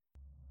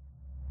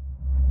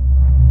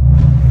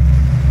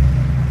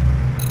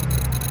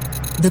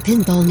The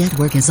Pinball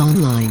Network is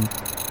online.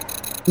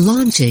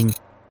 Launching.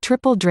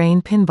 Triple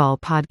Drain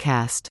Pinball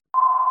Podcast.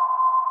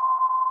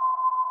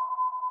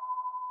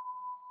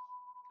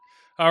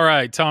 All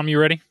right, Tom, you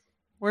ready?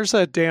 Where's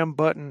that damn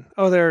button?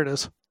 Oh, there it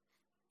is.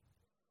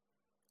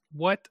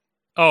 What?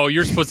 Oh,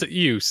 you're supposed to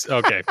use.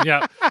 Okay,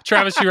 yeah.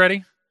 Travis, you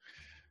ready?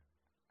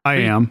 I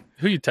am.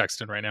 Who you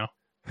texting right now?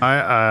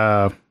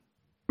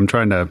 I'm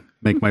trying to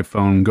make my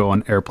phone go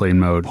on airplane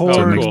mode so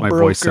it makes my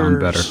voice sound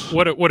better.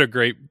 What a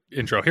great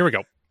intro. Here we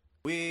go.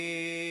 We're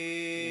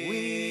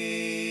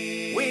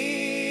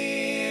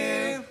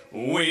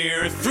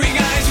three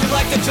guys who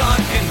like to talk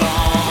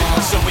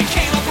pinball, so we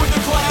came up with a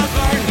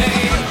clever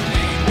name.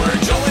 We're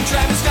Joel and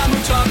Travis Scott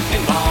who talk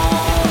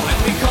pinball, and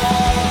we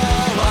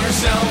call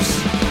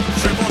ourselves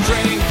Triple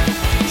Drain,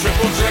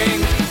 Triple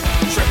Drain,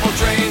 Triple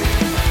Drain.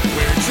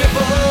 We're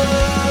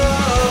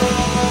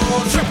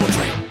Triple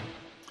Drain.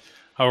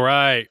 All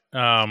right.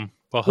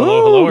 Well,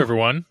 hello,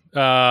 everyone.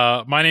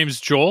 My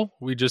name's Joel.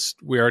 We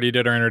already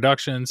did our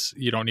introductions.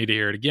 You don't need to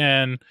hear it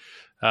again.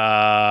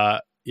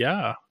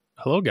 Yeah.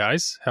 Hello,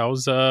 guys.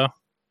 How's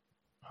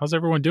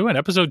everyone doing?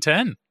 Episode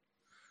 10.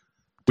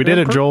 We did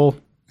it, Joel.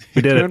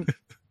 We did it.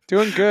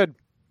 Doing good.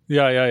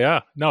 Yeah.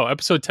 No,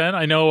 episode 10.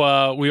 I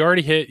know we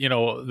already hit,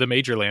 the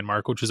major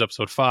landmark, which was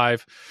episode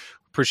 5.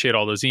 Appreciate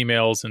all those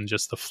emails and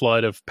just the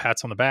flood of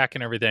pats on the back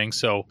and everything.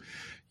 So,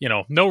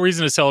 no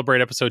reason to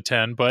celebrate episode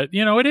 10, but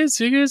it is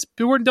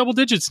we're in double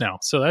digits now.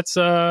 So that's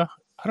I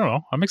don't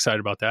know. I'm excited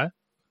about that.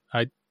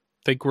 I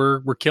think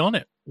we're killing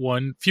it.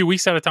 One few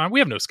weeks at a time. We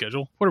have no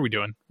schedule. What are we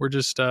doing? We're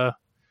just I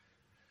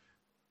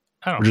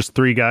don't know. We're just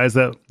three guys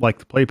that like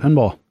to play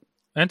pinball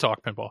and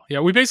talk pinball.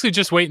 Yeah, we basically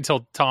just wait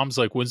until Tom's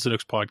like, when's the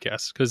next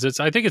podcast? Because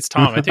I think it's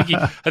Tom. I think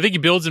he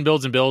builds and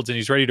builds and builds, and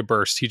he's ready to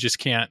burst. He just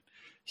can't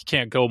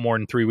go more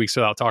than 3 weeks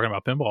without talking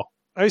about pinball.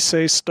 I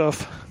say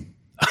stuff.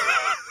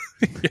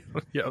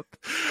 Yeah.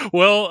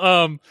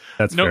 Well,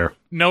 that's fair.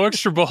 No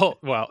extra ball.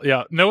 Well,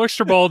 yeah, no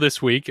extra ball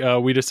this week.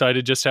 We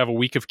decided just to have a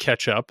week of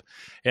catch up,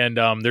 and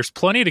there's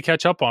plenty to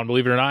catch up on.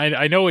 Believe it or not,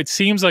 I know it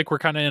seems like we're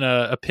kind of in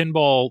a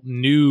pinball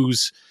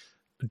news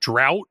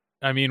drought.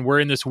 I mean,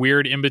 we're in this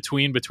weird in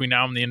between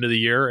now and the end of the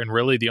year, and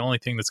really the only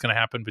thing that's going to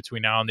happen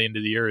between now and the end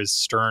of the year is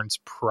Stern's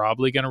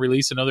probably going to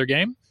release another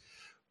game.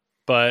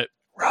 But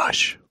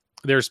Rush.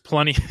 There's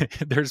plenty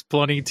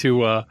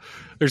to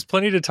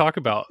talk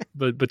about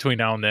between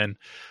now and then.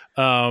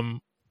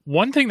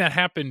 One thing that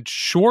happened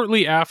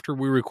shortly after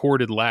we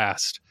recorded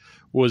last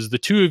was the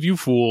two of you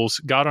fools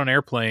got on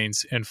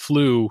airplanes and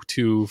flew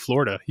to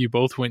Florida. You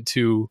both went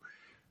to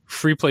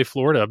Free Play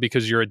Florida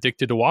because you're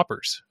addicted to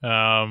Whoppers.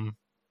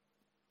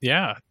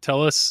 Yeah,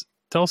 tell us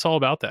all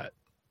about that.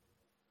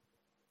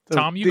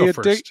 Tom, you go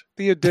first.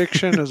 The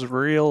addiction is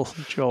real,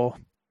 Joel.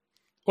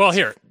 Well,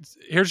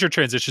 here's your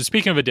transition.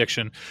 Speaking of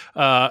addiction,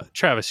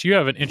 Travis, you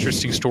have an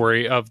interesting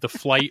story of the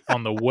flight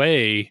on the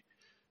way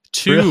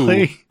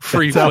to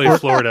Free Play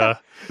Florida.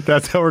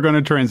 That's how we're going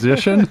to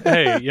transition?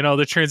 Hey,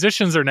 the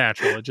transitions are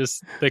natural.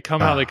 They come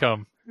how they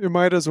come. You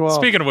might as well.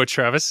 Speaking of which,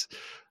 Travis,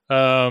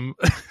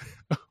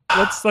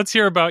 let's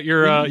hear about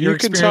your experience. You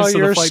can tell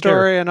your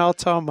story, there. And I'll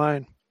tell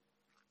mine.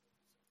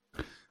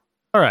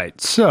 All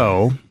right,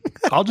 so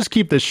I'll just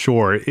keep this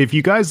short. If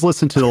you guys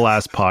listened to the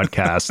last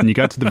podcast and you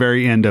got to the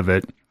very end of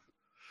it,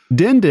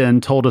 Din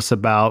told us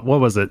about, what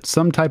was it?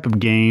 Some type of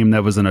game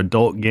that was an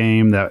adult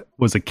game that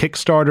was a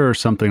Kickstarter or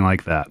something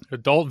like that.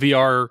 Adult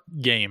VR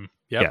game.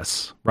 Yep.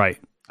 Yes, right.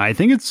 I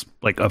think it's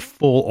like a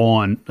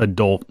full-on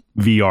adult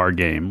VR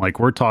game. Like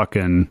we're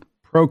talking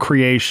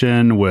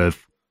procreation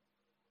with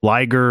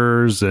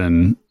ligers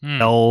and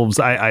elves.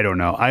 I don't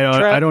know.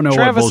 I don't know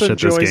what bullshit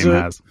this game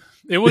has.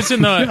 It was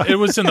in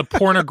the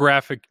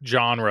pornographic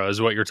genre is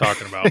what you're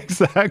talking about.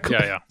 Exactly.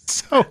 Yeah.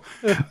 So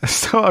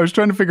I was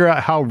trying to figure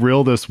out how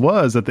real this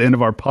was at the end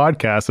of our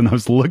podcast, and I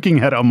was looking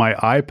at it on my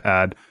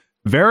iPad,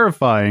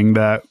 verifying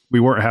that we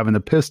weren't having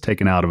the piss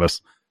taken out of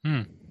us.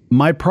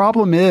 My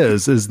problem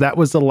is that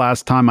was the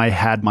last time I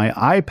had my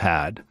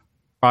iPad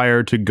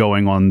prior to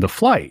going on the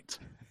flight.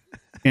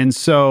 And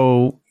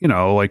so,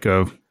 like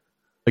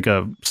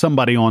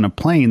somebody on a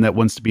plane that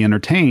wants to be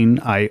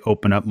entertained, I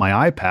open up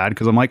my iPad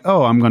because I'm like,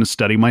 oh, I'm going to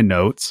study my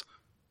notes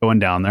going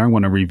down there. I'm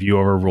going to review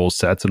our rule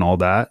sets and all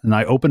that. And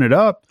I open it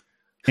up,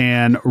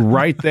 and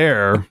right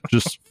there,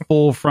 just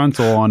full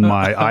frontal on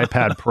my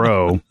iPad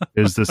Pro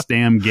is this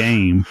damn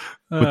game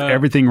with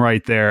everything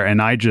right there.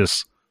 And I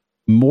just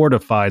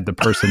mortified the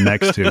person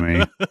next to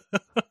me,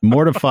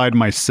 mortified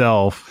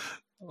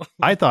myself.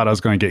 I thought I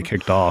was going to get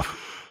kicked off.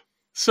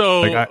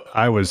 So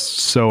I was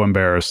so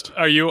embarrassed.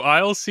 Are you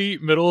aisle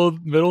seat,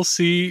 middle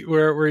seat?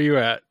 Where were you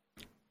at?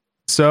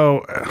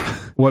 So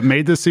what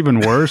made this even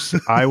worse,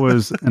 I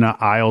was in an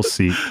aisle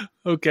seat.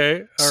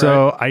 Okay.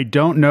 Right. I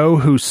don't know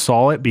who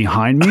saw it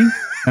behind me,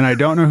 and I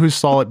don't know who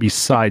saw it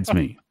besides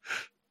me.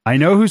 I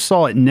know who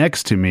saw it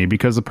next to me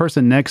because the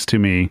person next to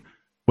me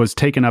was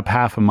taking up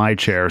half of my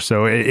chair.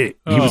 So he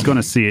was going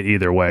to see it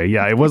either way.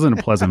 Yeah, it wasn't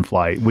a pleasant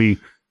flight. We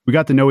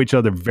got to know each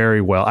other very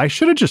well. I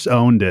should have just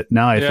owned it.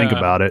 Now I think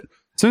about it.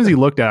 soon as he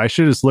looked at it, I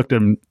should have just looked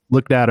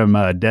at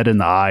him dead in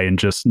the eye and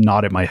just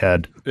nodded my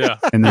head. Yeah.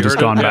 And then just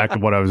gone back to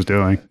what I was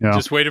doing. Yeah.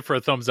 Just waited for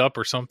a thumbs up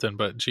or something.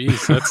 But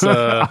geez, that's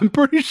I'm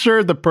pretty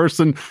sure the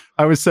person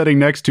I was sitting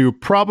next to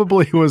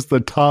probably was the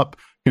top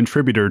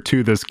contributor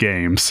to this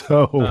game.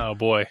 So oh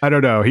boy. I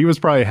don't know. He was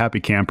probably a happy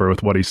camper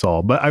with what he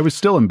saw, but I was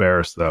still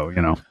embarrassed though,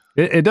 you know.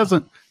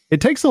 It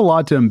takes a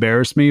lot to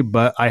embarrass me,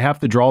 but I have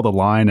to draw the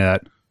line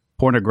at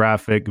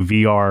pornographic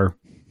VR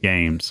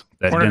games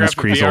that Dennis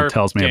Kriesel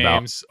tells me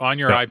about. On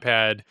your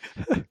iPad,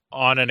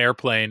 on an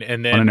airplane,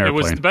 and then it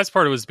was the best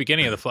part. It was the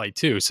beginning of the flight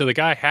too. So the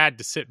guy had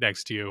to sit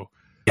next to you.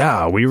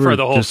 Yeah, we were for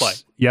the whole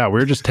flight. Yeah, we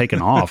were just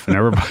taking off, and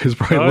everybody's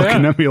probably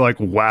looking at me like,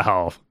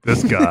 "Wow,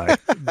 this guy,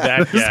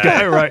 this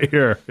guy right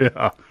here."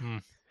 Yeah.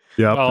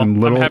 Yep, well, and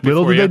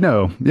little did they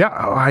know. Yeah,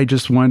 I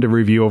just wanted to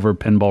review over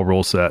pinball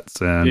rule sets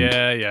and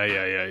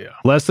yeah.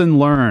 Lesson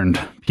learned: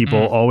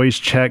 people always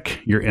check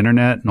your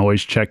internet and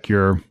always check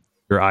your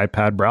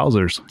iPad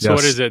browsers. So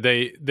what is it?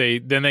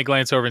 They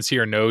glance over and see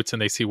your notes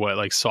and they see what,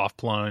 like soft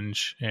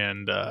plunge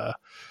and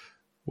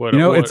what?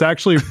 It's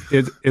actually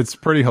it's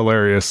pretty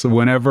hilarious.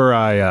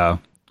 Whenever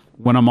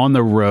when I'm on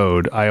the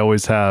road, I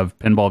always have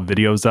pinball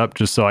videos up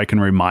just so I can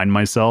remind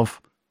myself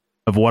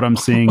of what I'm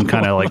seeing,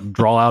 kind of like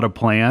draw out a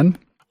plan.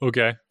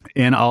 Okay.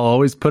 And I'll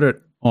always put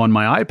it on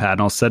my iPad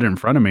and I'll set it in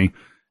front of me.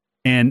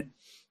 And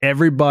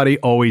everybody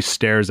always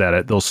stares at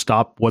it. They'll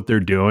stop what they're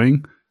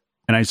doing.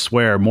 And I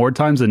swear, more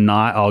times than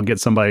not, I'll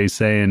get somebody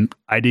saying,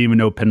 I didn't even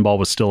know pinball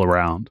was still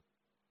around.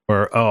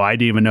 Or, oh, I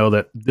didn't even know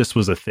that this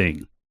was a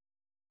thing.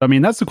 I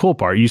mean, that's the cool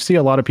part. You see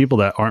a lot of people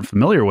that aren't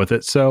familiar with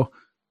it. So,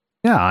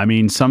 yeah, I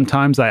mean,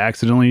 sometimes I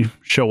accidentally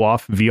show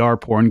off VR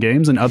porn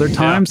games, and other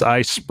times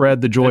I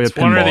spread the joy of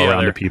pinball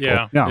around to people.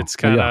 Yeah, it's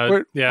kind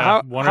of,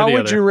 How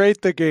would you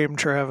rate the game,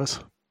 Travis?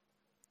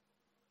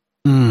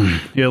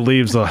 It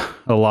leaves a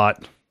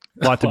lot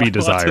to be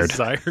desired.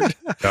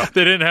 Yeah.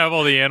 They didn't have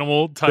all the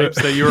animal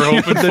types that you were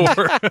hoping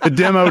for. The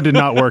demo did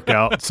not work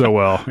out so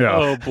well. Yeah.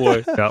 Oh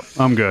boy. Yeah,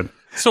 I'm good.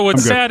 So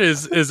what's sad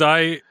is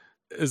I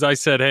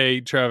said,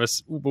 hey,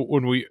 Travis, I'm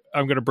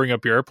going to bring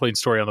up your airplane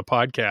story on the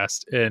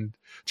podcast, and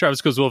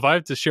Travis goes, well, if I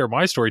have to share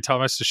my story,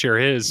 Tom has to share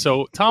his.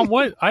 So Tom,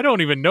 what? I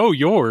don't even know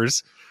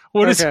yours.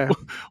 What is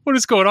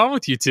going on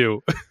with you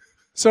two?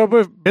 So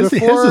his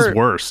is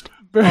worst.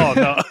 Oh,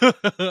 no.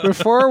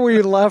 Before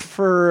we left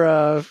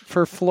for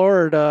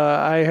Florida,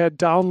 I had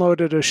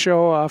downloaded a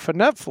show off of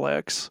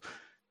Netflix.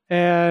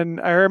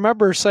 And I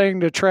remember saying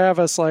to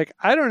Travis, like,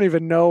 I don't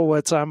even know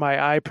what's on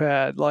my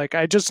iPad. Like,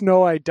 I just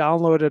know I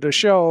downloaded a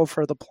show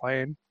for the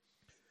plane.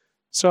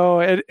 So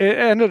it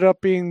ended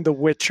up being The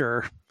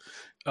Witcher.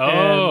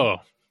 Oh.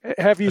 And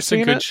have you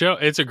seen it? It's a good show.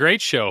 It's a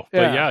great show.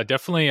 Yeah. But yeah,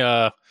 definitely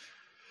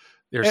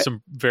there's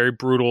some very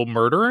brutal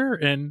murder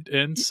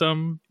and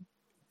some,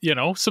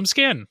 some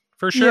skin.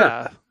 For sure.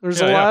 Yeah, there's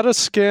a lot of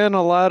skin,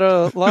 a lot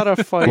of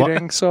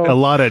fighting. A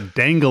lot of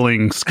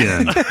dangling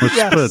skin. Let's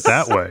put it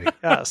that way.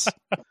 Yes.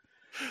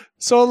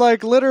 So,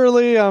 like,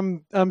 literally,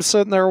 I'm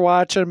sitting there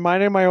watching,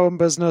 minding my own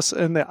business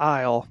in the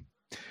aisle,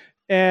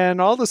 and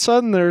all of a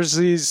sudden, there's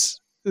this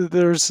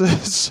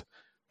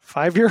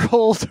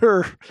 5-year-old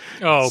or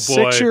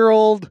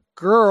 6-year-old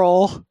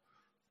girl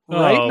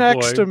right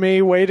next to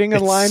me, waiting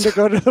in line to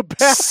go to the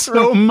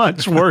bathroom. So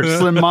much worse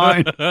than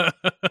mine.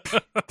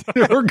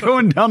 We're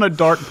going down a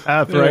dark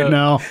path right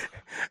now.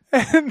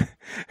 And,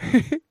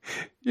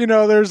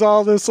 there's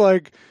all this,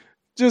 like,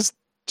 just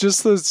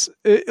this.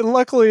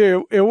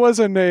 Luckily, it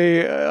wasn't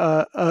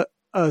a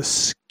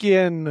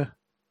skin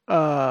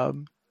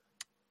part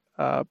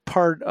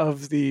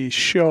of the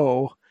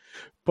show,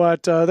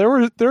 but there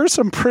was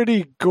some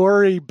pretty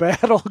gory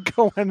battle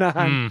going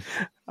on.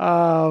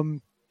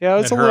 Yeah,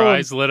 it's her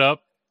eyes lit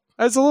up.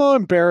 I was a little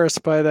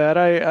embarrassed by that.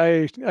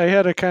 I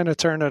had to kind of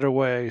turn it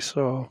away.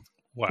 So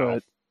wow,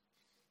 but,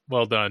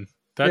 well done.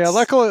 Yeah,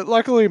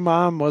 luckily,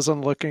 Mom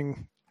wasn't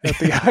looking at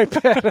the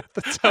iPad at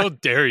the time. How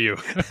dare you?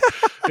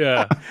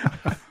 Yeah.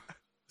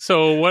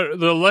 So what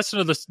the lesson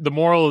of the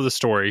moral of the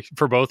story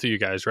for both of you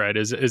guys, right?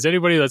 Is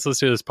anybody that's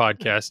listening to this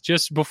podcast,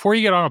 just before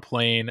you get on a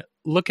plane,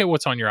 look at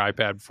what's on your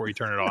iPad before you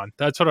turn it on.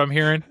 That's what I'm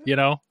hearing.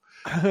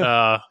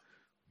 I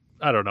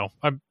don't know.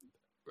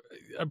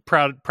 I'm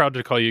proud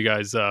to call you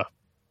guys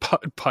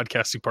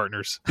podcasting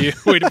partners.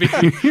 Way to be.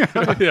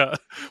 Yeah.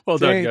 Well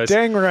done, guys.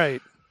 Dang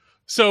right.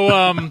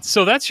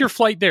 So that's your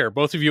flight there.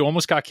 Both of you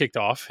almost got kicked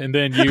off, and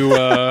then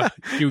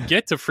you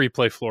get to Free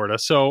Play Florida.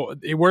 So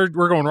we're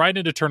going right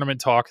into tournament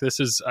talk. This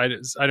is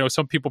I know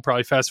some people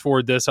probably fast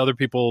forward this. Other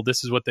people,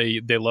 this is what they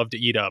love to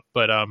eat up.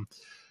 But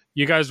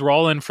you guys were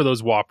all in for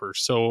those Whoppers.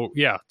 So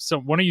yeah. So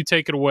why don't you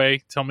take it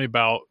away? Tell me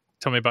about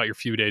your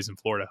few days in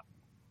Florida.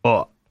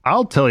 Well,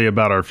 I'll tell you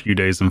about our few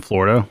days in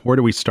Florida. Where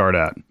do we start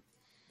at?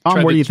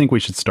 Tom, where do you think we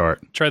should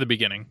start? Try the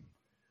beginning.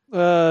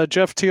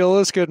 Jeff Teal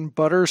is getting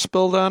butter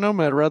spilled on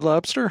him at Red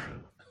Lobster.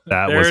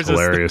 That was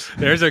hilarious.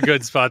 There's a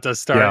good spot to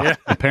start. Yeah.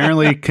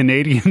 Apparently,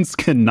 Canadians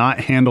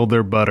cannot handle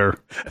their butter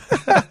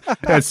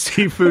at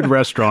seafood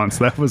restaurants.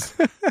 That was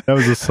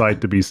a sight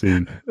to be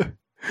seen.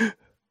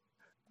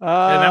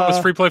 And that was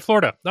Free Play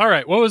Florida. All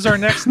right. What was our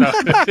next stuff?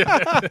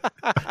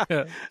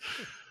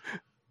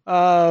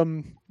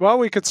 Well,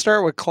 we could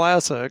start with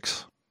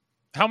classics.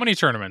 How many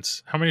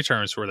tournaments? How many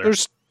tournaments were there?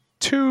 There's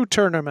 2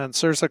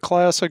 tournaments. There's a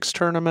classics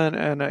tournament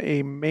and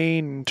a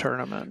main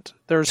tournament.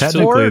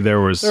 Technically,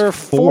 there are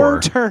 4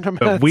 tournaments.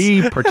 But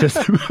we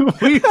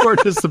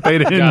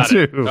participated in Got 2.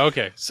 it.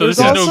 Okay. So There's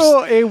this is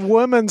also a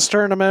women's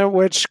tournament,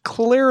 which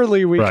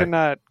clearly we Right.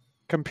 cannot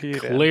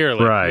compete in.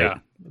 clearly. Right. Yeah.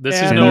 This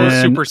is And no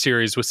then- Super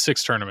Series with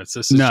 6 tournaments.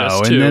 This is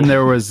just 2. and then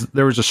there was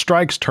a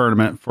strikes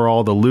tournament for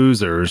all the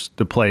losers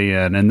to play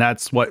in, and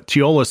that's what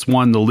Teolis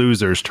won the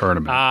losers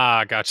tournament.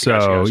 Ah, gotcha.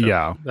 So, gotcha.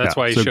 yeah, That's yeah.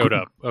 why he So showed gr-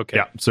 up. Okay.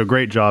 Yeah, so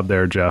great job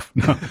there, Jeff.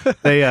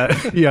 So they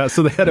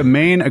had a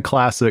main, a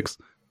classics,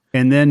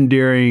 and then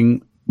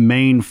during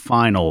main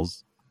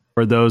finals,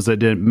 for those that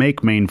didn't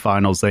make main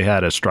finals, they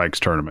had a strikes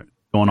tournament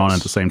going on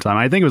at the same time.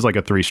 I think it was like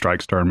a 3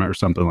 strikes tournament or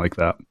something like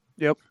that.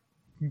 Yep.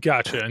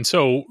 Gotcha. And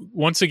so,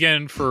 once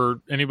again,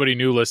 for anybody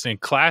new listening,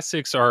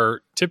 classics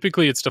are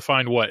typically it's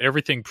defined what?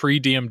 Everything pre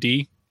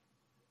DMD?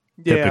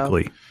 Yeah.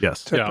 Typically,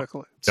 yes.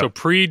 Typically. So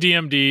pre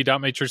DMD,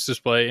 dot matrix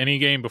display, any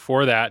game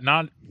before that,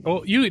 not,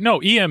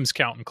 EMs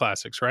count in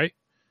classics, right?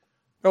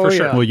 Oh, For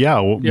sure. yeah. Well,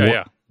 yeah.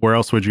 Yeah. Where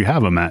else would you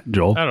have them at,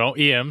 Joel? I don't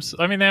know, EMs.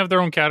 I mean, they have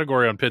their own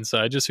category on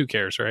Pinside, just who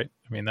cares, right?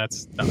 I mean,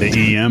 that's,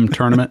 The EM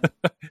tournament.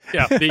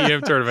 yeah, the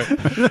EM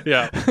tournament.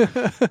 Yeah.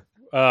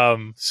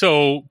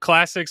 So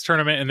classics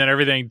tournament and then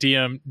everything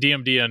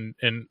DMD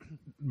and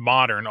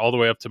modern all the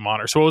way up to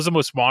modern. So what was the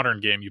most modern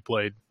game you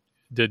played?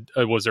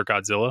 Was there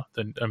Godzilla?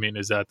 Then I mean,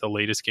 is that the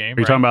latest game? Are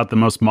you talking about the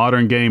most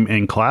modern game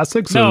in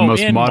classics or No, the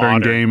most in modern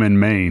modern. game in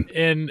main?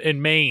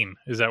 In Maine?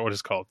 Is that what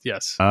it's called?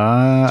 Yes.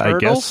 I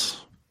guess.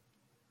 Turtles?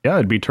 Yeah,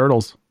 it'd be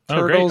Turtles.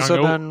 Oh, great. Turtles I'll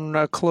and go- then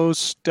a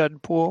close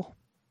Deadpool.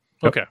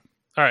 Okay.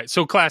 All right.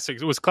 So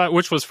classics. It was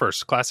which was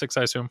first? Classics,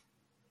 I assume.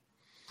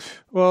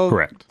 Well,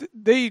 Correct.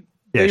 They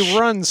Ish.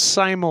 run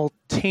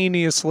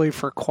simultaneously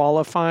for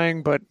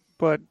qualifying, but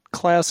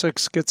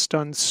classics gets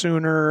done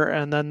sooner,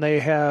 and then they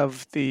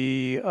have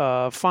the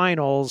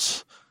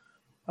finals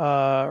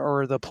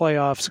or the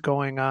playoffs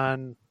going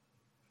on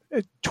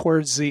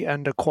towards the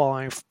end of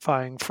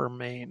qualifying for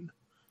Maine.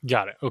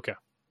 Got it. Okay.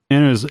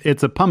 And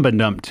it's a pump and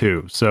dump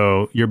too.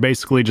 So you're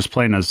basically just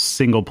playing a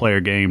single player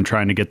game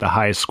trying to get the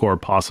highest score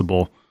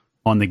possible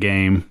on the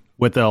game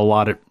with a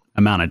allotted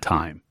amount of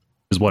time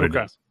is what it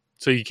Okay. is.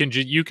 So you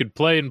could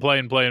play and play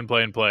and play and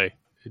play and play.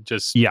 It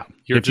just Yeah.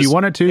 You're If you just-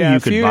 wanted to, Yeah, you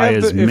if could you buy have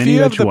as the, if many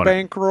you have that the you want.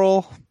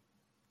 bankroll,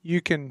 you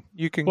can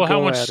Well, go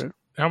how much? at it.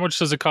 How much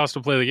does it cost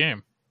to play the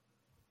game?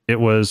 It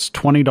was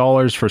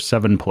 $20 for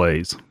 7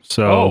 plays.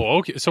 So Oh,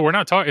 okay. So we're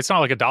not talking. It's not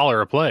like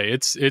 $1 a play.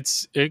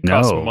 It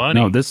costs money.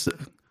 No, this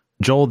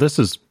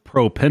is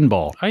pro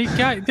pinball.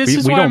 This We-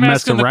 is we why don't I'm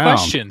mess asking the around.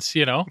 questions.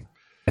 You know.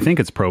 I think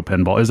it's pro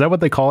pinball. Is that what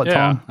they call it, Yeah.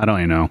 Tom? I don't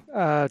even know.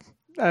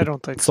 I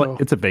don't think It's so.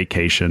 like it's a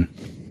vacation.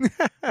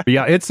 But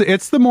yeah,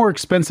 it's the more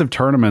expensive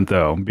tournament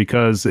though,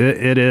 because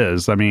it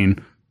is. I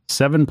mean,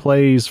 7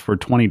 plays for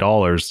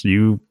 $20,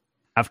 you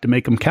have to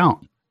make them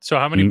count. So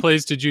how many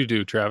plays did you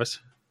do, Travis?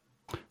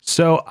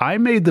 So I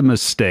made the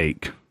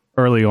mistake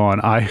early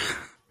on. I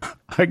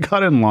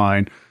got in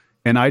line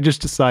and I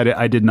just decided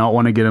I did not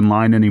want to get in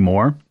line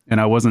anymore, and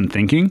I wasn't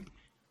thinking.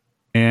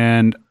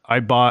 And I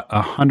bought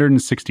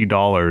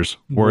 $160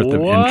 worth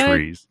of What?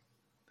 entries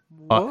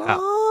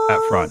at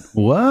front.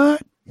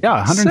 What? Yeah,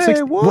 160.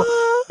 Say what?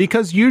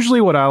 Because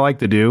usually what I like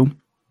to do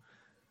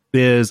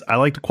is I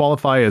like to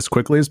qualify as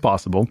quickly as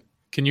possible.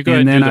 Can you go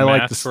And ahead and then do the I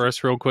like math to for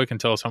us real quick and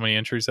tell us how many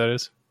entries that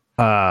is?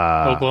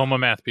 Oklahoma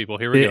math people.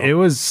 Here we go. It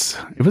was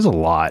a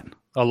lot.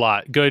 A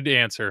lot. Good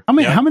answer. How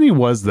many? Yep. How many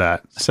was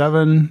that?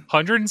 7,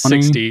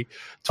 160,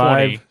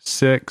 20. 5,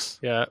 6.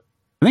 Yeah.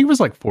 I think it was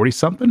like 40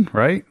 something,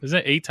 right? Isn't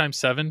it 8 times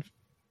 7?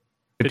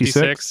 56?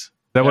 56? Is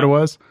that what Yeah. it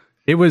was?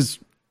 It was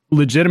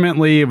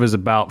legitimately. It was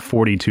about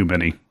 40 too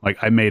many. Like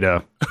I made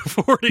a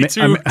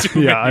 42.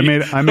 I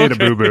made a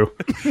boo boo.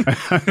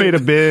 I made a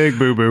big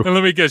boo boo. And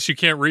let me guess, you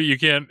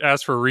can't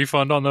ask for a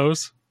refund on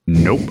those?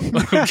 Nope.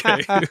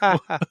 Okay.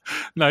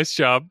 Nice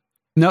job.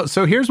 No,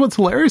 so here's what's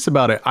hilarious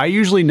about it. I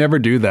usually never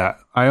do that.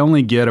 I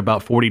only get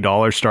about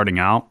 $40 starting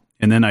out,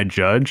 and then I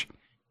judge.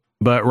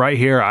 But right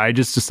here, I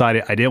just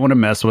decided I didn't want to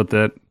mess with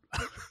it.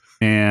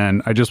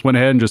 And I just went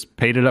ahead and just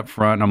paid it up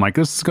front. And I'm like,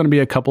 this is going to be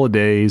a couple of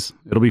days.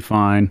 It'll be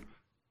fine.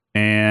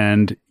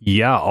 And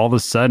yeah, all of a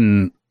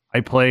sudden, I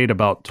played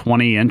about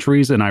 20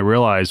 entries, and I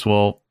realized,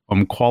 well,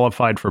 I'm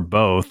qualified for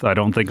both. I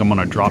don't think I'm going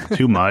to drop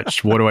too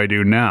much. What do I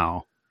do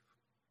now?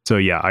 So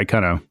yeah, I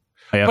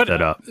effed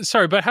that up.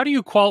 Sorry, but how do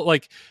you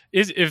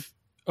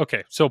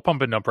okay, so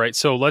pump and dump, right?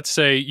 So let's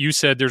say you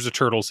said there's a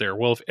Turtles there.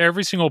 Well, if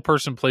every single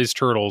person plays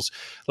Turtles,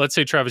 let's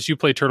say, Travis, you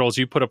play Turtles,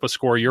 you put up a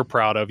score you're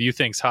proud of, you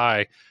think's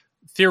high.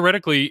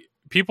 Theoretically,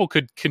 people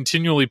could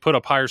continually put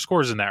up higher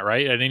scores than that,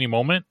 right? At any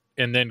moment.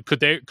 And then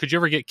could you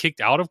ever get kicked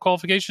out of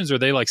qualifications, or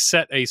they like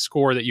set a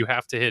score that you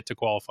have to hit to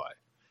qualify?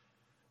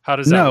 How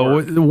does that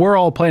work? No, we're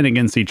all playing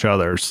against each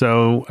other.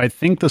 So I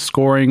think the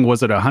scoring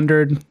was at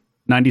 100,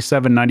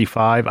 97,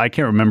 95. I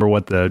can't remember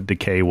what the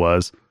decay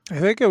was. I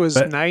think it was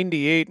But-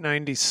 98,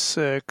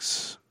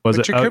 96. Was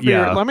But it? you could be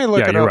yeah. let me look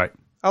yeah, it you're up. right.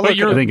 I'll But look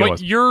it up. I think it but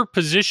was. your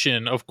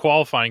position of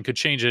qualifying could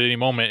change at any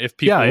moment if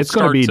people. Yeah, it's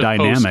going to start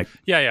be post- dynamic.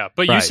 Yeah.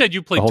 But you Right. said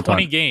you The played whole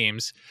 20 time.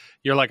 games.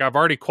 You're like, I've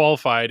already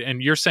qualified,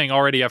 and you're saying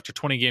already after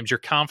 20 games, you're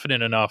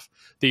confident enough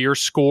that your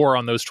score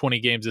on those 20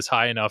 games is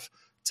high enough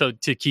to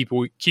keep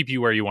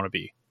you where you want to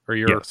be, or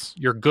Yes.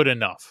 you're good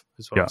enough.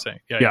 Is what Yeah. I'm saying.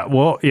 Yeah,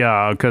 well,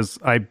 yeah, because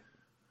I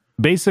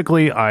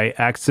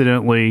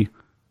accidentally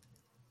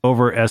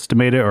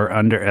overestimated or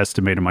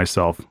underestimated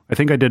myself. I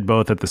think I did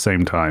both at the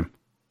same time.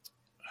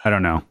 I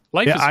don't know.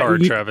 Life Yeah, is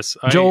hard, Travis.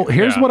 Joel,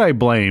 here's what I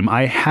blame.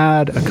 I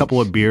had a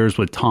couple of beers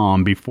with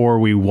Tom before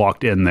we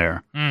walked in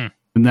there, and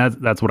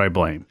that's what I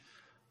blame.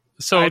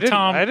 So I didn't,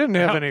 Tom, I didn't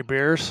have any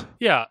beers.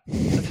 Yeah.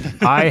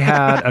 I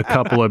had a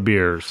couple of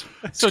beers.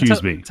 So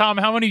Excuse me. Tom.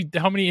 How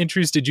many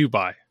entries did you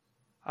buy?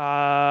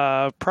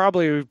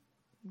 Probably,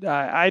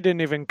 I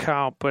didn't even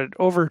count, but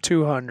over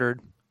 $200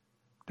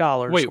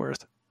 Wait.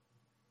 worth.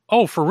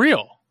 Oh, for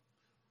real?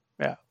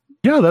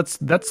 Yeah, that's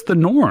the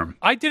norm.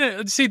 I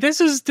didn't see. This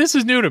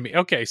is new to me.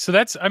 Okay, so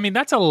that's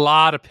a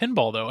lot of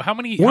pinball though. How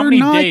many We're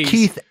not days?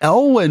 Keith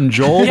Elwin,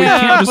 Joel. Yeah, we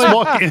can't just but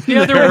walk in the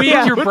other there. week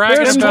you're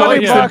bragging There's about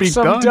 20 yeah, bucks.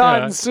 I'm done.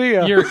 done. Yeah. See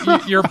ya.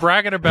 You're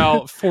bragging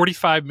about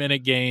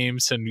 45-minute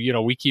games, and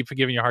we keep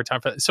giving you a hard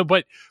time for that. So,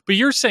 but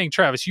you're saying,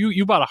 Travis,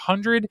 you bought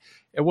 100.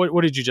 What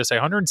did you just say?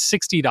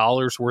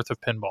 $160 worth of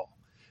pinball,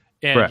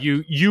 and Correct.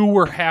 you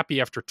were happy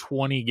after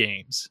 20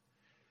 games.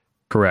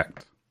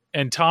 Correct.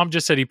 And Tom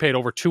just said he paid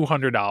over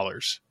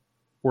 $200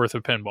 worth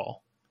of pinball.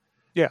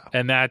 Yeah.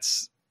 And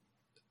that's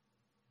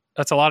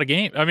a lot of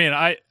game. I mean,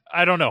 I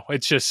don't know.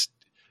 It's just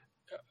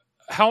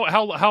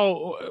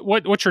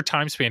what's your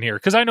time span here?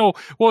 Because I know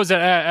what was it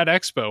at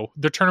Expo,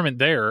 the tournament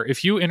there.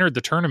 If you entered the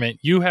tournament,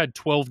 you had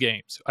 12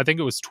 games. I think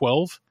it was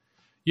 12.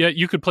 Yeah,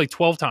 you could play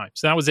 12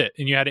 times. That was it,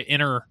 and you had to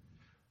enter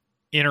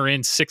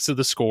in 6 of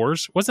the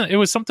scores. It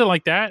was something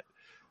like that?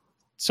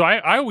 So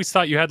I always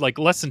thought you had like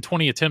less than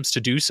 20 attempts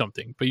to do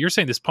something, but you're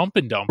saying this pump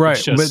and dump. Right,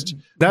 Is just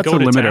but that's go a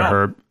to limiter, town.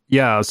 Herb.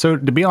 Yeah, so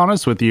to be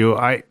honest with you,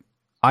 I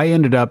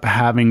ended up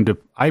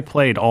I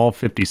played all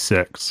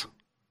 56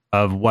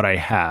 of what I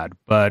had,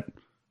 but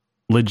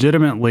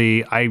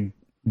legitimately, I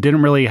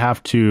didn't really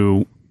have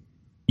to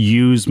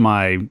use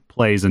my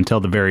plays until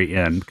the very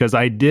end, because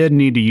I did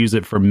need to use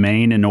it for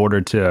main in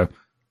order to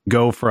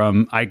go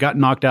from, I got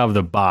knocked out of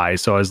the bye,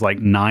 so I was like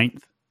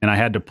 9th, and I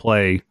had to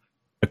play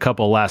a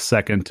couple last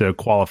second to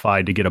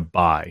qualify to get a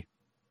bye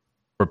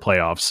for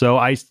playoffs. So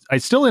I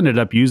still ended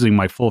up using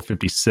my full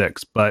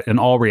 56, but in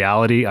all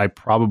reality, I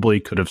probably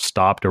could have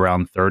stopped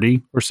around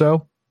 30 or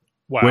so.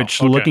 Wow.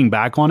 Which, okay. looking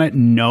back on it,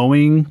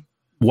 knowing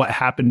what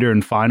happened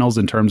during finals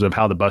in terms of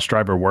how the bus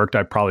driver worked,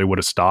 I probably would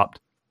have stopped.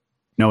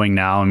 Knowing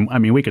now, and I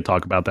mean, we could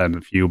talk about that in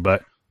a few,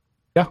 but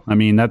yeah, I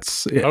mean,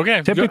 that's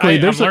Okay. Typically,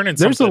 I'm learning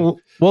something.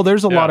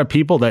 there's a Yeah. lot of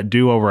people that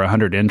do over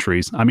 100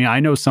 entries. I mean,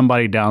 I know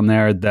somebody down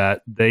there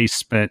that they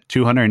spent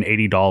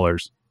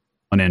 $280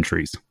 on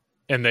entries.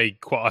 And I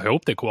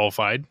hope they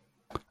qualified.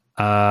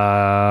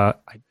 I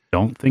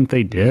don't think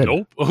they did.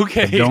 Nope.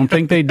 Okay. I don't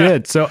think they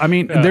did. So, I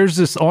mean, Yeah. there's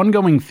this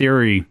ongoing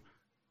theory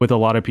with a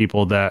lot of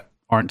people that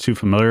aren't too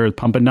familiar with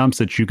pump and dumps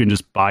that you can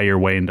just buy your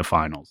way into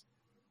finals.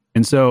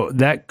 And so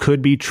that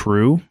could be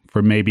true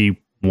for maybe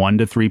 1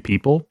 to 3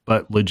 people,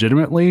 but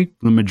legitimately,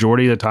 the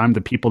majority of the time, the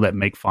people that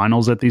make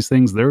finals at these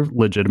things, they're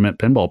legitimate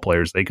pinball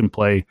players. They can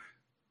play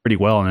pretty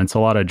well. And it's a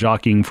lot of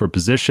jockeying for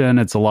position.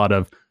 It's a lot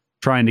of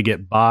trying to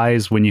get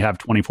buys when you have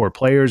 24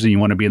 players and you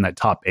want to be in that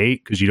top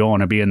 8, because you don't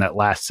want to be in that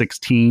last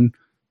 16,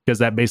 because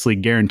that basically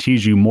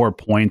guarantees you more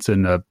points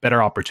and a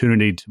better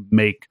opportunity to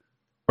make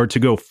or to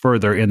go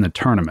further in the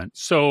tournament.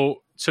 So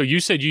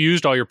you said you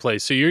used all your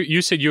plays. So you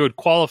said you had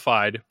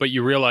qualified, but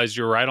you realized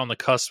you were right on the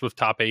cusp of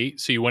top 8.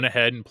 So you went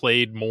ahead and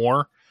played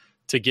more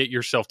to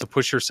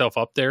push yourself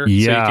up there so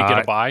you could get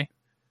a bye.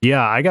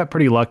 Yeah, I got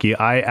pretty lucky.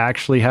 I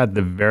actually had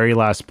the very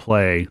last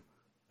play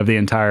of the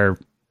entire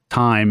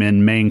time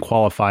in main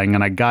qualifying,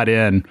 and I got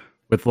in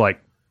with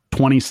like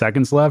 20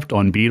 seconds left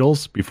on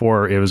Beatles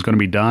before it was going to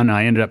be done.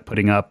 I ended up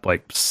putting up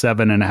like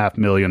 7.5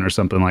 million or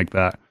something like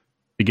that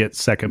to get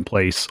second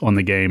place on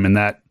the game, and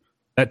that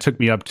took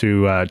me up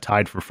to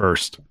tied for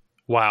first.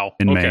 Wow.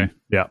 In okay. Maine.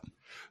 Yeah.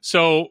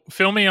 So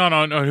fill me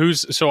on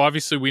who's. So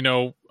obviously we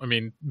know. I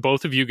mean,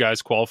 both of you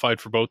guys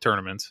qualified for both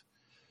tournaments,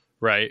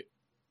 right?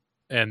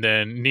 And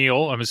then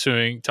Neil, I'm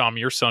assuming Tom,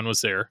 your son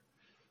was there.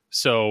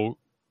 So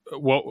who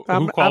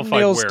qualified? I'm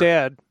Neil's where?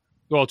 dad.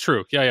 Well,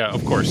 true. Yeah,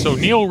 of course. So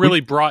Neil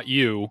really brought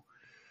you.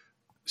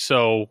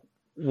 So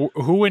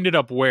who ended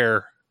up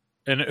where?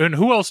 And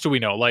who else do we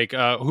know? Like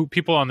who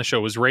people on the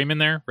show? Was Raymond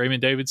there?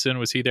 Raymond Davidson,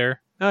 was he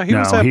there? No, he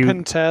was at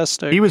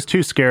Pentastic. He was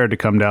too scared to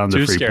come down to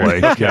Too free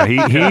scared. play.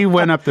 Yeah, he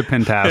went up to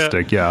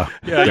Pentastic. Yeah.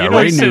 Yeah,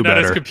 Ray he's knew sitting at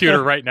his better.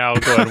 computer right now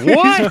going,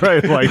 what?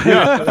 Right, like,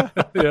 yeah.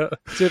 Yeah.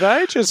 Did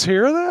I just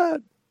hear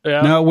that?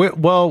 Yeah. No,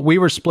 we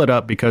were split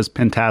up because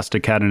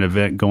Pentastic had an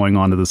event going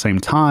on at the same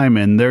time,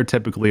 and they're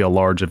typically a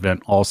large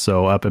event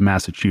also up in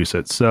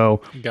Massachusetts.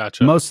 So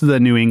Gotcha. most of the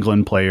New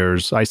England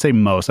players, I say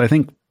most, I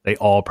think they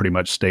all pretty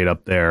much stayed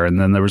up there. And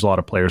then there was a lot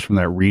of players from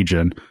that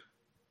region.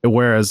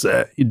 Whereas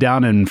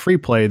down in free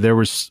play, there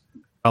was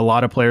a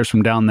lot of players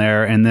from down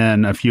there, and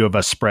then a few of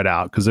us spread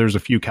out because there's a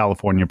few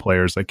California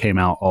players that came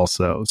out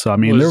also. So I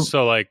mean,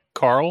 so like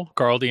Carl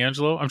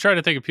D'Angelo. I'm trying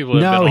to think of people. That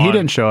No, have been he on.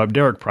 didn't show up.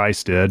 Derek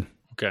Price did.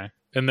 Okay,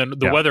 and then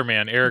the Yeah.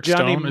 weatherman Eric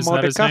Johnny Stone, is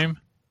that his Modica? name?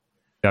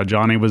 Yeah,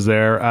 Johnny was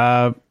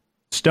there.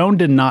 Stone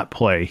did not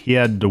play. He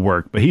had to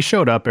work, but he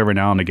showed up every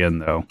now and again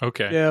though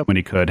Okay, Yeah. when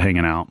he could,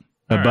 hanging out.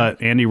 All right.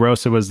 But Andy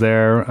Rosa was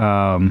there.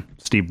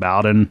 Steve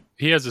Bowden.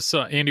 he has a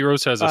son. Andy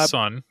Rosa has a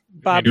son.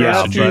 Bob Andy Rosa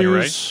Matthews. Jr., right?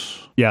 Matthews,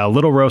 Yeah,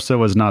 Little Rosa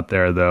was not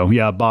there though.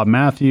 Yeah, Bob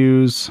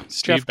Matthews.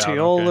 Steve Jeff Bowden,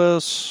 okay.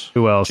 Teolis.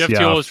 Who else? Jeff yeah,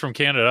 Teolis from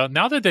Canada.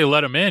 Now that they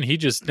let him in, he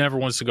just never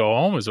wants to go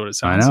home. Is what it I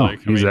sounds know.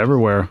 like. He's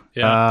everywhere.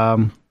 Yeah.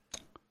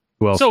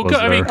 Who else So was good-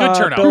 I mean, there? good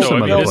turnout, Bill, though. I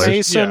mean, Bill this is-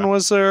 Mason yeah.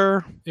 was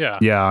there. Yeah.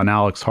 Yeah, and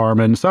Alex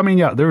Harmon. So I mean,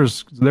 yeah, there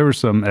were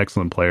some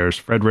excellent players.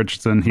 Fred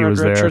Richardson, he Fred was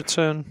there,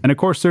 Richardson. and of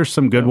course, there's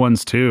some good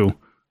ones too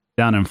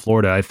down in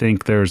Florida. I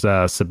think there's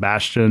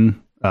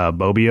Sebastian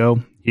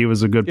Bobbio. He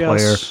was a good player.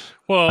 Yes.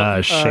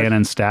 Well,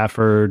 Shannon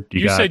Stafford.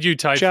 you said you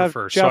tied Jeff,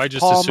 for first, Jeff so I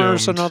just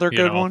Palmer's assumed another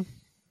good one.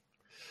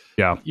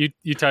 yeah.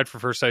 You tied for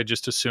first. I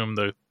just assumed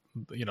the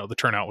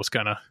turnout was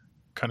kind of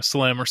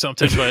slim or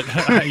something. But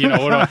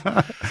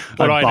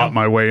what do I I bought know?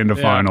 my way into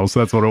Yeah. finals.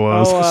 That's what it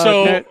was.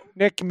 So-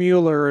 Nick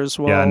Mueller as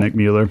well. yeah, Nick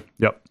Mueller.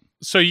 Yep.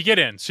 So you get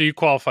in, so you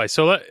qualify.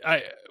 So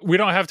we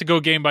don't have to go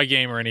game by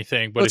game or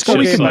anything, but Let's it's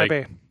go just game like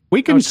by game.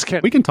 We can just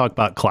kidding. we can talk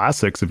about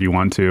classics if you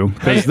want to,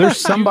 because there's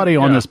somebody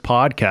on this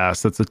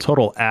podcast that's a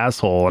total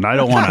asshole, and I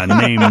don't want to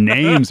name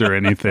names or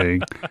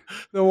anything.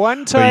 The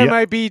one time yeah.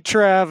 I beat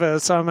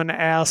Travis, I'm an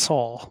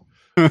asshole.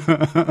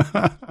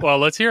 Well,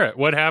 let's hear it.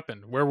 What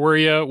happened? Where were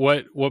you?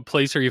 What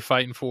place are you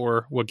fighting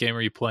for? What game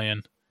are you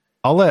playing?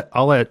 I'll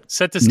let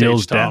Set the stage,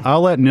 Neil's Tom. dad.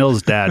 I'll let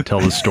Neil's dad tell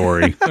the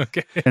story,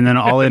 Okay. and then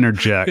I'll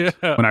interject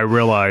Yeah. when I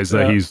realize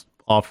that Yeah. he's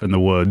off in the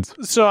woods.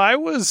 So I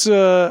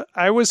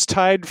was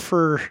tied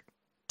for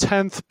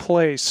 10th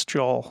place,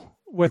 Joel,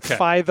 with Okay.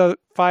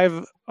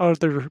 five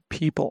other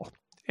people.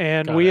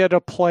 And Got we it. had a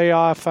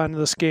playoff on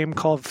this game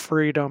called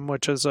Freedom,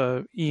 which is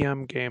a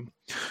EM game.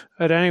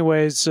 But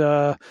anyways,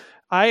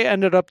 I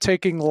ended up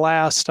taking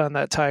last on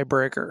that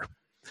tiebreaker.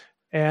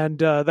 And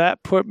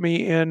that put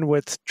me in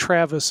with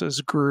Travis's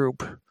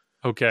group.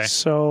 Okay.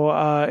 So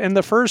in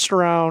the first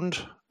round,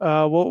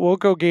 we'll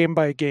go game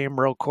by game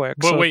real quick.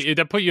 But So wait,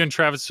 that put you in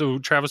Travis. So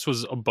Travis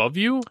was above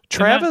you? in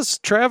Travis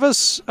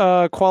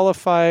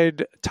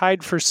qualified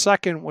tied for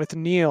second with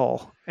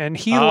Neil, and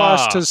he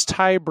lost his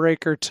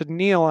tiebreaker to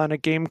Neil on a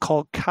game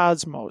called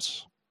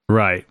Cosmos.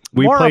 Right.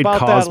 We More played about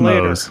that Cosmos.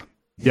 later.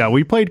 Yeah,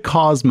 we played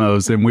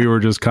Cosmos, and we were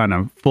just kind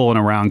of fooling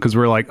around because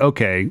we're like,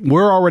 okay,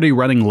 we're already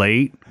running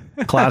late.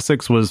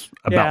 Classics was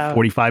about Yeah.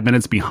 45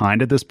 minutes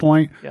behind at this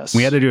point. Yes.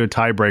 We had to do a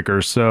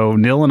tiebreaker. So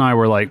Neil and I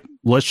were like,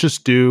 let's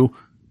just do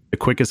the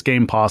quickest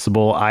game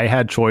possible. I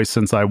had choice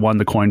since I won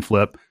the coin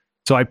flip.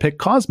 So I picked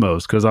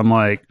Cosmos because I'm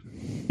like,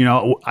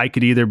 I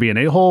could either be an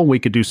a-hole, we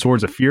could do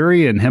Swords of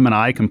Fury, and him and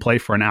I can play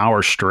for an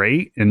hour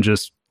straight and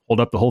just hold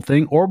up the whole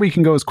thing, or we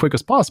can go as quick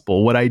as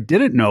possible. What I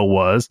didn't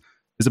know is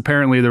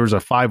apparently there was a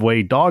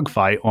 5-way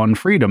dogfight on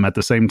Freedom at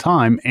the same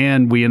time,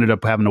 and we ended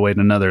up having to wait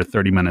another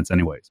 30 minutes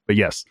anyways. But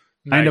yes,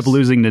 I ended up Nice.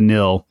 losing to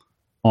Nil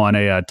on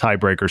a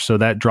tiebreaker, so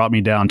that dropped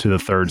me down to the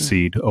third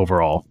seed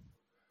overall.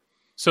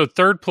 So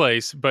third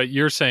place, but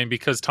you're saying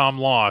because Tom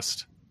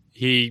lost,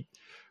 he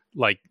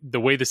the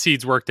way the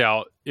seeds worked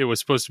out, it was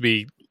supposed to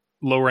be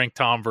low ranked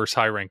Tom versus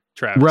high ranked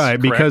Travis. Right,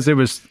 correct? because it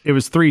was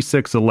 3,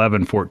 6,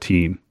 11,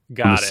 14 on the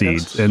Got it.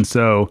 seeds. And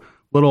so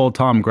little old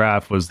Tom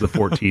Graff was the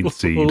 14th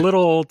seed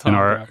Little old Tom. in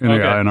our Graff. in,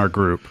 Okay. in our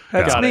group.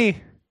 That's Got it.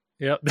 me.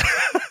 Yep.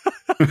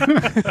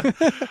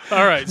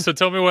 All right. So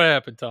tell me what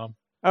happened, Tom.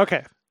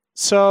 Okay.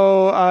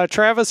 So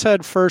Travis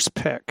had first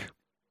pick.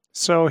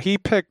 So he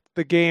picked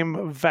the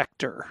game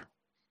Vector.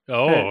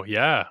 Oh,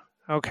 yeah.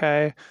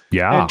 Okay.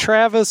 Yeah. And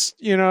Travis,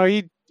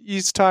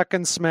 he's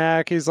talking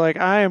smack. He's like,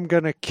 I am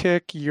going to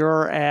kick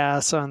your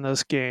ass on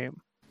this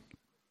game.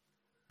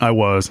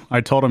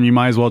 I told him you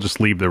might as well just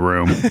leave the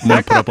room. I'm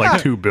gonna put up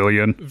like 2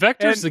 billion.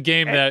 Vector's And- the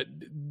game that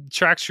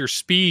tracks your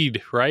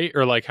speed, right?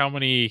 Or like how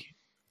many.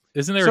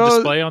 Isn't there So- a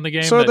display on the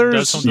game so that does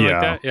there's- something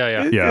Yeah. like that?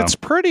 Yeah. Yeah. It's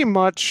pretty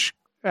much,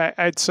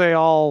 I'd say,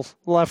 all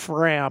left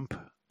ramp.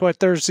 But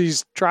there's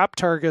these drop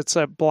targets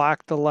that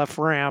block the left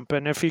ramp.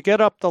 And if you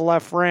get up the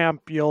left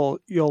ramp, you'll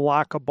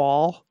lock a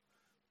ball.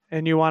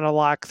 And you want to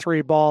lock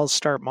 3 balls,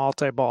 start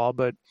multi-ball.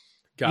 But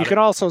Got you it. can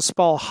also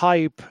spell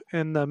hype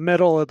in the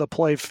middle of the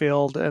play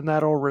field, and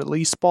that'll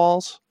release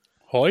balls.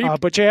 Hype?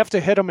 But you have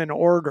to hit them in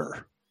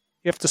order.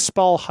 You have to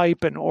spell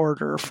hype in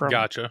order from,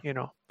 Gotcha.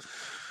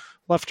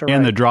 left to And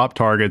right. the drop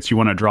targets, you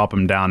want to drop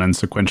them down in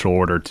sequential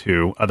order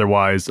too.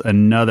 Otherwise,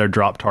 another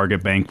drop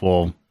target bank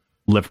will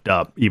lift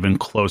up even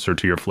closer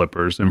to your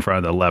flippers in front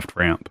of the left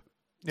ramp.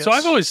 Yes. So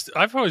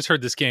I've always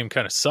heard this game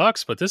kind of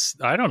sucks, but this,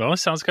 I don't know, it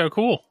sounds kind of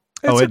cool.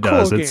 It's a it cool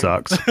does. game. It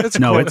sucks. It's a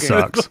No, cool it game.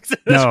 sucks.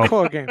 It's No. a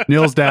cool game.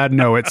 Neil's dad,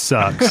 no, it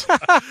sucks.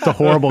 It's a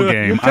horrible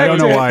game. I don't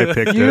know why I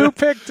picked You it.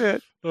 picked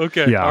it.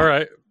 Okay. Yeah. All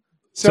right.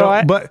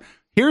 But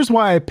here's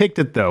why I picked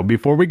it, though.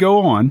 Before we go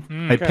on,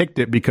 I picked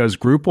it because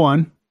Group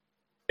 1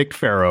 picked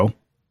Pharaoh,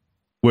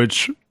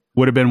 which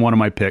would have been one of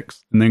my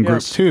picks. And then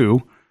Group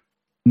 2,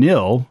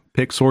 Neil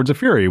picked Swords of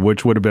Fury,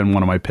 which would have been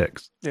one of my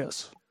picks.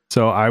 Yes.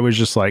 So I was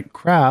just like,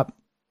 crap,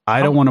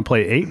 I don't want to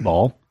play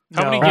 8-ball.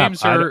 How many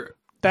games are...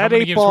 That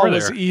 8-ball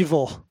is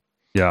evil.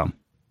 Yeah.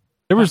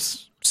 There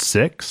was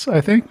 6,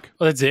 I think.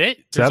 Oh, that's it?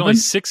 There's 7? only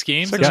 6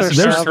 games 6 in or this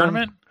 7.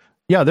 tournament?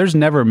 Yeah, there's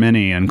never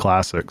many in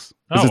Classics.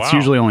 Because it's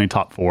usually only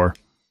top 4.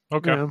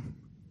 Okay. Yeah.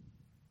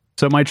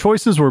 So my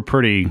choices were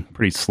pretty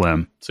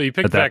slim. So you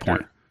picked at that Vector,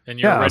 point. and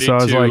you're ready so I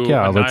was to like,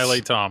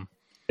 annihilate Tom.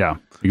 Yeah,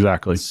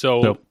 exactly.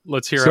 So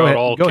let's hear how it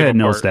all go came ahead,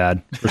 Neil's apart.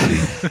 dad.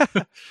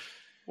 Proceed.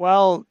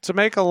 Well, to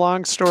make a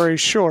long story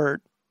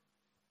short,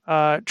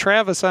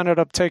 Travis ended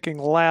up taking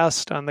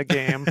last on the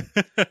game,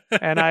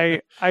 and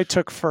I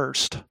took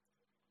first.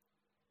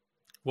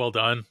 Well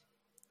done.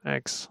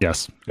 Thanks.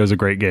 Yes, it was a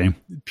great game.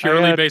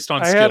 Purely based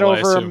on skill, I had over I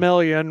a assume.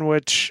 million,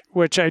 which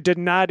I did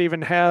not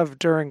even have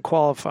during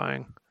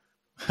qualifying.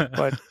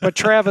 But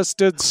Travis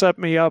did set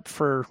me up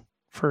for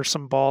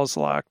some balls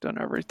locked and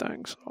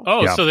everything. So.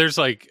 Oh, Yeah. so there's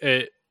like...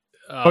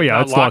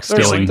 It's lock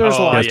stealing. There's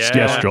lock.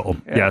 Yes, Joel.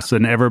 Yeah. Yes,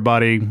 and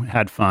everybody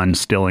had fun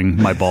stealing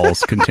my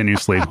balls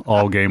continuously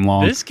all game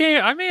long. This game,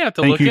 I may have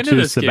to Thank look you into to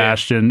this game.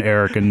 Sebastian,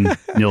 Eric, and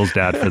Neil's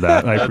dad for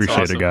that. I That's appreciate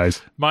awesome. it,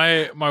 guys.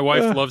 My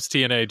wife loves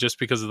TNA just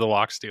because of the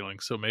lock stealing,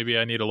 so maybe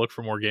I need to look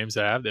for more games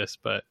that have this.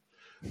 But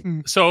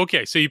so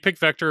you picked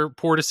Vector,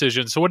 poor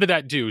decision. So what did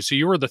that do? So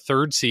you were the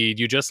 3rd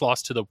seed. You just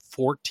lost to the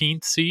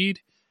 14th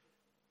seed,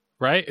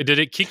 right? Did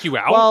it kick you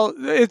out? Well,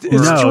 it's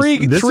No,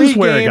 three. this three is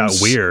where games. it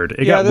got weird.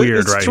 It got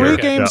weird it's right 3 here.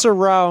 games Yeah.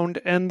 around,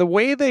 and the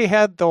way they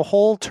had the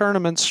whole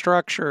tournament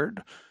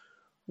structured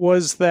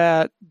was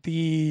that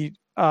the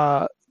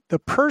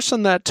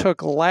person that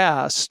took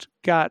last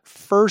got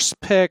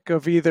first pick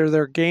of either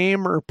their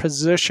game or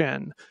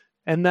position,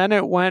 and then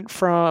it went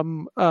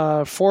from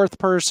 4th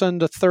person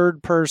to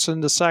 3rd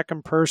person to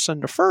 2nd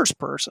person to 1st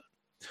person.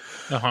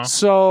 Uh-huh.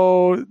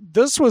 So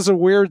this was a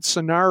weird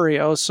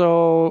scenario.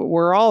 So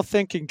we're all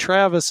thinking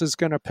Travis is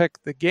going to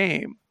pick the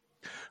game.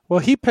 Well,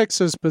 he picks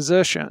his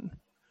position,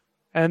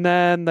 and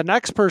then the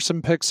next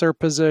person picks their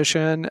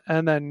position,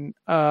 and then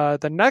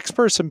the next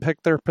person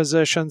picked their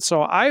position.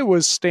 So I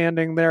was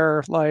standing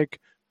there like,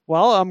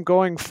 well, I'm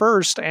going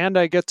first, and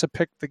I get to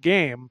pick the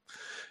game.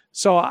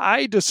 So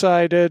I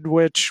decided,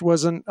 which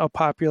wasn't a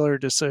popular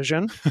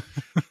decision,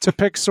 to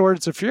pick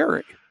Swords of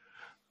Fury.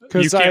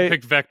 You can't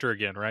pick Vector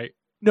again, right?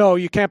 No,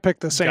 you can't pick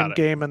the Got same it.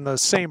 game in the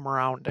same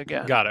round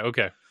again. Got it.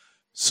 Okay.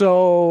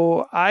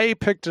 So I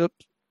picked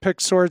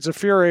Swords of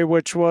Fury,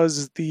 which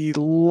was the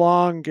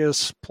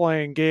longest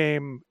playing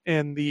game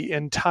in the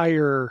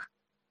entire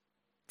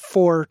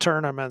 4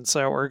 tournaments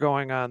that were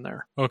going on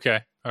there.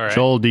 Okay. All right.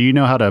 Joel, do you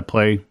know how to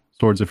play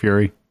Swords of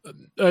Fury?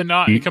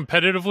 Not You-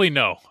 competitively,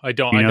 no. I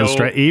don't. You I know,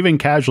 know. even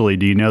casually,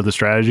 do you know the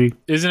strategy?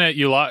 Isn't it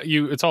you?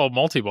 It's all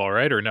multi-ball,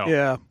 right? Or no?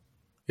 Yeah.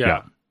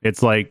 Yeah.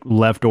 It's like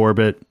left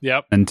orbit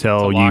Yep. until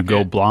To you lock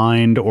go it.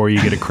 blind or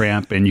you get a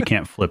cramp and you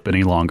can't flip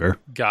any longer.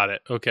 Got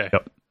it. Okay.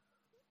 Yep.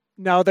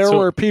 Now there So-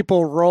 were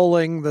people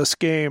rolling this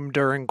game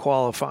during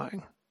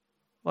qualifying.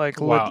 Like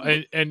Wow.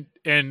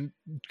 And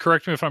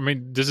correct me if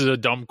this is a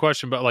dumb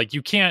question, but like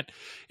you can't,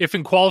 if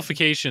in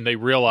qualification they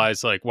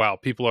realize like, wow,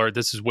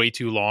 this is way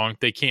too long.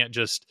 They can't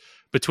just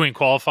between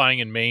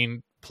qualifying and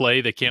main play,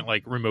 they can't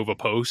like remove a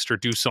post or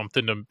do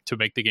something to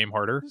make the game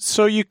harder.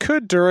 So you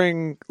could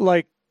during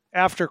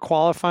after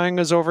qualifying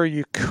is over,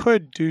 you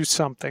could do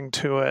something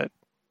to it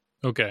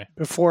Okay.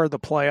 before the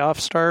playoffs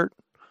start.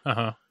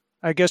 Uh-huh.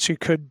 I guess you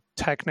could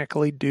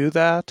technically do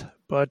that,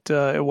 but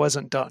it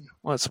wasn't done.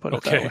 Let's put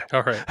it that Okay. way.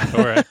 All right.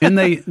 All right. And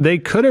they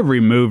could have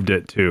removed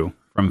it too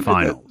from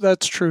final.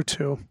 That's true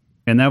too.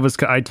 And that was,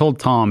 I told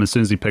Tom as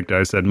soon as he picked it,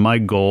 I said, my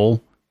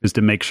goal is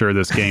to make sure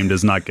this game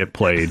does not get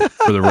played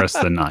for the rest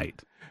of the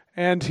night.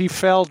 And he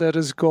failed at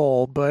his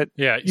goal, but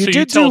Yeah. you so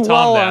did tell do Tom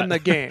well that. on the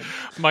game.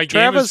 My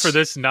game is Travis- for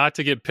this not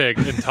to get picked,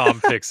 and Tom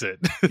picks it.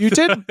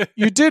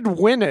 You did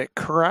win it,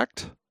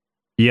 correct?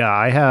 Yeah,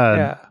 I had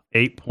Yeah.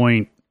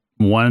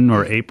 8.1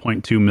 or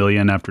 8.2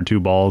 million after 2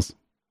 balls.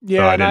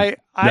 Yeah, I and didn't-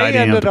 I I didn't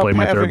have ended to up play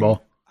my third having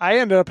ball. I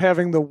ended up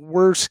having the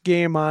worst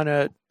game on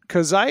it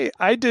because I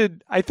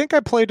think I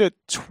played it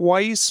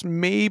twice,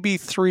 maybe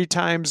 3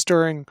 times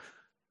during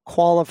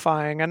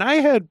qualifying, and I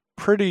had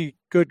pretty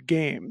good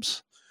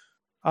games.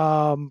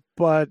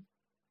 But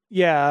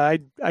yeah,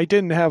 I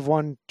didn't have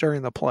one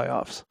during the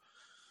playoffs.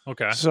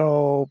 Okay.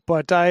 So,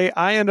 but I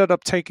ended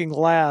up taking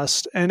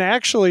last, and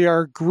actually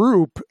our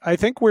group, I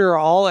think we were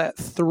all at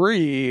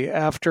 3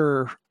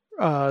 after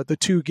the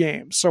 2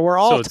 games. So we're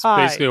all So it's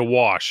tied. basically a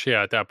wash.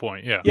 Yeah. At that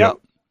point. Yeah.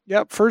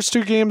 Yep. First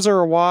 2 games are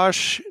a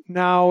wash.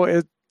 Now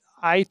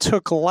I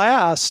took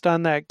last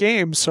on that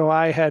game, so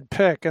I had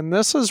pick, and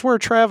this is where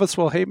Travis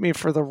will hate me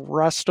for the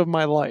rest of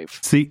my life.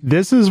 See,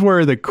 this is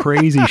where the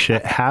crazy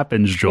shit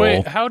happens, Joel.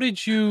 Wait, how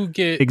did you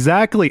get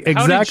Exactly.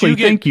 How did you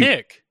get Thank you.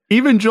 pick?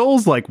 Even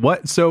Joel's like,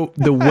 what? So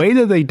the way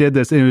that they did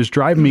this, it was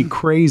driving me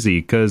crazy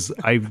because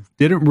I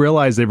didn't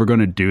realize they were going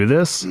to do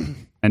this.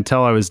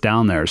 until I was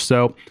down there.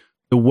 So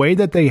the way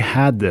that they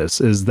had this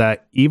is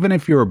that even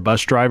if you're a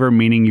bus driver,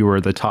 meaning you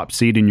were the top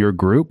seed in your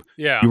group,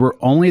 you were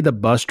only the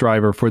bus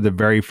driver for the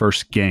very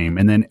first game.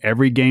 And then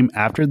every game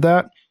after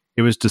that,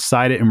 it was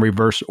decided in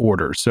reverse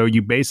order. So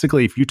you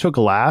basically, if you took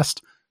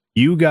last,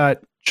 you got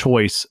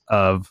choice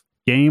of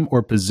game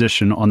or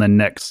position on the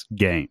next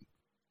game.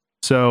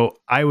 So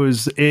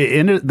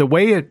the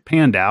way it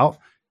panned out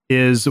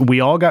is we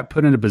all got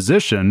put in a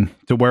position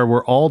to where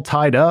we're all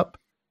tied up,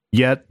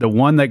 yet the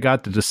one that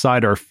got to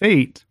decide our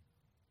fate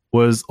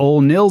was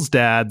old Neil's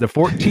dad, the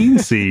 14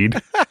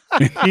 seed.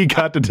 And he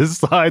got to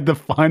decide the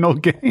final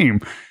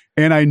game.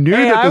 And I knew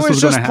that this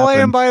was going to happen. I was just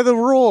playing by the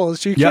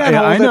rules. You can't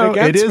hold I know. it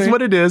against me. It is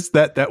what it is.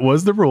 That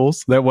was the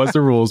rules. That was the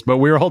rules. But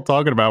we were all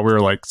talking about, we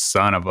were like,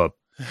 son of a...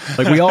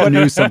 Like, we all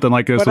knew something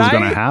like this was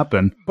going to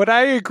happen. But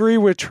I agree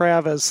with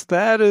Travis.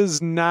 That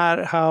is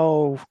not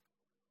how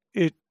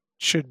it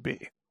should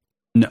be.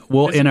 No,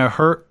 well, in a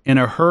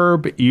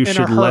herb, you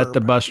should let the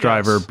bus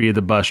driver be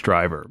the bus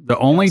driver. The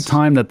only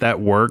time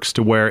that works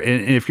to where,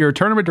 if you're a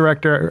tournament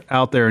director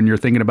out there and you're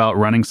thinking about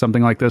running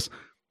something like this,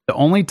 the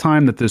only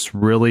time that this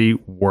really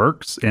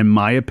works, in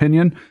my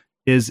opinion,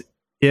 is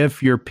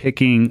if you're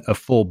picking a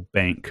full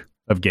bank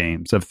of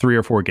games, of 3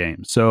 or 4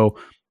 games. So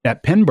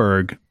at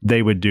Pinburg,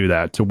 they would do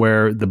that to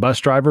where the bus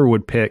driver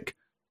would pick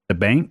the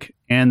bank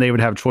and they would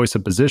have choice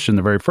of position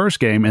the very first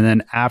game. And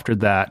then after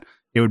that,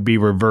 it would be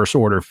reverse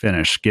order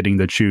finish, getting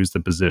to choose the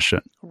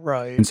position.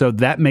 Right. And so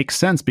that makes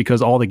sense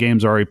because all the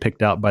games are already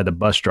picked out by the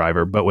bus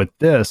driver. But with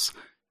this,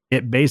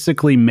 it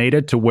basically made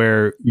it to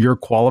where your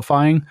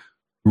qualifying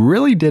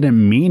really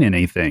didn't mean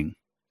anything.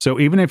 So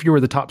even if you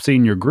were the top seed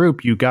in your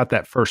group, you got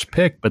that first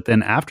pick. But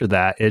then after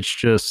that, it's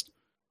just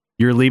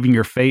you're leaving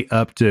your fate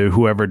up to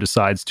whoever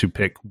decides to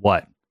pick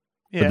what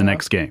for the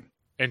next game.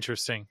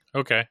 Interesting.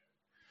 Okay.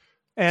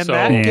 And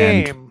that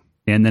game...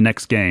 And the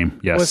next game,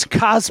 yes. Was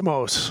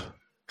Cosmos.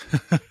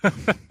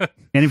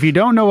 And if you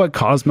don't know what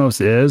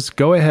Cosmos is,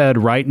 go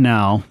ahead right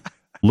now,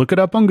 look it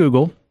up on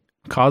Google,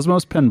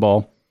 Cosmos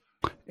Pinball,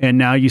 and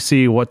now you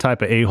see what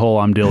type of a-hole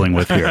I'm dealing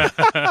with here.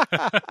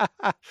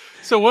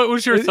 So what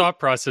was your thought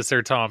process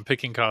there, Tom,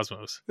 picking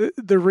Cosmos?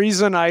 The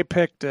reason I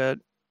picked it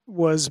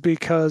was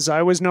because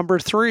I was number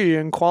 3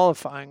 in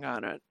qualifying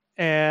on it.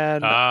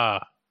 And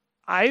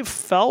I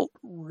felt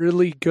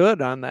really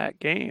good on that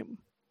game.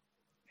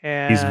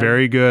 And he's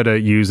very good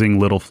at using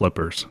little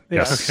flippers.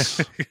 Yes.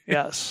 Okay.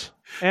 Yes.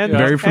 And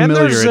very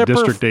familiar at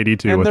District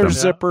 82 and with them. there's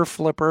zipper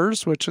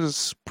flippers, which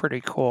is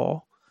pretty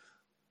cool.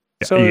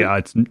 So, yeah,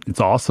 it's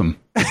awesome.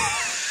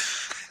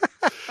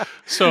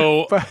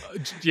 So,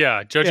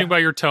 judging by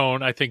your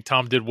tone, I think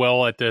Tom did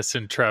well at this,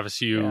 and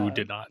Travis, you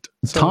did not.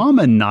 Tom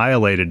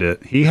annihilated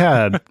it. He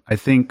had, I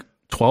think,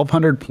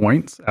 1,200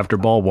 points after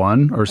ball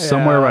 1, or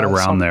somewhere right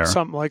around there.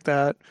 Something like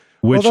that.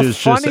 Which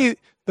is just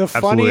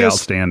absolutely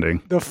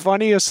outstanding. The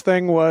funniest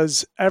thing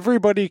was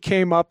everybody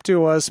came up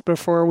to us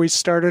before we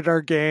started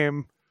our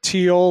game,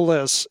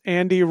 Teolis,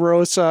 Andy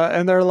Rosa,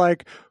 and they're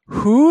like,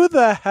 who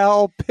the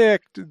hell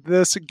picked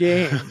this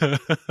game?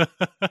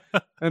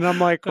 And I'm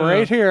like,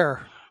 right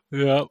here.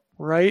 Yep.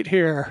 Right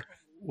here.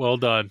 Well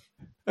done.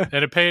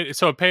 And it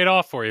paid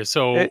off for you.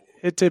 So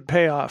it did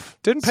pay off.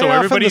 Didn't pay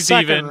off in the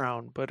second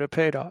round, but it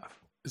paid off.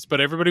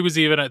 But everybody was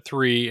even at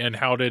 3. And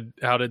how did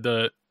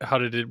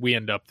we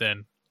end up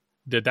then?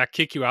 Did that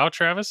kick you out,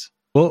 Travis?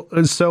 Well,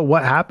 so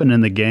what happened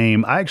in the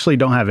game, I actually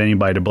don't have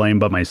anybody to blame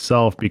but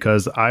myself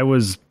because I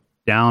was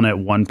down at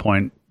one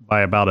point by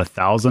about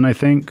 1,000, I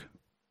think,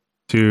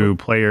 to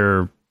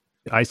player.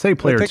 I say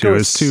player 2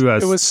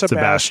 it was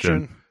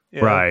Sebastian.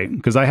 Yeah. Right.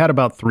 Because I had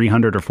about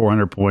 300 or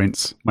 400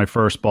 points my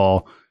first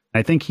ball.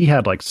 I think he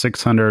had like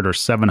 600 or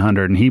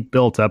 700 and he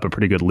built up a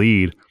pretty good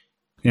lead.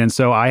 And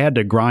so I had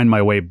to grind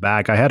my way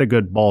back. I had a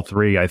good ball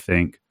 3, I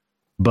think.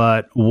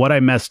 But what I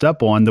messed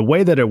up on, the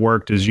way that it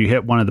worked is you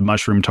hit one of the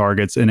mushroom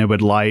targets and it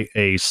would light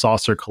a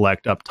saucer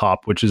collect up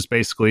top, which is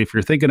basically, if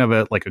you're thinking of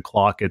it like a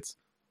clock, it's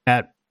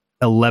at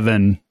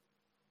 11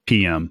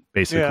 p.m.,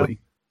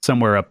 basically,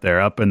 somewhere up there,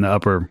 up in the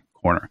upper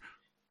corner.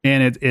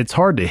 And it's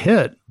hard to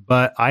hit,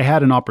 but I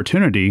had an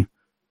opportunity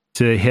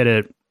to hit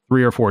it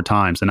 3 or 4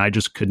 times and I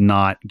just could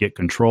not get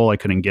control. I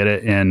couldn't get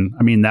it. And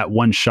I mean, that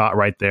one shot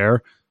right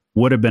there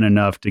would have been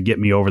enough to get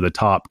me over the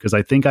top because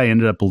I think I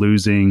ended up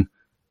losing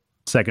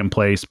second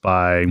place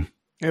by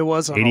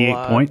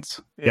 88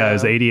 points. Yeah, it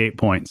was 88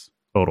 points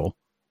total.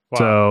 Wow.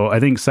 So I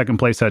think second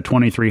place had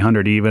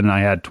 2,300 even, and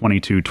I had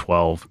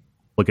 2,212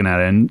 looking at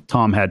it, and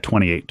Tom had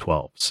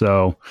 2,812.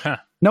 So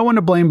no one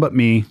to blame but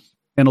me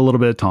and a little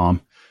bit of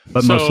Tom,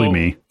 but mostly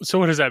me. So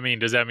what does that mean?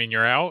 Does that mean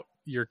you're out?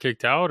 You're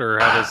kicked out? Or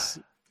how does...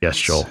 Yes,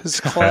 Joel. His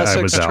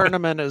classics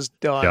tournament is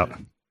done. Yep.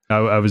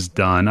 I was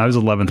done. I was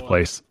 11th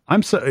place.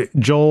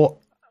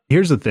 Joel,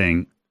 here's the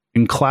thing.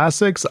 In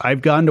classics,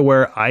 I've gotten to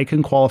where I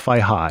can qualify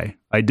high.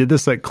 I did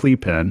this at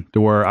Clepen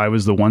to where I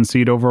was the 1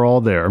 seed overall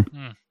there.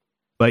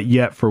 But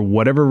yet, for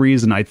whatever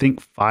reason, I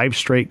think 5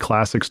 straight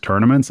classics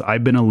tournaments,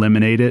 I've been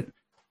eliminated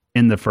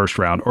in the first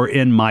round or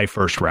in my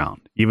first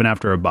round, even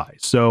after a bye.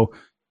 So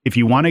if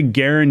you want a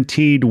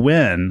guaranteed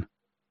win,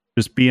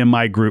 just be in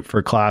my group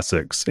for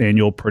classics, and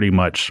you'll pretty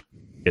much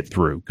get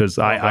through because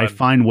I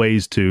find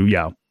ways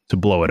to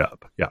blow it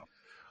up. Yeah,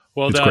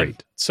 well it's done.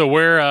 great. So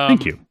where?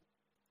 Thank you.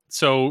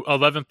 So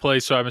 11th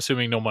place. So I'm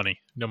assuming no money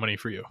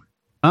for you.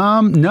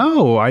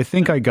 No, I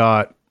think I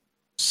got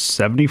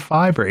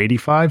 75 or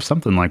 85,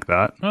 something like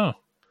that. Oh,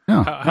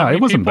 yeah,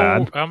 it wasn't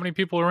bad. How many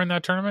people were in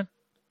that tournament?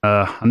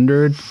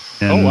 100.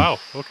 Oh wow,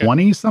 okay,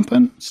 20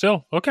 something.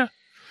 Still okay.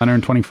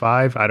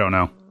 125. I don't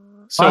know.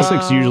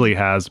 Classics usually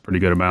has a pretty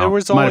good amount. There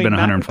was Might have only been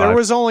 105. there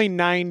was only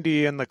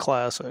 90 in the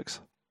classics.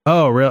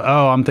 Oh, really?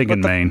 Oh, I'm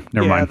thinking main.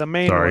 Never mind. The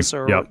main Sorry. was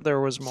there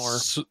was more.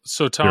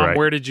 So Tom, You're right.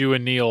 where did you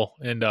and Neil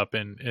end up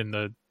in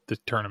the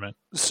tournament?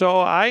 So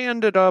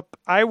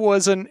I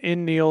wasn't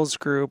in Neil's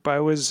group. I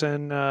was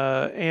in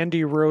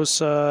Andy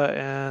Rosa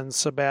and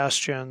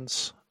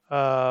Sebastian's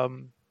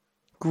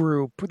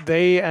group.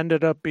 They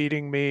ended up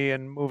beating me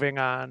and moving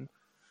on.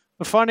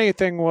 The funny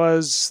thing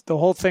was the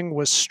whole thing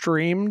was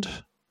streamed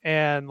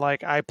and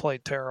like I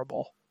played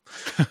terrible.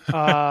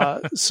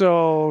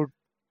 So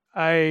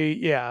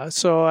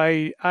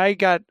I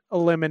got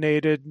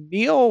eliminated.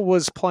 Neil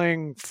was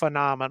playing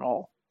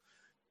phenomenal.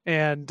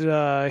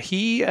 And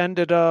he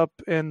ended up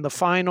in the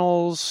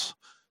finals.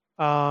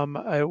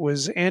 It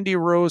was Andy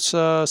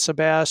Rosa,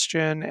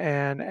 Sebastian,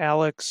 and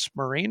Alex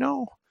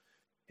Marino.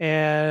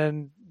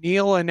 And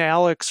Neil and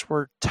Alex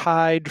were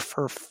tied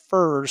for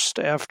first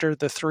after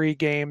the 3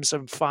 games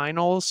and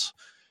finals.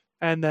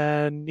 And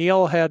then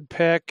Neil had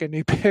pick, and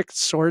he picked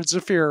Swords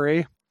of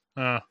Fury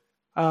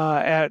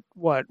at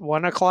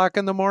 1 o'clock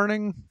in the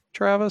morning,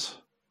 Travis?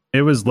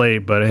 It was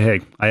late, but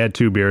hey, I had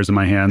 2 beers in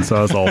my hand, so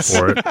I was all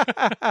for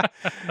it.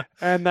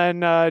 And then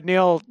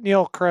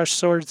Neil crushed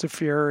Swords of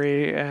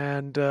Fury,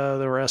 and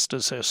the rest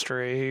is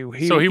history.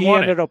 He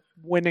ended up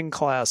winning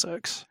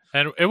classics.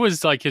 And it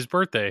was like his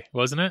birthday,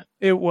 wasn't it?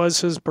 It was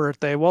his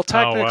birthday. Well,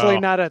 technically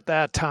not at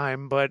that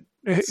time, but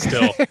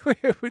still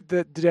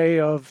the day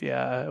of.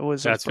 Yeah, it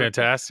was. That's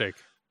fantastic.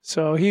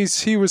 So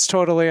he was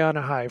totally on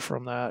a high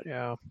from that.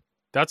 Yeah.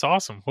 That's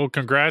awesome. Well,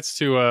 congrats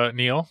to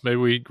Neil. Maybe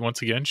we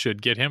once again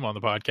should get him on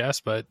the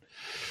podcast, but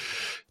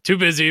too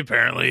busy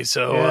apparently.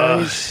 So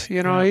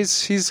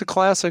he's a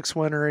classics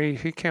winner.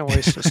 He can't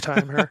waste his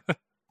time here.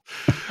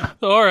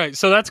 All right,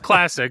 so that's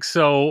classics.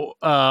 So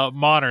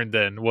modern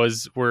then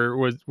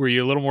were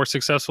you a little more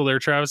successful there,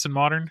 Travis, in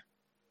modern?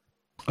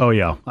 Oh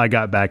yeah, I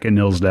got back at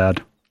Neil's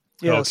dad.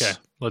 Yes. Okay,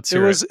 let's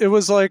hear it. It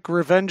was like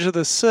Revenge of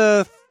the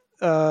Sith,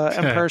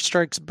 Empire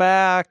Strikes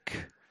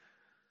Back.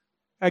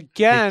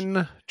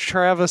 Again,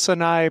 Travis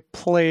and I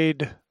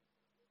played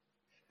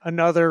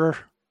another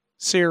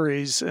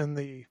series in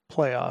the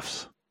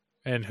playoffs.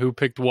 And who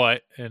picked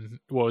what, and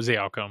what was the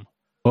outcome?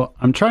 Well,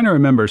 I'm trying to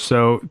remember.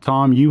 So,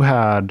 Tom, you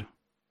had,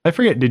 I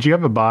forget, did you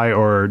have a bye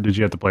or did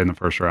you have to play in the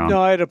first round?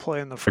 No, I had to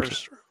play in the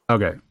first round.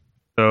 Okay.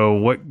 So,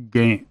 what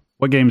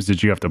games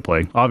did you have to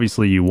play?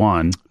 Obviously, you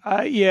won.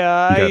 I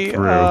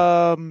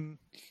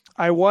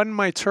won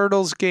my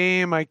Turtles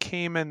game. I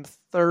came in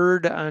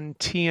third on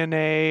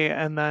TNA,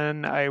 and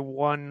then I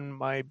won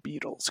my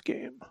Beatles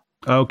game.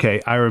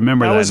 Okay, I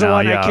remember that. That was the now.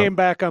 one Yeah. I came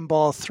back on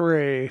ball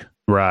 3.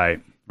 Right,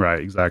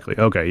 exactly.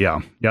 Okay, yeah,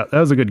 that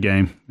was a good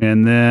game.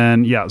 And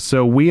then,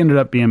 so we ended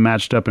up being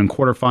matched up in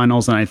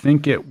quarterfinals, and I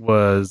think it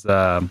was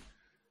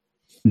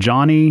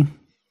Johnny.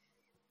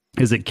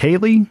 Is it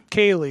Kaylee?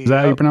 Kaylee. Is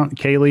that how you pronounce it?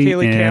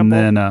 Kaylee and Campbell.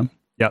 Then,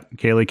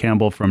 Kaylee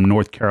Campbell from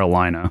North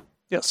Carolina.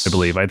 Yes. I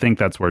believe. I think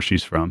that's where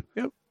she's from.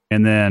 Yep.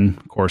 And then,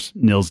 of course,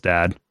 Neil's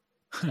dad.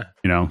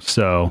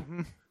 So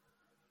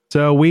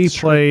we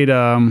played.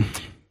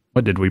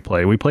 What did we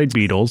play? We played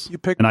Beatles. You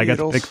picked and I Beatles. got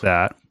to pick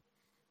that.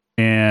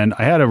 And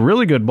I had a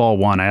really good ball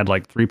 1. I had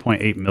like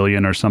 3.8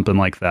 million or something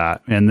like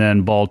that. And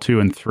then ball 2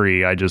 and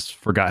 3, I just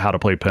forgot how to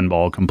play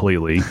pinball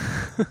completely,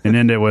 and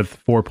ended with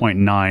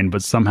 4.9.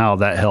 But somehow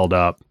that held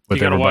up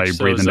with everybody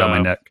breathing down my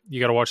neck. You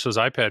got to watch those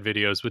iPad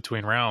videos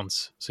between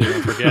rounds so you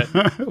don't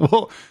forget.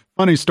 Well,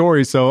 funny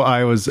story. So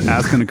I was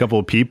asking a couple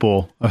of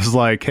people. I was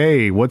like,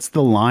 "Hey, what's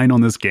the line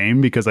on this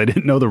game?" Because I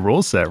didn't know the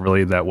rule set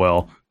really that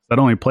well. I'd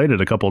only played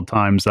it a couple of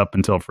times up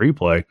until free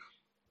play.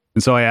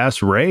 And so I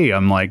asked Ray,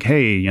 I'm like,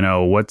 "Hey,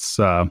 what's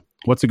a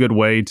good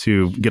way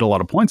to get a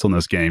lot of points on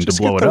this game Just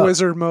to blow get it the up?"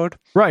 wizard mode.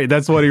 Right.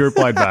 That's what he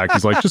replied back.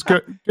 He's like, "Just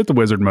get the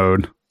wizard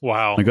mode."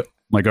 Wow.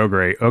 Like, oh,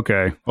 great.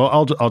 Okay.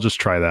 Well, I'll just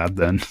try that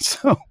then.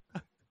 So,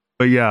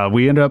 but yeah,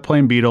 we ended up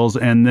playing Beatles.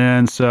 And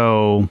then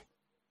so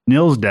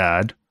Neil's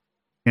dad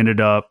ended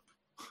up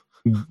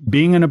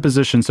being in a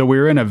position. So we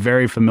were in a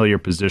very familiar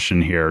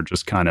position here,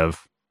 just kind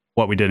of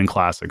what we did in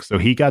classics. So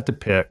he got to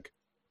pick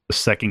the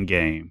second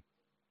game.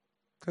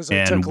 Because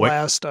I took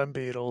last on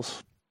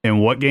Beatles.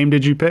 And what game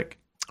did you pick?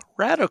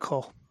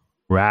 Radical.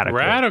 All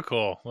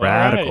Radical,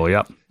 right.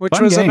 yep. Which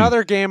Fun was game.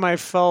 another game I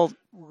felt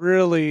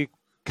really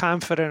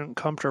confident and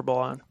comfortable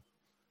on.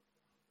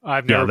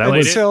 I've never that played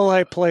was- it. Until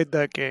I played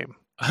that game.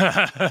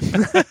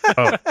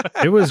 Oh,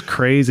 it was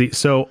crazy.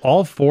 So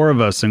all 4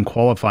 of us in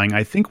qualifying,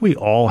 I think we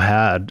all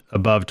had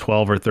above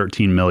 12 or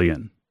 13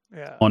 million.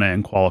 on it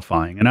in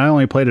qualifying. And I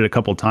only played it a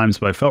couple times,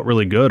 but I felt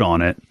really good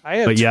on it. I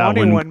had but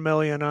 21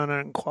 million on it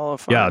in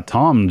qualifying. Yeah,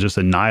 Tom just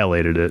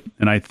annihilated it.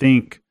 And I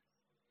think,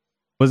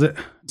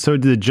 so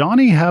did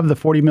Johnny have the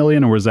 40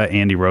 million, or was that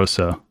Andy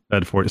Rosa that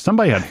had 40?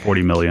 Somebody had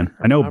 40 million.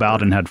 I know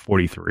Bowden had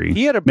 43.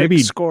 He had a big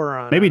score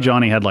on it. Maybe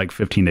Johnny had like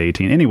 15 to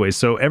 18. Anyway,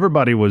 so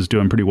everybody was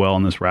doing pretty well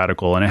in this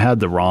Radical, and it had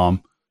the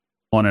ROM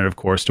on it, of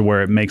course, to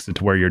where it makes it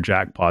to where your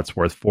jackpot's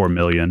worth 4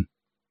 million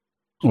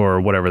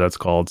or whatever that's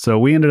called. So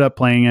we ended up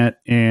playing it,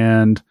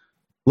 and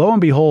lo and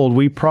behold,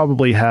 we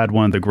probably had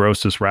one of the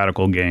grossest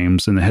Radical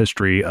games in the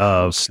history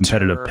of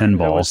competitive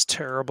pinball. It was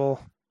terrible.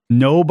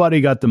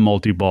 Nobody got the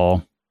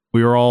multi-ball.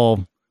 We were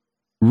all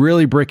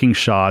really bricking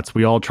shots.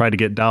 We all tried to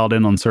get dialed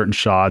in on certain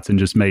shots and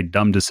just made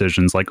dumb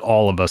decisions, like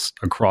all of us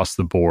across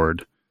the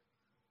board.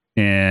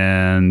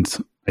 And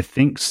I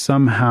think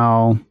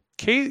somehow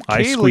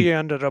Kaylee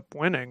ended up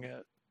winning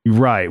it.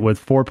 Right,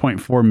 with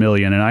 4.4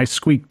 million, and I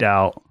squeaked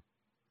out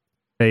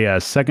a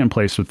second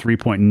place with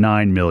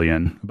 3.9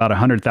 million, about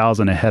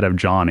 100,000 ahead of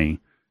Johnny.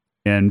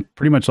 And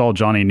pretty much all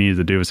Johnny needed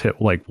to do was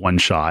hit like one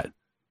shot,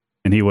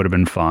 and he would have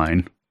been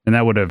fine. And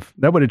that would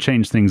have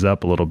changed things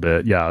up a little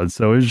bit. Yeah,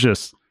 so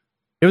it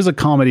was a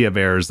comedy of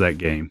errors, that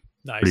game.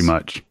 Nice. Pretty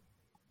much.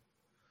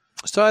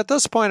 So at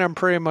this point, I'm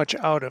pretty much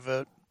out of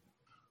it.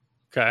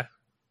 Okay.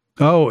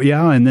 Oh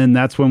yeah, and then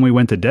that's when we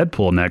went to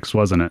Deadpool next,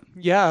 wasn't it?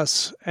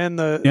 Yes, and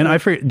I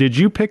forget, did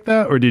you pick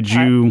that, or did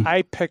you?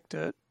 I picked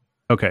it.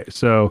 Okay,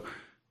 so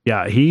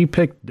yeah, he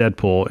picked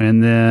Deadpool,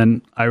 and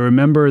then I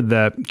remember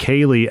that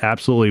Kaylee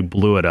absolutely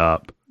blew it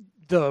up.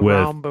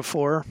 Round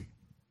before.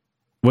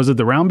 Was it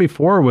the round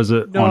before, or was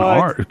it on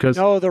ours?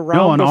 The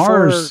round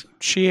before, ours,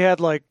 she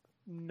had like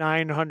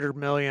 900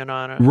 million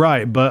on it.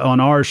 Right, but on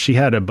ours, she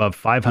had above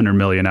 500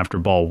 million after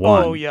ball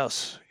one. Oh,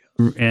 yes.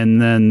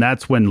 And then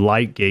that's when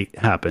Lightgate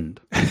happened.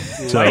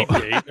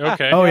 Lightgate,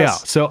 okay. Oh, yes.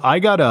 Yeah. So I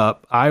got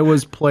up. I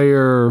was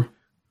player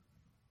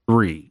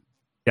 3.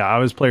 Yeah, I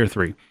was player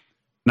 3.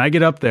 And I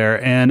get up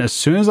there, and as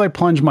soon as I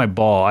plunge my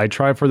ball, I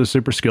try for the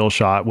super skill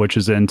shot, which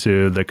is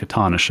into the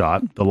katana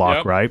shot, the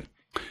lock, right?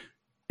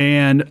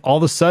 And all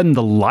of a sudden,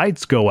 the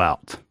lights go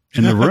out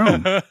in the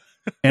room,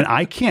 and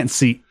I can't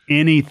see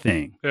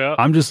anything. Yeah.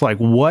 I'm just like,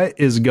 what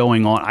is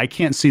going on? I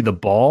can't see the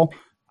ball.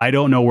 I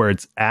don't know where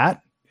it's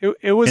at.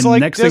 It was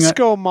like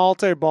disco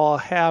multi-ball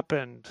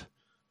happened.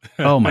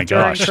 Oh my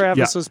gosh. During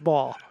Travis's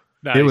ball.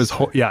 Nice. It was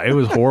it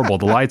was horrible.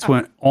 The lights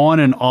went on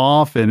and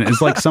off, and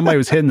it's like somebody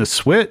was hitting the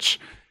switch.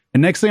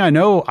 And next thing I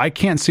know, I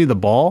can't see the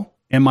ball,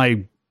 and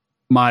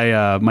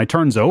my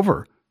turn's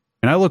over.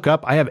 And I look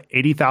up, I have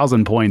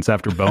 80,000 points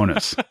after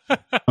bonus.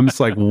 I'm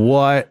just like,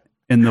 what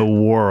in the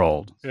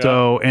world? Yeah.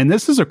 So, and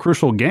this is a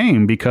crucial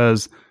game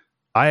because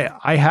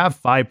I have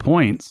 5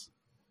 points.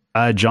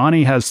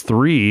 Johnny has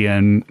 3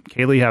 and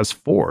Kaylee has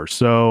 4.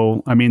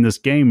 So, I mean, this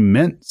game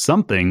meant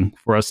something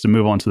for us to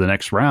move on to the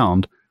next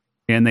round.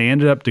 And they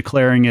ended up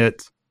declaring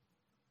it,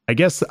 I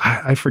guess,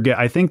 I forget.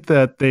 I think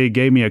that they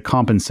gave me a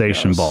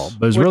compensation ball.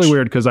 But it was really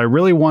weird because I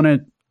really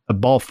wanted a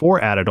ball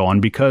 4 added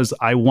on because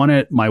I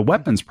wanted my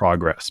weapons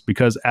progress.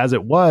 Because as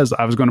it was,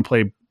 I was going to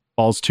play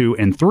balls 2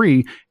 and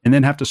 3 and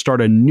then have to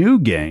start a new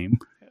game.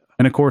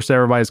 And of course,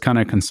 everybody's kind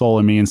of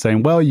consoling me and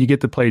saying, well, you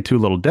get to play 2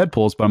 little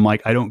Deadpools. But I'm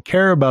like, I don't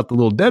care about the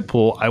little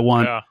Deadpool. I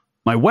want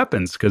my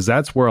weapons because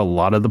that's where a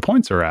lot of the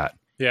points are at.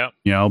 Yeah.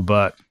 You know,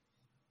 but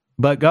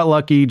got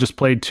lucky, just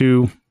played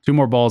 2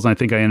 more balls. And I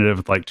think I ended up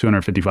with like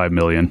 255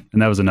 million.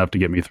 And that was enough to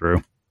get me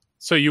through.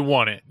 So you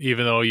won it,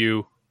 even though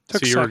you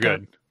were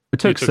good. It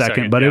took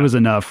second, but it was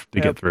enough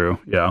to get through.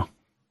 Yeah.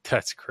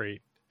 That's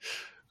great.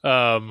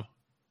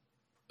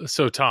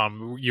 So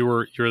Tom,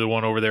 you're the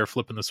one over there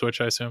flipping the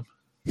switch, I assume?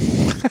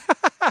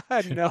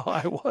 No,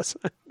 I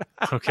wasn't.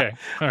 Okay.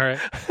 All right.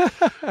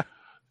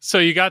 So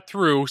you got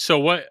through. So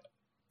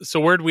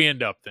where'd we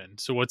end up then?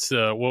 So what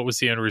was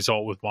the end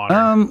result with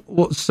Modern?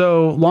 Well,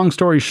 so long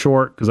story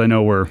short, because I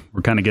know we're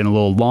kind of getting a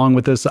little long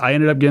with this, I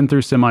ended up getting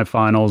through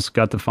semifinals,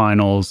 got the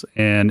finals,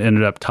 and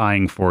ended up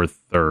tying for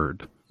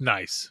 3rd.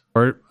 Nice.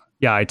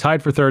 I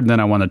tied for 3rd, and then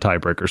I won the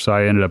tiebreaker, so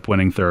I ended up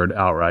winning 3rd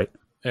outright.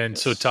 And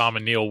so Tom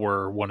and Neil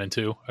were 1 and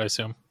 2, I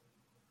assume.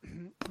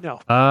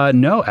 No.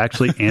 No,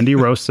 actually, Andy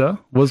Rosa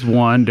was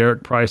 1,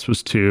 Derek Price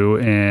was 2,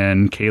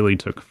 and Kaylee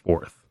took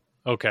 4th.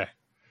 Okay.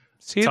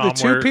 See, Tom, the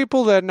 2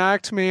 people that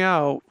knocked me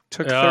out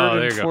took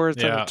 3rd and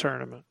 4th in the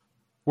tournament.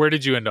 Where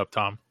did you end up,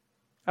 Tom?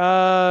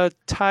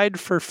 Tied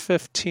for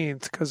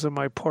 15th because of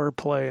my poor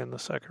play in the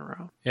second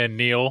round. And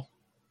Neil?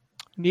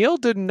 Neil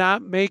did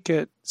not make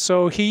it.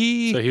 So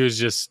he was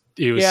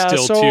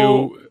still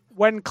too...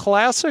 When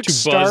Classics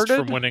started...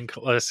 from winning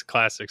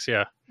Classics,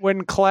 yeah.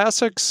 When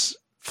Classics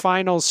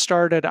finals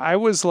started, I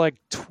was like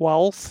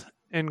 12th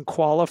in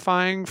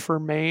qualifying for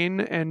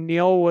main, and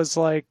Neil was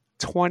like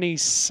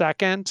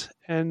 22nd,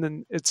 and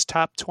then it's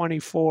top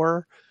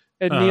 24.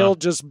 And Neil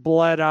just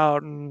bled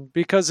out, and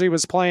because he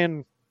was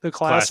playing the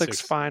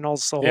Classics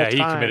finals the whole time.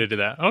 Yeah, he committed to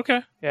that.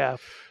 Okay. Yeah.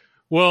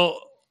 Well,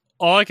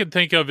 all I can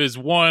think of is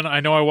one.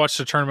 I know I watched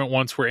a tournament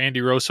once where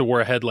Andy Rosa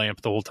wore a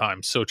headlamp the whole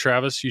time. So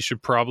Travis, you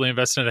should probably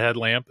invest in a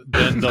headlamp.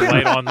 Then the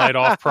light on, light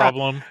off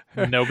problem,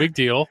 no big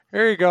deal.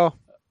 There you go.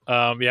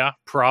 Yeah,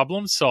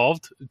 problem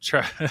solved.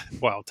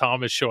 Wow,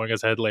 Tom is showing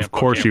us a headlamp. Of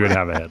course, you would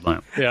have a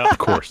headlamp. Yeah, Of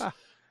course.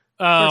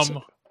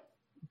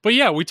 But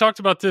yeah, we talked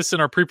about this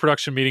in our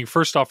pre-production meeting.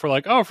 First off, we're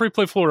like, "Oh, Free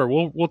Play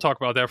Florida." We'll talk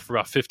about that for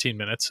about 15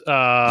 minutes.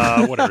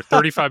 Whatever.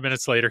 35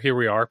 minutes later, here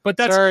we are. But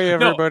that's sorry,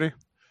 everybody.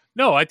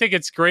 No, I think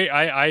it's great.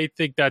 I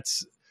think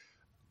that's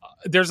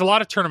there's a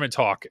lot of tournament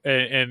talk,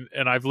 and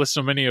I've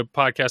listened to many of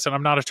podcasts, and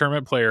I'm not a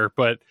tournament player,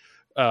 but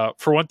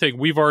for one thing,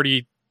 we've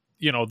already,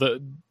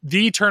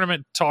 the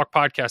tournament talk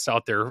podcast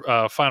out there,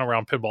 Final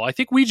Round Pinball. I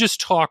think we just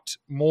talked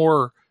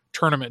more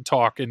tournament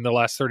talk in the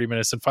last 30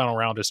 minutes than Final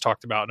Round has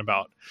talked about in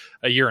about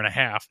a year and a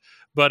half.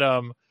 But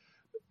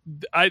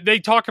they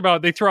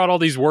throw out all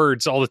these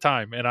words all the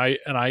time, and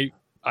I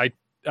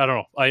don't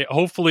know.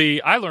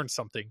 Hopefully I learned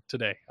something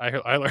today.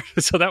 I learned,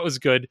 so that was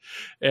good.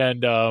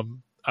 And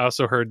I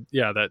also heard,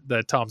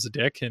 that Tom's a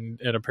dick, and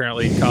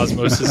apparently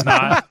Cosmos is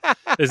not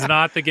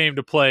the game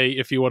to play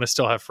if you want to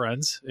still have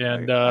friends.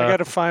 And I got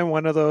to find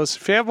one of those.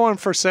 If you have one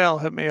for sale,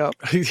 hit me up.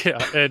 Yeah,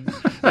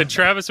 and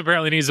Travis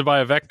apparently needs to buy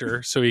a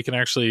Vector so he can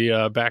actually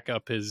back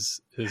up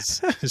his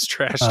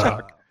trash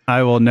talk.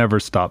 I will never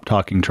stop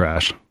talking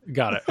trash.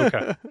 Got it.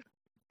 Okay.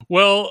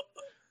 Well,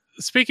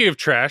 speaking of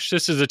trash,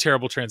 this is a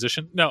terrible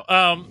transition. No,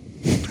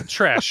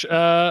 trash.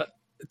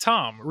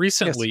 Tom,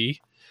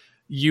 recently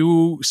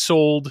you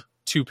sold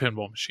 2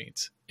 pinball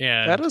machines,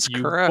 and that is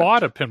you correct.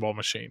 Bought a pinball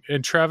machine,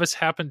 and Travis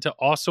happened to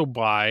also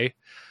buy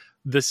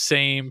the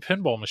same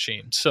pinball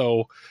machine.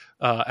 So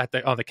on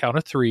the count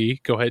of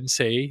 3, go ahead and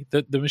say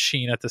the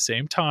machine at the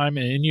same time,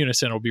 and in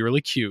unison. It'll be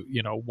really cute.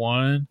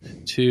 1,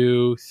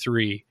 2,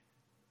 3.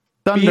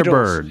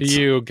 Thunderbirds.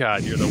 You're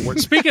the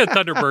worst. Speaking of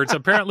Thunderbirds,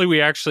 apparently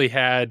we actually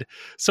had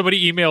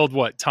somebody emailed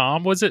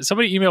Tom, was it?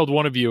 Somebody emailed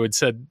one of you and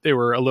said they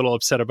were a little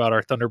upset about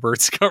our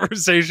Thunderbirds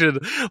conversation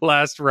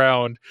last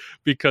round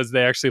because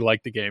they actually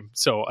liked the game.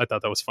 So I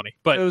thought that was funny.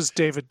 But it was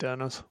David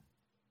Dennis.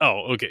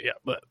 Oh, okay. Yeah.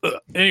 But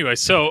anyway,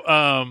 so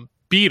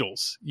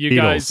Beatles. You Beatles,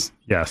 guys,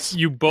 yes.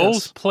 You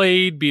both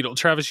played Beatles.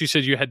 Travis, you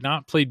said you had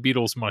not played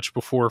Beatles much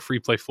before Free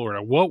Play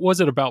Florida. What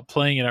was it about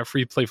playing it at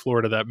Free Play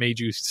Florida that made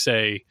you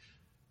say,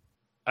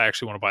 I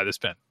actually want to buy this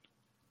pen?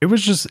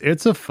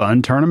 It's a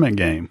fun tournament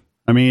game.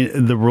 I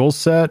mean, the rule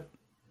set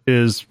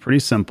is pretty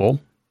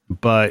simple,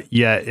 but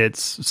yet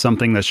it's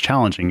something that's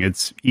challenging.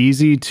 It's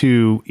easy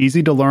to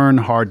learn,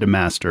 hard to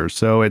master.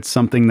 So it's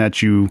something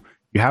that you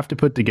have to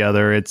put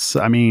together. It's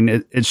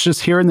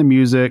just hearing the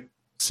music,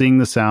 seeing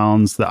the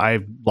sounds. I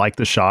like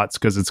the shots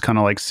because it's kind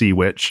of like Sea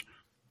Witch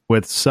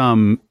with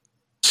some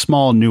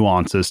small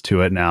nuances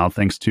to it now,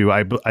 thanks to,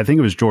 I think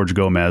it was George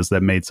Gomez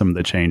that made some of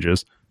the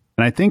changes.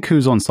 And I think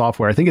who's on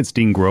software, I think it's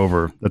Dean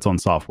Grover that's on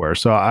software.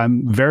 So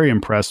I'm very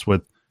impressed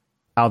with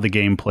how the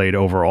game played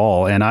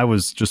overall. And I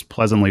was just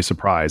pleasantly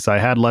surprised. I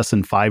had less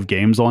than 5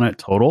 games on it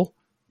total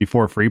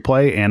before free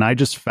play. And I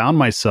just found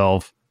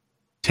myself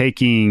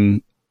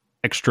taking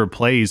extra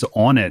plays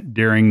on it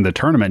during the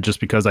tournament just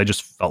because I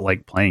just felt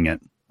like playing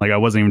it. Like I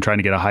wasn't even trying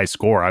to get a high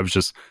score. I was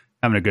just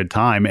having a good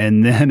time.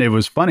 And then it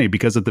was funny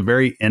because at the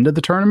very end of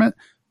the tournament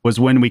was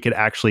when we could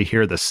actually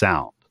hear the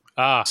sound.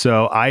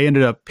 So I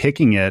ended up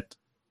picking it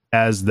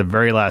as the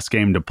very last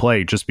game to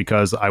play just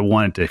because I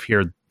wanted to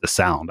hear the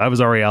sound. I was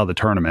already out of the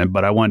tournament,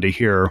 but I wanted to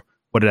hear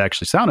what it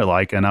actually sounded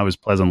like, and I was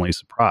pleasantly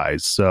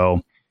surprised.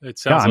 So it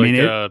sounds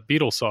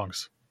Beatles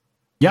songs.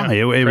 Yeah,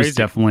 it was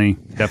definitely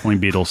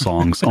Beatles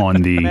songs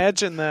on the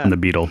Imagine that. on the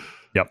Beatle.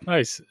 Yep.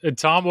 Nice. And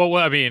Tom,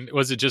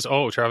 was it just,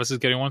 Travis is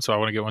getting one, so I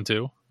want to get one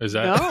too? Is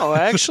that? No,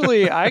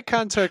 actually, I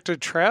contacted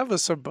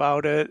Travis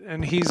about it,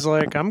 and he's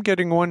like, I'm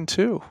getting one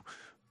too.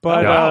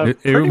 But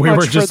we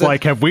were just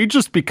like, have we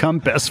just become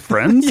best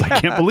friends? Yeah. I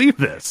can't believe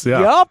this.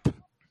 Yeah. Yup.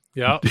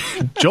 Yeah.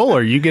 Joel,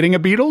 are you getting a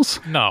Beatles?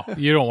 No,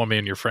 you don't want me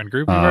in your friend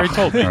group. You already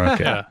told me.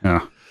 Okay.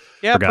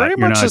 Yeah, pretty You're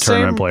much not the a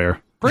tournament same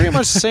player. Pretty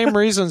much the same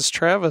reasons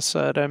Travis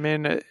said. I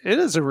mean, it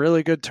is a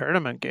really good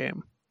tournament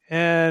game.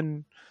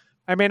 And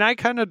I mean, I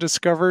kind of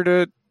discovered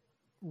it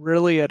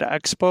really at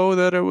Expo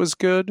that it was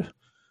good.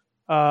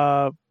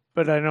 But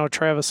I know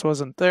Travis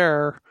wasn't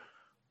there.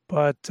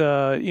 But,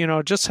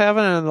 just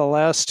having it in the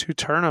last 2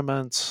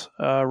 tournaments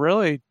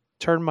really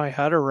turned my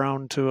head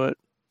around to it.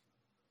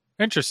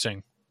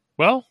 Interesting.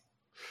 Well,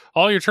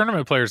 all your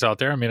tournament players out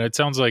there, I mean, it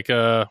sounds like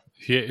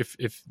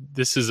if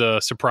this is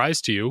a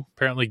surprise to you,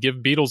 apparently give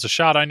Beatles a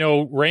shot. I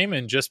know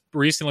Raymond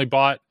Davidson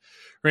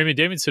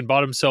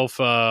bought himself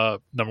 #1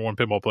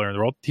 pinball player in the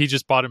world. He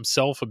just bought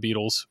himself a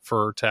Beatles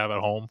to have at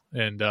home.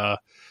 And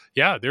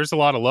there's a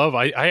lot of love.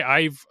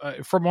 I've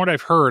from what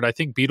I've heard, I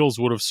think Beatles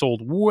would have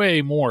sold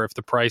way more if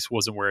the price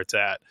wasn't where it's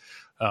at.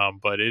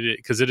 But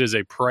because it is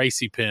a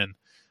pricey pin.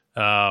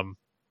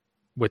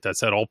 With that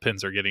said, all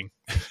pins are getting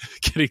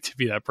to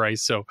be that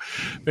price, so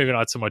maybe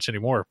not so much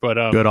anymore. But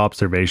good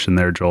observation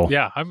there, Joel.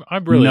 Yeah, I'm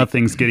really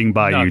nothing's getting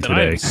by you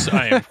today.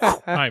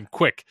 I am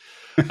quick.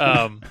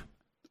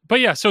 But But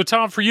yeah, so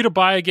Tom, for you to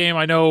buy a game,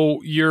 I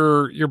know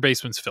your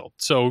basement's filled.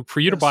 So for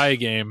you to buy a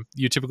game,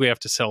 you typically have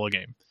to sell a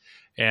game.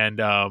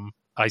 And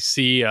I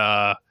see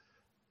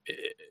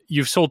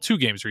you've sold 2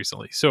 games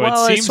recently. So it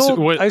seems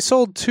I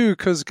sold 2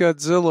 because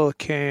Godzilla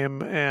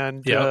came,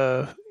 and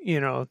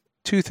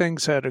 2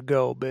 things had to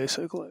go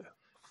basically.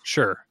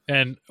 Sure.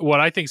 And what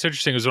I think is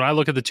interesting is when I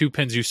look at the 2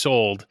 pins you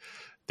sold,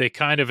 they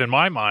kind of, in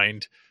my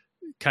mind,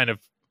 kind of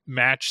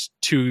match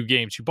 2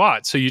 games you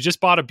bought. So you just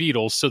bought a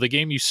Beatles. So the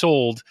game you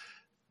sold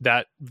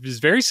that is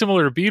very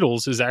similar to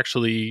Beatles is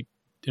actually,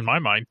 in my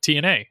mind,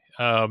 TNA.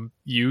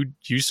 You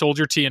sold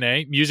your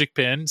TNA music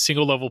pin,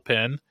 single level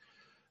pin.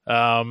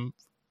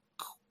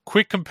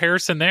 Quick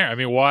comparison there. I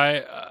mean,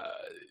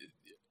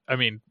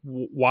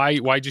 why?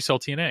 Why'd you sell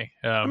TNA?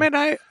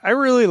 I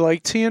really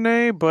like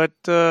TNA, but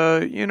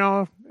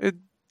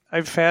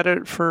I've had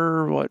it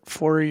for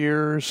 4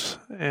 years,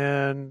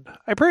 and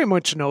I pretty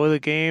much know the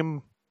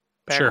game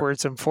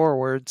backwards and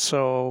forwards.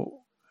 So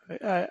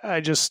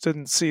I just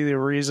didn't see the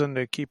reason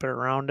to keep it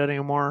around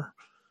anymore.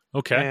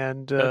 Okay,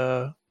 and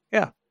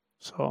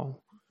so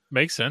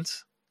makes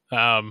sense.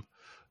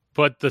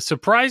 But the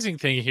surprising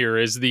thing here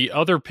is the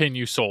other pin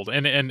you sold,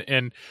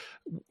 and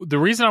the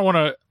reason what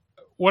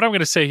I'm going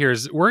to say here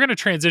is we're going to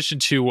transition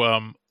to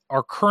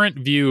our current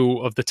view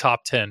of the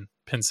top 10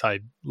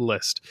 Pinside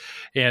list,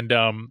 and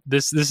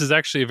this is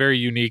actually a very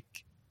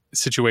unique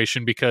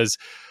situation because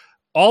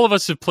all of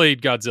us have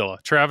played Godzilla.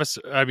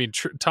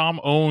 Tom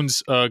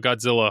owns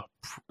Godzilla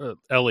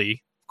LE,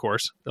 of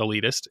course,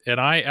 Elitist, and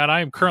I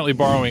am currently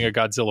borrowing a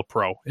Godzilla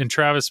Pro, and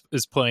Travis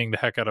is playing the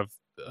heck out of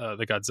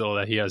the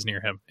Godzilla that he has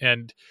near him,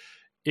 and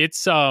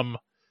it's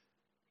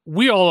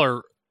we all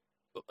are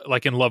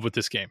like in love with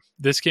this game.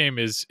 This game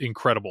is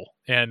incredible,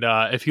 and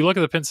if you look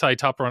at the Pinside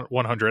Top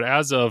 100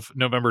 as of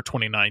November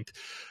 29th,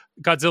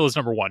 Godzilla's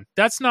number 1.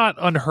 That's not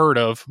unheard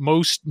of.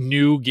 Most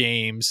new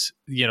games,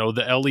 the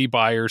LE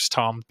buyers,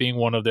 Tom being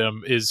one of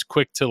them, is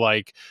quick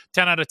to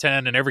 10 out of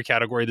 10 in every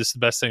category. This is the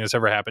best thing that's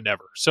ever happened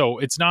ever. So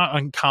it's not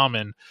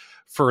uncommon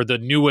for the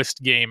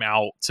newest game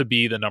out to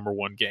be the number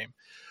 1 game.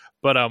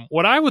 But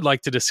what I would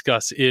like to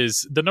discuss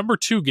is the number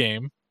 2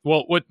 game.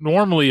 Well, what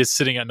normally is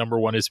sitting at number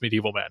 1 is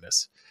Medieval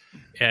Madness.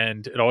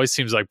 And it always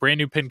seems like brand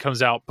new pin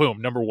comes out,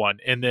 boom, number 1.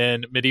 And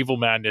then Medieval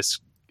Madness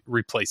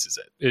replaces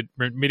it.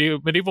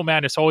 Medieval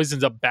Madness always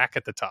ends up back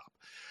at the top.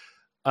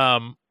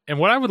 And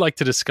what I would like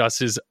to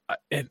discuss is,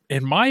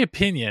 in my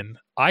opinion,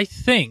 I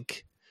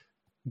think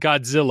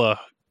Godzilla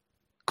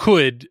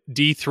could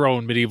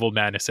dethrone Medieval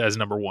Madness as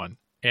number 1.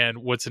 And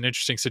what's an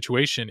interesting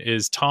situation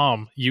is,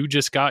 Tom, you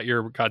just got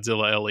your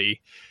Godzilla LE,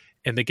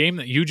 and the game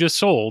that you just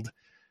sold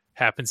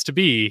happens to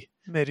be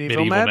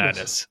Medieval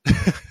Madness.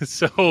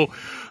 So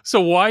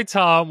why,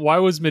 Tom? Why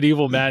was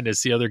Medieval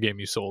Madness the other game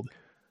you sold?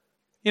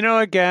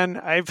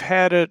 Again, I've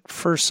had it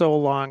for so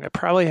long. I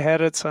probably had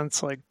it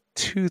since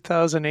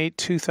 2008,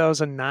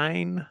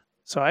 2009.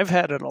 So I've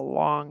had it a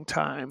long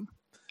time.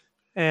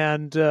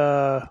 And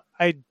of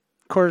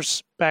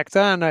course, back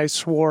then I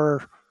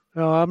swore,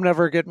 I'm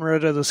never getting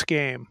rid of this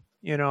game,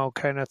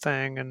 kind of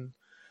thing. And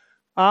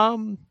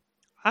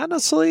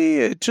honestly,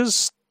 it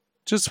just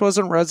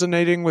wasn't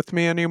resonating with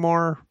me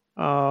anymore.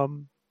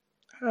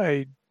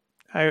 It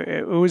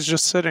was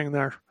just sitting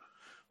there.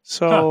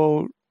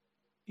 So,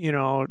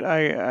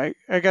 I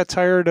got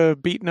tired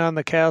of beating on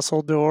the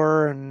castle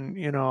door and,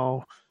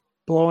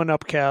 blowing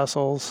up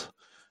castles.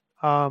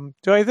 Do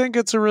I think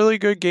it's a really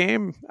good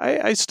game?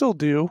 I still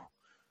do.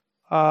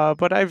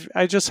 But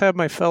I just have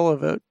my fill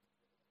of it,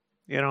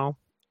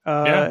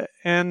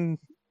 and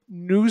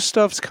new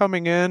stuff's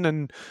coming in,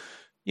 and,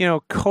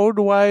 code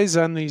wise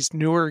on these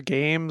newer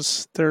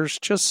games, there's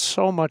just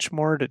so much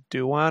more to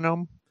do on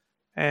them.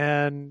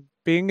 And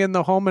being in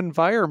the home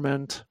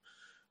environment,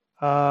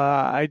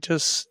 I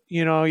just,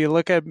 you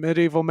look at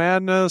Medieval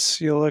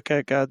Madness, you look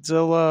at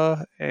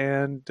Godzilla,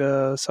 and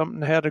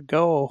something had to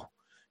go.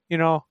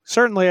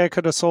 Certainly I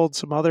could have sold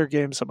some other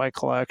games in my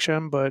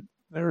collection, but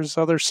there's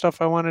other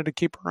stuff I wanted to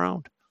keep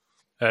around.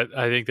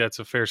 I think that's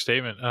a fair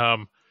statement.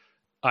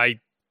 I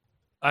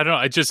don't know.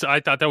 I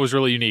thought that was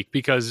really unique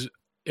because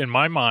in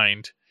my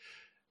mind,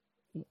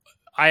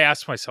 I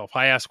asked,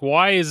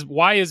 why is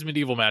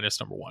Medieval Madness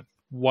number 1?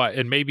 Why?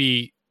 And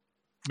maybe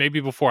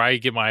before I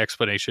give my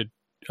explanation,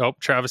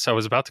 Travis, I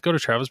was about to go to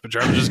Travis, but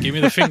Travis just gave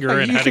me the finger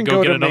and had to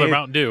go get another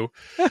Mountain Dew.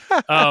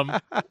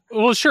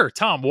 Well, sure.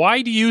 Tom, why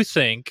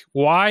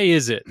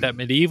is it that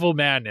Medieval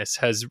Madness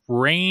has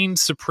reigned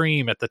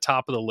supreme at the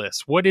top of the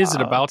list? What is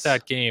it about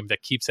that game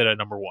that keeps it at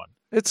number 1?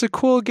 It's a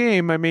cool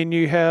game. I mean,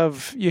 you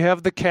have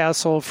the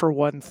castle for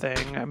one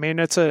thing. I mean,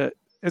 it's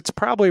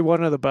probably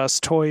one of the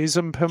best toys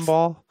in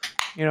pinball.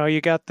 You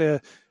got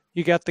the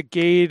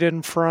gate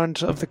in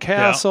front of the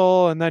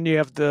castle, and then you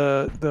have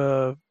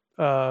the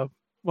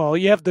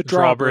you have the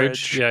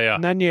drawbridge,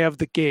 and then you have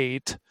the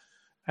gate,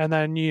 and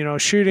then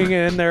shooting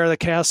in there, the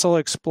castle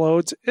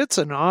explodes. It's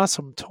an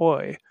awesome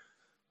toy,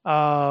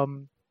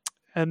 and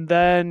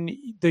then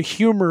the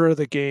humor of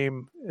the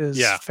game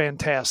is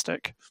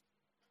fantastic.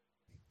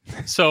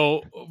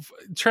 So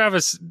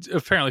Travis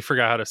apparently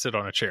forgot how to sit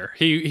on a chair.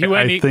 He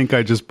I think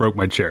I just broke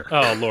my chair.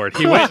 Oh Lord,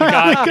 he went and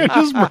got. I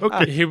just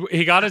broke it.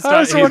 He got his.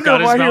 I was He's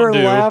got wondering his why you were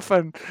Mountain Dew.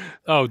 laughing.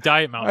 Oh,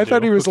 Diet Mountain I Dew.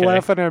 thought he was Okay.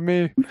 laughing at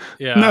me.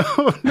 Yeah. No,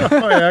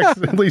 I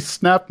accidentally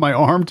snapped my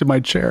arm to my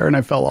chair and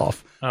I fell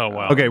off. Oh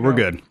wow. Okay, we're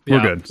good. We're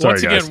Yeah. good. Sorry,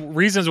 Once guys. again,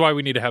 reasons why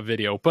we need to have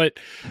video. But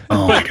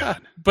My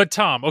God. But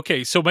Tom,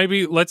 okay, so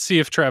maybe let's see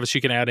if Travis,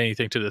 you can add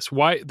anything to this.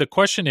 The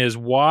question is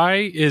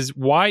why is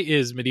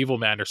Medieval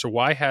Madness, or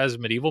why has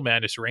Medieval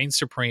Madness reigned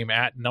supreme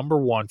at number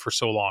 1 for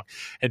so long?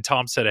 And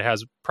Tom said it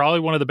has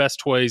probably one of the best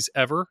toys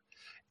ever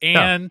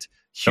and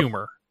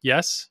humor.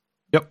 Yes?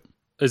 Yep.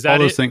 Is that all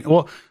those it? things?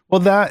 Well,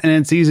 that, and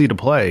it's easy to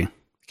play.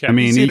 Okay. I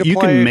mean, Easy to you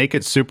play. can make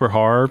it super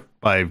hard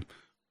by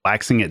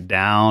waxing it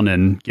down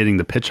and getting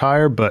the pitch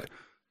higher, but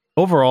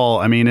overall,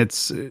 I mean,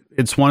 it's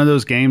one of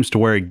those games to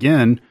where,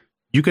 again,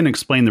 you can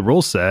explain the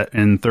rule set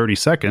in 30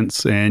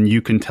 seconds and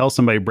you can tell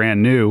somebody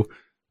brand new,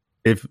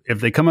 if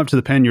they come up to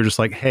the pen, you're just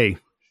like, hey,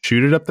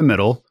 shoot it up the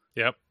middle.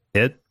 Yep.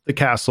 Hit the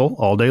castle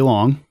all day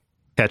long,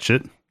 catch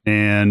it,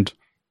 and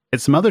hit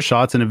some other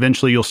shots, and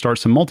eventually you'll start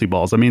some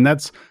multi-balls. I mean,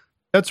 that's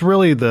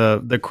really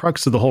the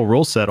crux of the whole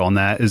rule set on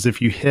that, is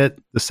if you hit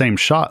the same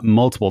shot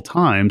multiple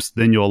times,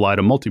 then you'll light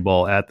a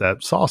multi-ball at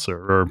that saucer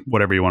or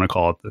whatever you want to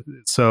call it.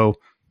 So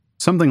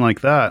something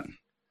like that,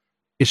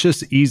 it's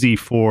just easy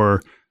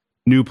for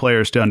new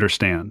players to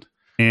understand.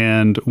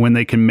 And when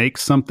they can make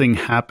something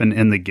happen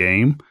in the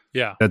game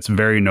that's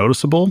very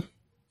noticeable,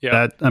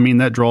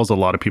 that draws a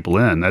lot of people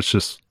in. That's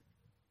just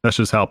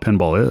how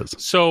pinball is.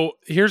 So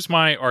here's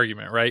my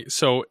argument, right?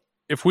 So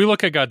if we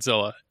look at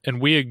Godzilla and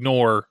we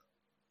ignore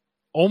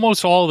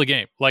almost all of the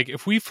game, like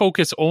if we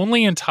focus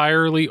only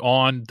entirely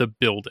on the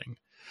building,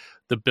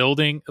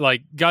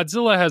 like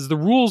Godzilla has, the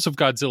rules of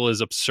Godzilla is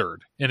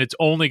absurd, and it's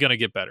only going to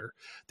get better.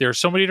 There are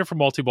so many different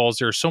multi-balls.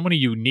 There are so many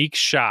unique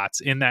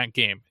shots in that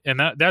game, and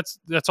that's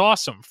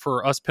awesome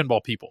for us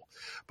pinball people.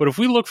 But if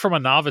we look from a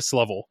novice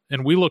level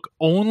and we look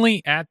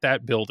only at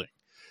that building,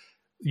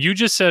 you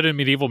just said in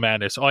Medieval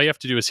Madness, all you have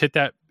to do is hit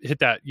that,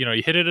 you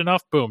hit it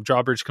enough, boom,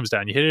 drawbridge comes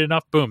down. You hit it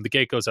enough, boom, the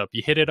gate goes up.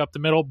 You hit it up the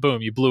middle,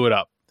 boom, you blew it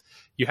up.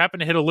 You happen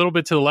to hit a little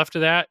bit to the left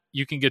of that,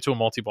 you can get to a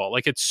multi-ball.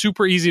 Like, it's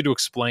super easy to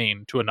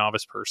explain to a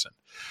novice person.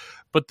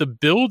 But the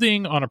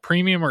building on a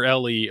premium or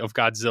LE of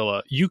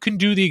Godzilla, you can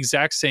do the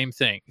exact same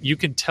thing. You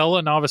can tell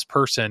a novice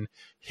person,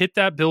 hit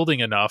that building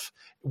enough.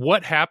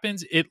 What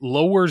happens? It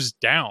lowers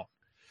down.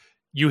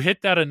 You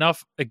hit that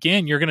enough,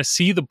 again, you're going to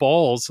see the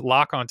balls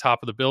lock on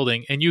top of the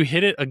building, and you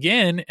hit it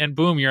again, and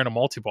boom, you're in a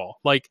multi-ball.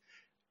 Like,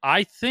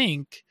 I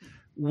think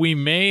we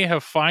may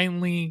have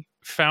finally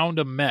found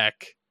a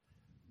mech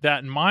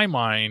that, in my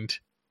mind,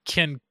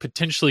 can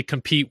potentially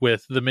compete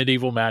with the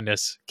Medieval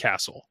Madness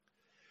castle.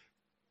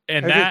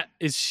 And that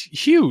is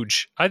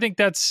huge. I think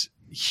that's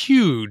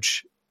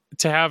huge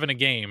to have in a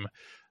game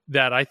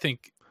that I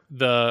think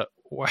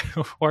why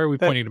are we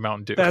pointing to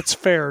Mountain Dew? That's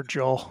fair,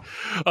 Joel.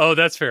 Oh,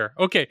 that's fair.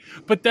 Okay.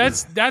 But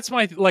that's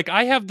my, like,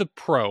 I have the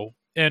Pro,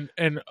 and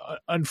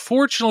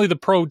unfortunately the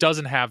Pro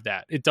doesn't have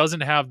that. It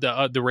doesn't have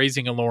the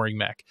raising and lowering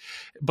mech.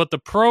 But the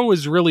Pro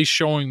is really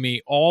showing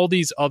me all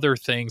these other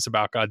things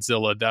about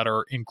Godzilla that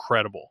are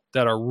incredible,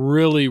 that are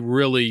really,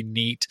 really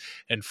neat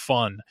and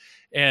fun.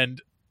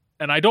 And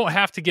I don't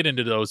have to get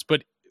into those,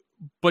 but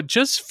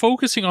just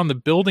focusing on the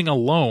building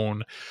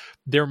alone,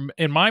 there,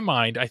 in my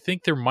mind, I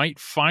think there might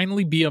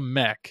finally be a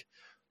mech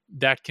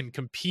that can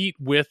compete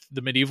with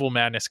the Medieval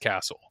Madness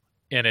castle.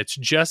 And it's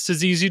just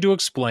as easy to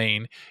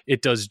explain.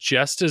 It does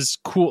just as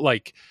cool.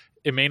 Like,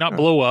 it may not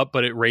blow up,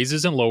 but it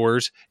raises and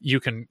lowers.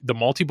 The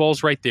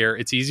multi-ball's right there.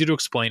 It's easy to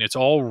explain. It's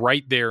all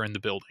right there in the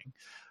building.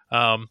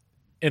 And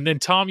then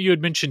Tom, you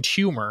had mentioned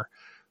humor.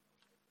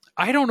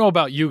 I don't know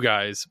about you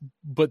guys,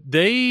 but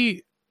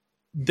they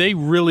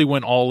really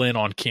went all in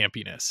on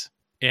campiness.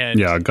 And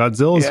yeah,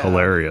 Godzilla's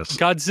hilarious.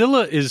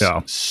 Godzilla is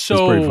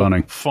so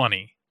pretty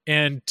funny.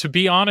 And to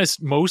be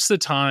honest, most of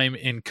the time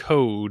in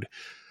code,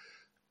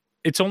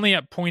 it's only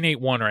at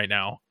 0.81 right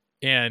now.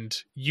 And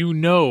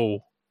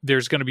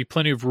there's going to be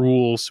plenty of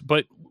rules.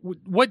 But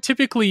what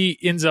typically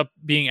ends up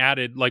being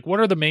added, like,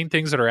 what are the main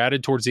things that are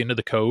added towards the end of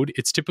the code?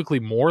 It's typically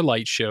more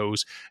light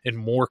shows and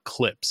more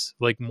clips,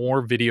 like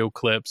more video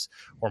clips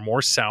or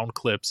more sound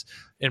clips.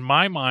 In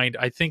my mind,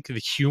 I think the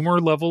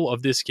humor level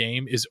of this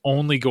game is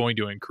only going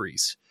to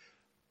increase.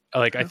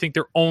 Like, I think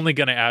they're only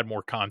going to add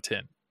more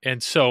content.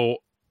 And so,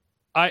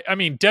 I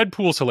mean,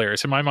 Deadpool's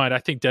hilarious. In my mind, I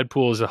think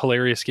Deadpool is a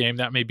hilarious game.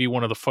 That may be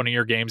one of the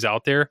funnier games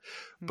out there.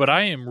 But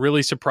I am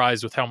really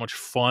surprised with how much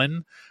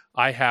fun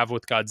I have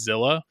with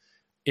Godzilla.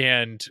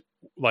 And,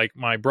 like,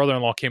 my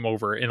brother-in-law came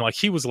over and, like,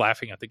 he was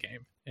laughing at the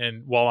game,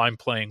 and while I'm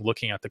playing,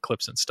 looking at the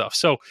clips and stuff.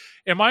 So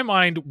in my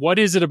mind, what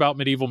is it about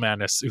Medieval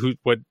Madness?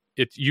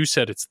 You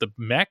said it's the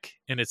mech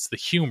and it's the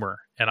humor.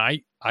 And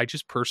I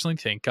just personally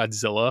think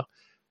Godzilla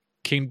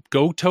can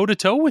go toe to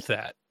toe with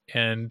that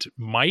and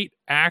might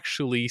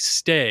actually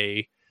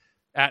stay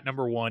at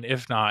number 1,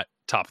 if not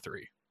top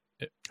 3.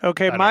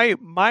 Okay,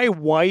 my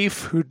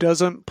wife, who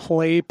doesn't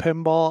play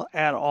pinball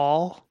at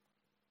all,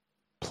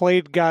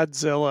 played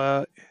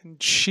Godzilla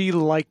and she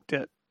liked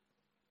it.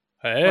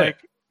 Hey. Like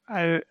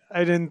I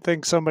didn't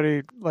think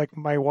somebody like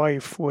my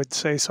wife would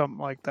say something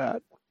like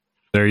that.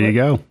 There you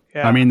go.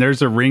 Yeah. I mean,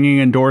 there's a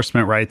ringing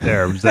endorsement right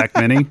there. Zach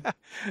Minnie,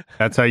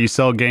 that's how you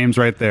sell games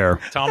right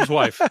there. Tom's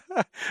wife.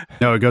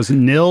 No, it goes,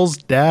 Neil's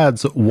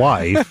dad's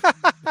wife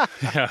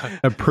Yeah.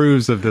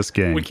 approves of this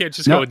game. We can't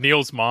just go with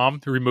Neil's mom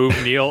to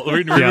remove Neil.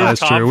 Remove Yeah, that's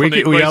Tom true. from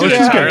the Let's equation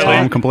just get entirely.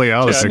 Tom completely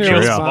out of the picture.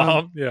 Neil's Yeah.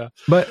 mom. Yeah.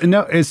 But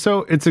no,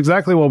 it's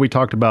exactly what we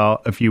talked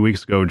about a few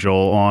weeks ago,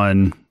 Joel,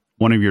 on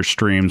one of your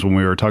streams when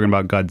we were talking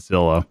about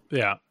Godzilla.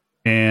 Yeah.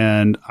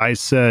 And I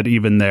said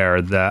even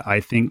there that I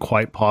think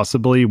quite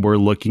possibly we're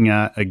looking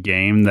at a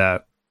game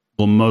that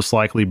will most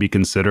likely be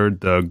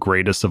considered the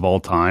greatest of all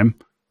time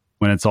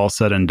when it's all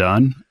said and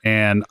done.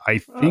 And I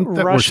think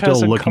that Rush we're still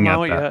hasn't looking come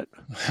at out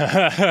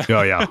that. yet.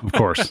 Oh yeah, of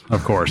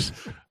course.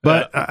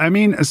 But I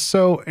mean,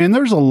 and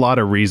there's a lot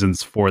of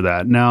reasons for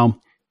that. Now,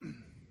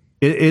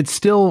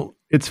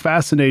 it's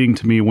fascinating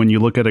to me when you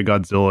look at a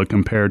Godzilla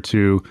compared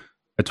to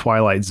a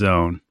Twilight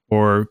Zone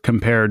or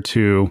compared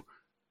to,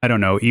 I don't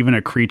know, even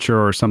a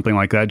Creature or something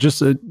like that.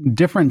 Just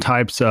different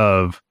types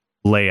of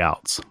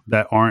layouts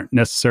that aren't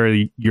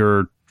necessarily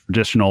your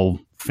traditional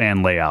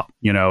fan layout.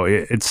 You know,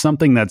 it's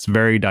something that's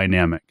very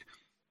dynamic.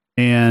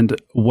 And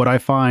what I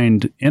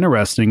find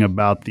interesting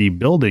about the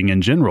building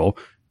in general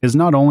is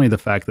not only the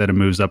fact that it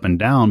moves up and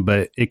down,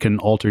 but it can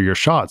alter your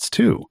shots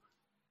too.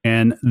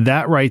 And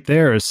that right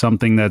there is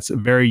something that's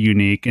very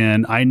unique.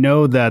 And I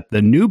know that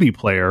the newbie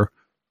player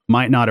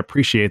might not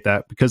appreciate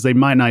that because they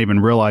might not even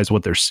realize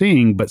what they're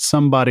seeing, but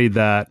somebody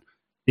that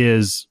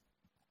is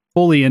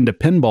fully into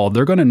pinball,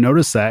 they're going to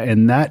notice that.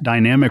 And that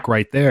dynamic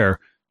right there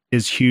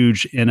is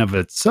huge in of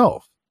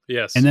itself.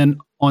 Yes. And then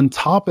on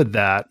top of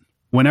that,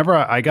 whenever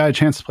I got a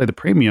chance to play the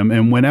premium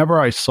and whenever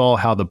I saw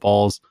how the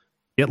balls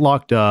get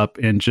locked up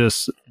and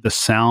just the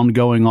sound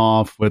going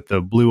off with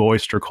the Blue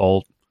Oyster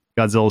Cult,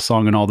 Godzilla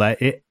song and all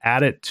that, it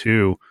added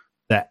to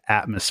that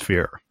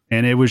atmosphere.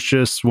 And it was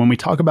just, when we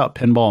talk about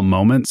pinball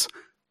moments,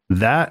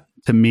 that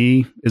to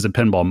me is a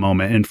pinball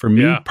moment. And for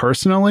me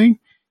personally,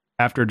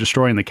 after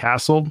destroying the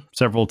castle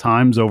several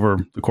times over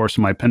the course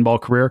of my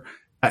pinball career,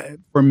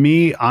 for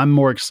me, I'm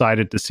more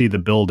excited to see the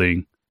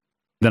building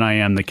than I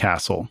am the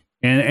castle.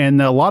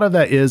 And a lot of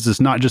that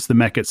is not just the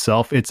mech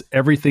itself, it's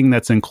everything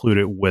that's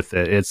included with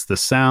it. It's the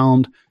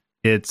sound,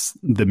 it's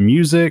the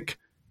music,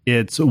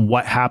 it's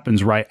what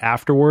happens right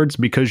afterwards,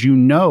 because you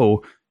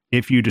know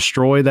if you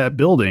destroy that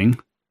building,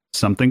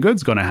 something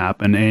good's going to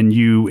happen and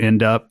you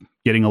end up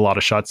getting a lot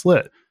of shots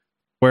lit.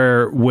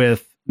 Where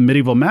with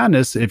Medieval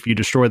Madness, if you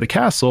destroy the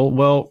castle,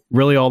 well,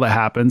 really all that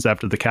happens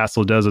after the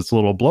castle does its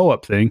little blow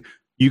up thing,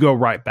 you go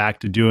right back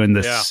to doing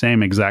the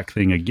same exact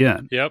thing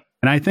again. Yep.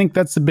 And I think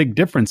that's the big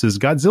difference is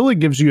Godzilla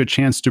gives you a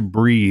chance to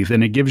breathe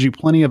and it gives you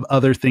plenty of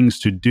other things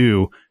to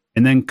do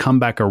and then come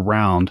back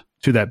around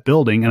to that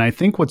building. And I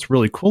think what's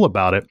really cool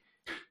about it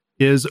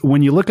is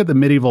when you look at the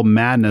Medieval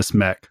Madness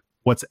mech,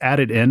 what's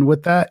added in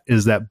with that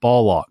is that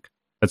ball lock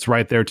that's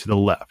right there to the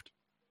left,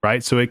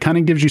 right? So it kind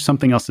of gives you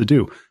something else to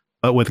do.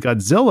 But with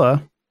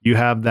Godzilla, you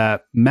have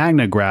that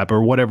Magna Grab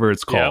or whatever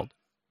it's called,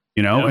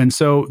 you know? And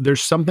so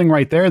there's something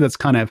right there that's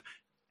kind of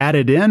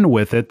added in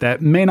with it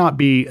that may not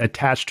be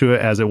attached to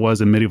it as it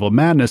was in Medieval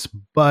Madness,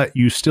 but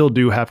you still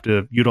do have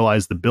to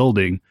utilize the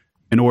building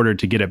in order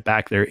to get it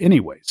back there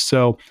anyway.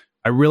 So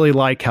I really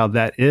like how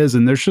that is.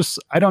 And there's just,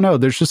 I don't know,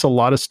 there's just a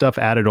lot of stuff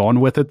added on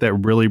with it that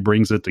really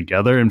brings it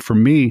together. And for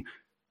me,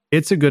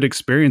 it's a good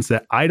experience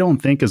that I don't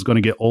think is going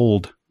to get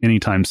old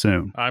anytime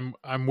soon.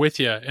 I'm with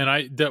you.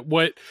 And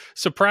what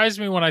surprised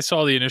me when I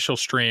saw the initial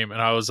stream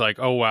and I was like,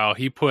 oh wow,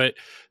 he put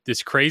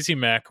this crazy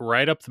mech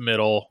right up the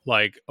middle.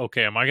 Like,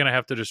 okay, am I going to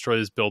have to destroy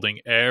this building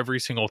every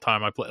single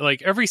time I play?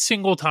 Like every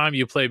single time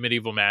you play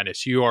Medieval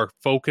Madness, you are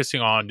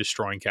focusing on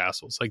destroying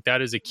castles. Like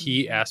that is a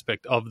key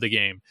aspect of the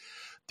game.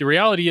 The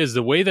reality is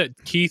the way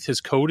that Keith has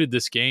coded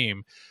this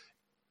game,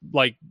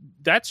 like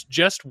that's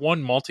just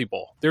one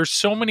multi-ball. There's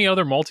so many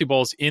other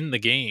multi-balls in the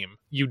game.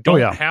 You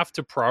don't have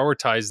to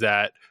prioritize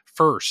that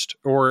first,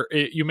 or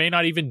you may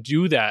not even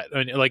do that.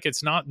 Like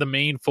it's not the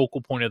main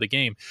focal point of the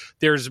game.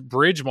 There's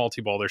bridge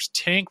multi-ball, there's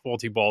tank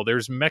multi-ball,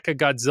 there's Mecha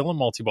Godzilla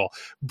multi-ball.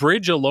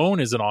 Bridge alone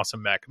is an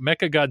awesome mech.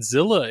 Mecha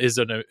Godzilla is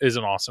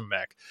an awesome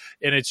mech.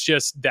 And it's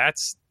just,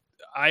 that's,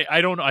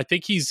 I don't know. I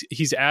think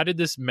he's added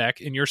this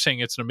mech, and you're saying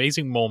it's an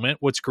amazing moment.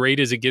 What's great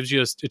is it gives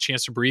you a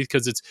chance to breathe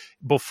because it's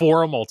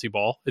before a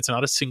multi-ball. It's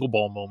not a single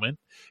ball moment.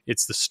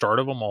 It's the start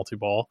of a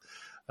multi-ball.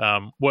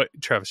 What,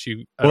 Travis?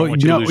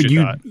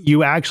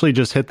 You actually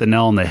just hit the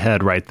nail on the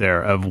head right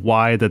there of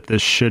why that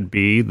this should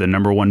be the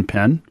number one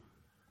pin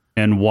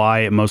and why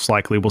it most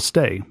likely will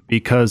stay.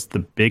 Because the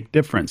big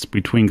difference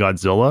between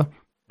Godzilla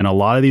and a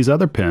lot of these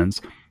other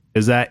pins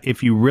is that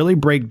if you really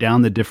break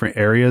down the different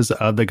areas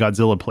of the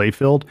Godzilla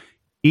playfield,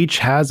 each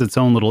has its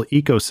own little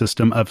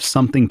ecosystem of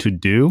something to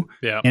do.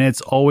 Yeah. And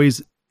it's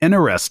always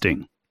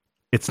interesting.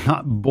 It's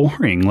not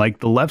boring. Like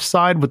the left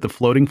side with the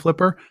floating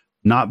flipper,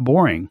 not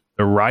boring.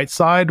 The right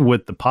side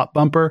with the pop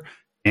bumper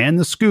and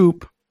the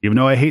scoop, even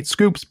though I hate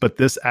scoops, but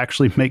this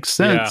actually makes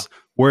sense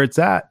where it's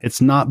at.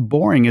 It's not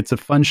boring. It's a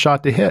fun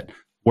shot to hit.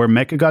 Where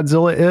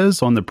Mechagodzilla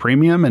is on the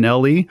premium and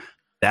LE,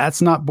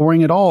 that's not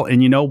boring at all.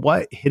 And you know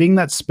what? Hitting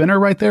that spinner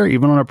right there,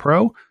 even on a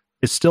pro,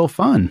 is still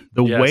fun.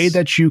 The way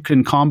that you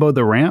can combo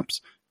the ramps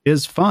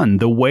is fun.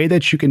 The way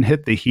that you can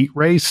hit the heat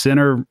ray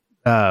center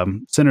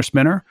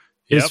spinner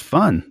is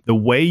fun. The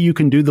way you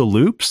can do the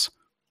loops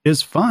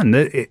is fun.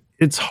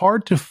 It's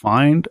hard to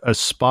find a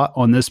spot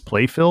on this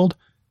playfield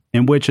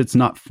in which it's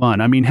not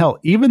fun. I mean, hell,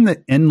 even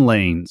the in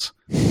lanes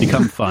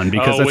become fun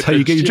because that's how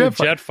you get your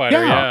jet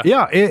fighter.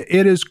 Yeah.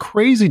 It is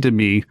crazy to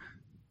me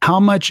how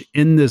much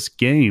in this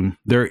game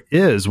there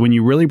is when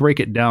you really break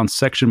it down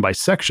section by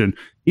section.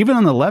 Even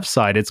on the left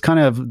side, it's kind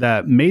of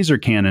that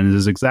maser cannon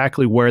is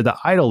exactly where the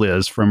idol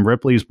is from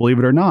Ripley's Believe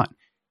It or Not.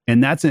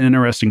 And that's an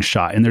interesting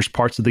shot. And there's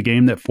parts of the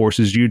game that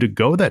forces you to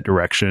go that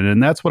direction.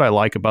 And that's what I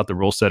like about the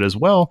rule set as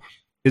well,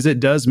 is it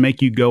does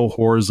make you go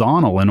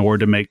horizontal in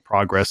order to make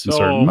progress in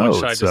certain modes.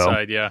 Side to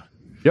side, yeah.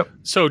 Yep.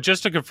 So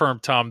just to confirm,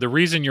 Tom, the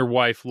reason your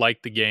wife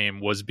liked the game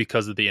was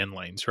because of the in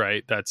lanes,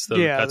 right? That's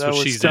what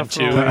she's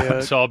into.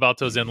 It's all about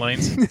those in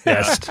lanes.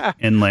 Best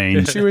in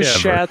lanes. She was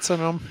shatzing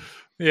them.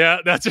 Yeah,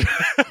 that's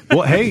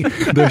well. Hey,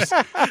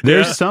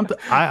 there's something.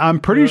 I'm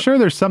pretty sure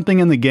there's something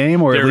in the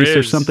game, or at least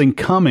there's something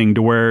coming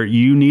to where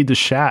you need the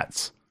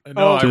shats to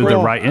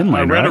the right inlane.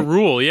 I read right? a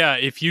rule. Yeah,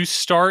 if you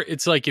start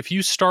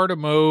a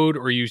mode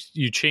or you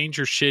change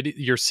your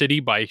city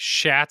by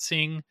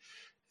shatzing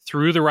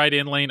through the right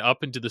inlane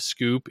up into the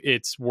scoop,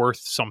 it's worth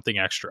something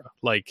extra.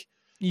 Like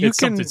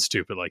something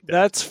stupid like that.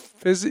 That's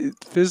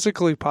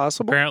physically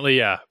possible. Apparently,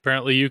 yeah.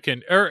 Apparently, you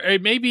can, or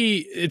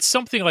maybe it's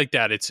something like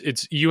that.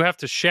 It's you have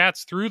to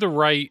shats through the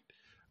right,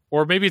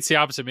 or maybe it's the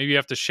opposite. Maybe you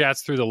have to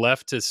shats through the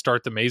left to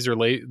start the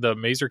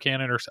maser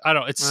cannon, or I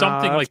don't know. It's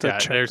something like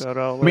that.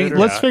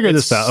 Let's figure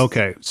this out.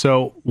 Okay,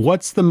 so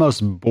what's the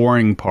most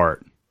boring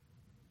part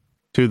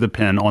to the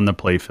pin on the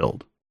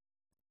playfield?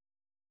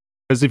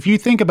 Because if you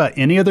think about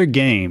any other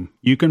game,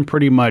 you can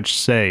pretty much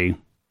say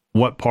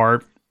what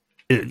part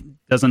it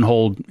doesn't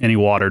hold any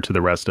water to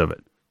the rest of it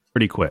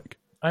pretty quick.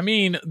 I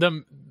mean,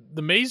 the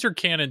maser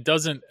cannon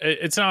doesn't,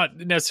 it's not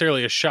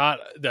necessarily a shot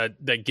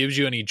that gives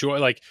you any joy.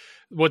 Like,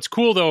 what's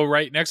cool though,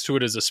 right next to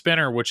it is a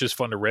spinner, which is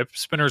fun to rip.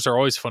 Spinners are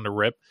always fun to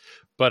rip,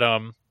 but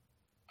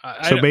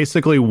so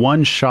basically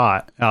one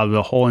shot out of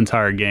the whole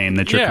entire game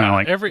that you're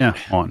kind of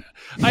like on.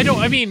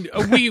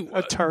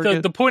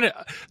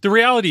 The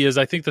reality is,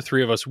 I think the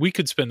three of us, we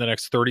could spend the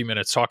next 30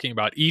 minutes talking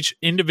about each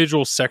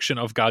individual section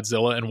of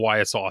Godzilla and why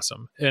it's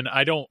awesome. And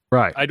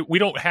we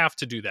don't have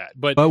to do that.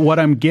 But what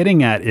I'm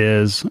getting at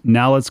is,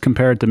 now let's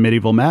compare it to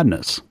Medieval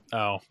Madness.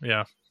 Oh,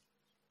 yeah.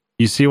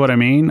 You see what I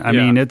mean? I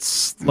mean,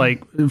 it's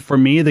like, for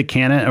me, the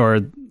cannon, or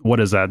what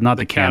is that? Not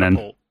the cannon.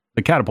 Catapult.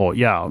 The catapult,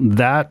 yeah.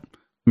 That,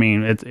 I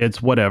mean,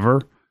 it's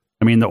whatever.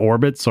 I mean, the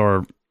orbits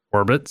are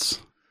orbits,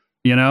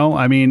 you know?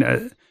 I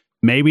mean,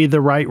 maybe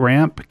the right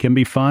ramp can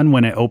be fun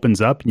when it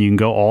opens up and you can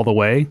go all the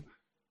way.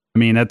 I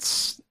mean,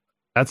 that's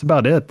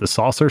about it. The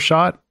saucer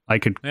shot, I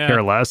could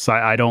care less.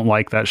 I don't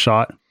like that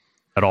shot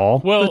at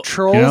all. Well, the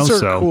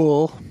trolls are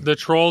cool. The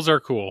trolls are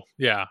cool.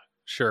 Yeah,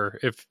 sure.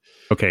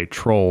 Okay,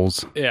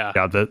 trolls. Yeah.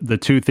 The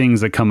two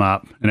things that come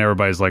up and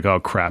everybody's like,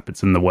 oh crap,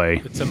 it's in the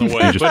way. It's in the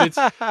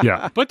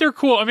way. But they're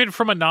cool. I mean,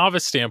 from a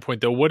novice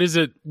standpoint though, what is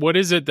it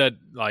that,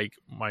 like,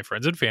 my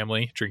friends and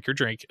family, drink your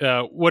drink,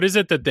 what is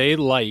it that they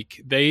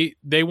like? They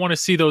want to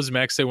see those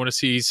mechs, they want to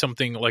see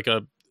something like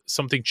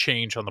something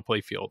change on the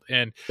playfield.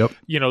 And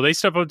you know, they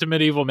step up to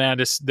Medieval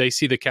Madness, they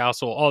see the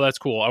castle, oh, that's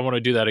cool, I want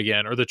to do that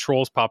again. Or the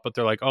trolls pop up,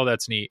 they're like, oh,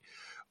 that's neat.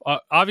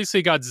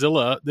 Obviously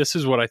Godzilla, this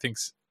is what I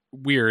think's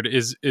weird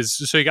is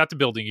so you got the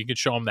building, you can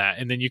show them that,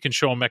 and then you can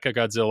show them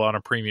Mechagodzilla on a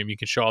premium, you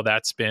can show all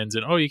that spins,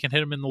 and you can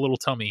hit him in the little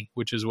tummy,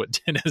 which is what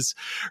Dennis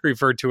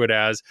referred to it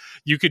as.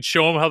 You could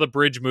show them how the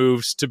bridge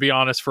moves. To be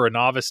honest, for a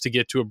novice to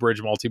get to a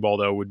bridge multi-ball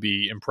though would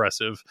be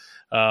impressive.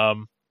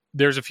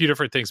 There's a few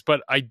different things,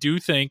 but I do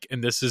think,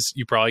 and this is,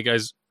 you probably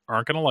guys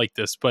aren't going to like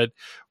this, but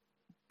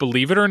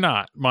believe it or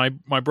not, my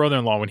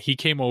brother-in-law, when he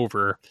came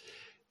over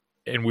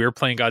and we were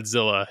playing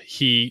Godzilla,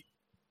 he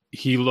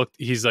looked,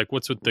 he's like,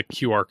 what's with the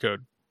QR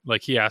code?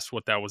 Like, he asked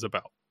what that was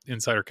about,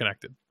 Insider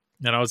Connected.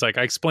 And I was like,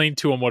 I explained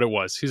to him what it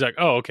was. He's like,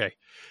 oh, okay.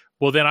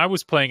 Well, then I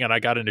was playing and I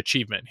got an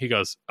achievement. He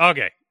goes,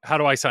 okay, how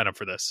do I sign up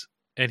for this?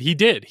 And he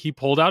did. He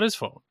pulled out his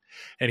phone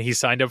and he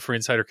signed up for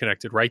Insider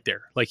Connected right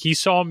there. Like, he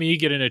saw me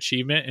get an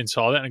achievement and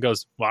saw that and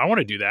goes, well, I want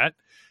to do that.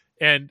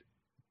 And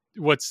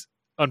what's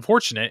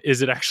unfortunate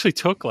is it actually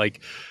took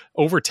like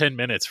over 10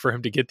 minutes for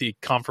him to get the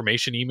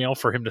confirmation email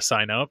for him to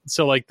sign up.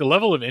 So like, the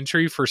level of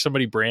entry for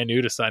somebody brand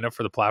new to sign up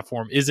for the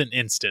platform isn't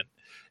instant.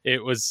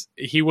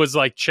 He was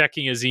like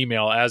checking his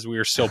email as we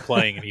were still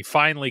playing, and he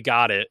finally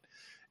got it.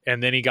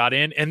 And then he got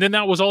in, and then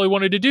that was all he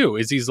wanted to do.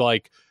 Is he's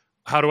like,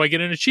 how do I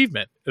get an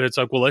achievement? And it's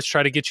like, well, let's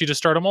try to get you to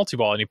start a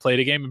multi-ball. And he played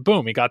a game, and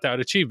boom, he got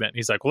that achievement. And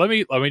he's like, well,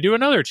 let me do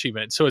another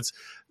achievement. So it's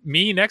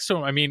me next to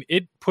him. I mean,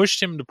 it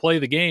pushed him to play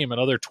the game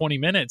another 20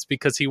 minutes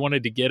because he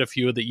wanted to get a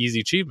few of the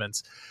easy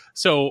achievements.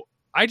 So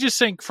I just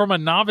think, from a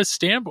novice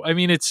standpoint, I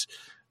mean,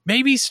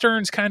 maybe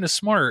Stern's kind of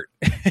smart.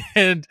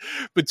 And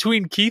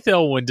between Keith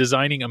Elwin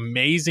designing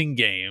amazing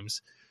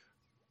games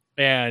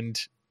and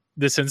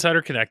this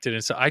Insider Connected,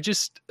 and so I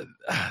just,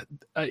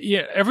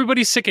 yeah,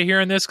 everybody's sick of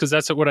hearing this because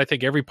that's what I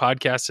think every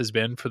podcast has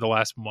been for the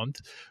last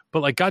month.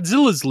 But like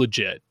Godzilla's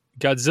legit.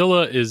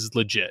 Godzilla is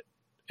legit,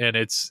 and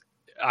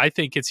I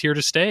think it's here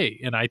to stay,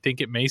 and I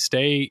think it may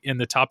stay in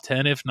the top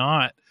 10, if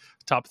not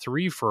top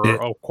 3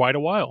 for quite a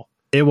while.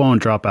 It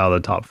won't drop out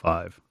of the top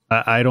 5.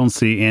 I don't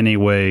see any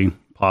way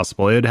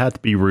possible. It'd have to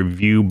be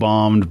review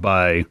bombed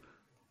by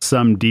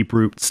some deep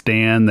root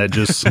stan that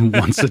just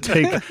wants to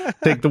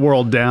take the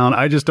world down.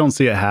 I just don't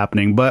see it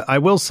happening. But I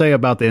will say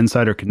about the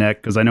Insider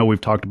Connect, because I know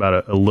we've talked about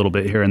it a little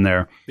bit here and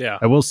there. Yeah,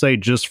 I will say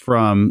just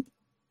from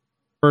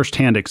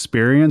firsthand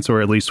experience,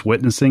 or at least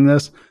witnessing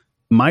this,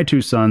 my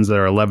 2 sons that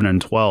are 11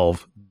 and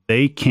 12,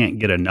 they can't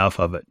get enough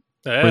of it.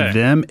 Hey. For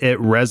them, it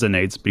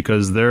resonates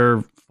because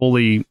they're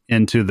fully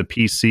into the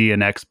PC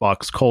and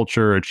Xbox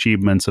culture,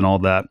 achievements, and all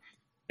that.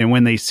 And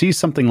when they see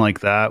something like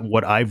that,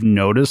 what I've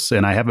noticed,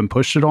 and I haven't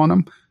pushed it on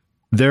them,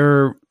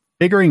 they're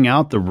figuring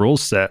out the rule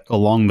set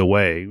along the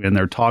way, and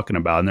they're talking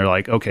about it, and they're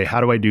like, okay, how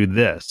do I do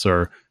this?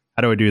 Or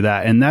how do I do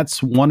that? And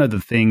that's one of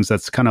the things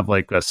that's kind of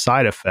like a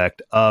side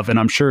effect of, and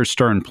I'm sure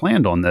Stern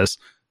planned on this,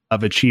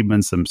 of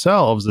achievements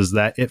themselves, is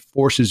that it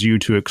forces you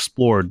to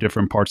explore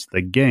different parts of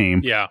the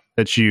game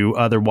that you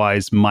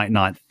otherwise might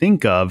not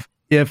think of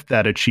if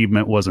that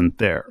achievement wasn't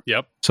there.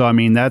 Yep. So, I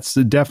mean, that's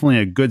definitely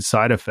a good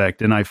side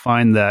effect. And I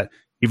find that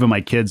even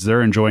my kids,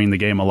 they're enjoying the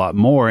game a lot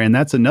more. And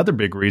that's another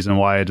big reason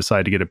why I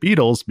decided to get a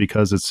Beatles,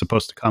 because it's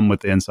supposed to come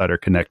with the Insider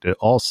Connected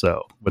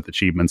also with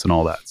achievements and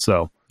all that.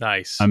 So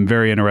nice. I'm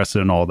very interested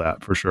in all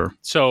that for sure.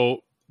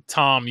 So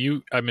Tom,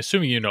 I'm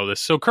assuming you know this.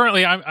 So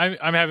currently I'm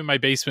having my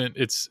basement.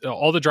 It's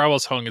all the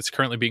drywall's hung. It's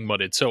currently being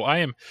mudded. So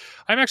I'm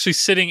actually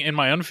sitting in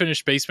my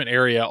unfinished basement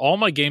area. All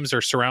my games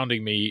are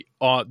surrounding me,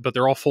 but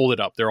they're all folded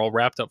up. They're all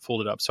wrapped up,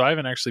 folded up. So I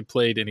haven't actually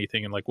played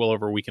anything in like well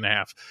over a week and a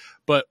half,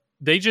 but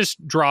they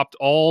just dropped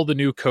all the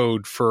new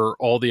code for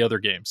all the other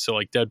games. So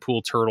like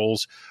Deadpool,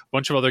 Turtles, a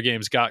bunch of other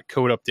games got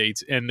code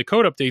updates, and the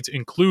code updates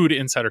include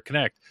Insider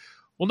Connect.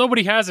 Well,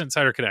 nobody has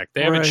Insider Connect.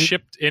 They haven't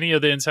shipped any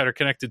of the Insider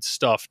Connected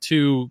stuff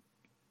to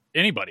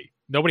anybody.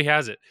 Nobody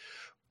has it.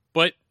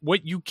 But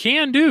what you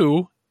can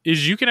do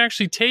is you can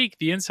actually take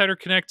the Insider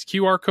Connect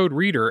QR code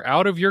reader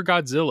out of your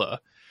Godzilla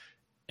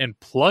and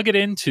plug it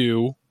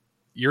into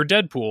your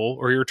Deadpool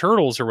or your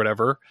Turtles or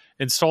whatever,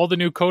 install the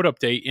new code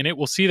update, and it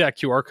will see that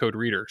QR code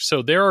reader.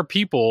 So there are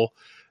people,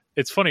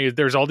 it's funny,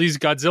 there's all these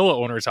Godzilla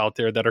owners out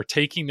there that are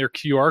taking their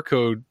QR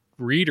code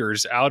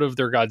readers out of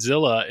their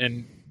Godzilla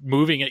and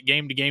moving it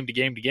game to game to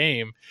game to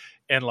game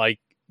and like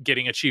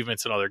getting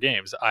achievements in other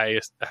games.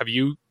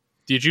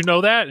 Did you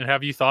know that? And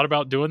have you thought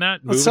about doing that?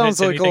 It sounds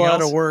like a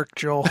lot of work,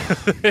 Joel.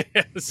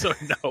 So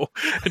no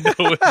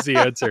is the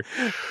answer.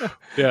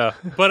 Yeah.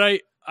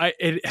 But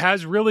it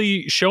has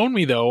really shown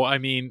me though. I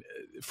mean,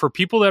 for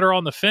people that are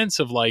on the fence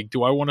of like,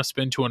 do I want to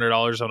spend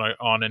 $200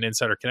 on an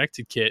Insider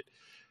Connected kit?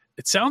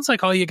 It sounds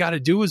like all you got to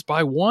do is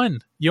buy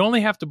one. You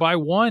only have to buy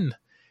one.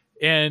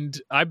 And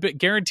I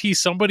guarantee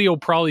somebody will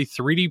probably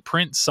 3D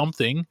print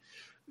something.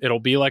 It'll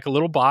be like a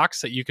little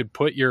box that you could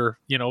put your,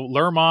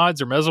 Lure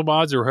mods or Meso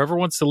mods or whoever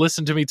wants to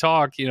listen to me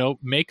talk,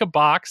 make a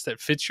box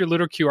that fits your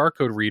little QR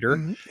code reader.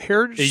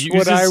 Here's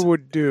what I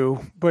would do.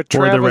 But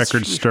for the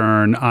record,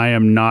 Stern, I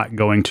am not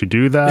going to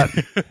do that.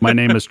 My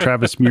name is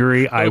Travis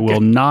Murray. I will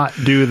not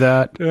do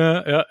that.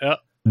 Yeah.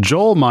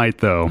 Joel might,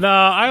 though. No,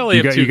 I only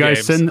have two You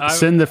guys games.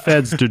 send the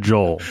feds to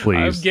Joel,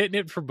 please. I'm getting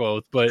it for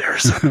both, but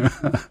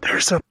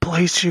there's a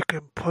place you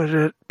can put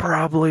it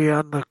probably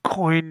on the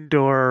coin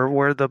door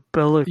where the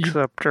bill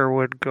acceptor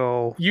would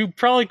go. You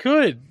probably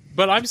could,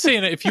 but I'm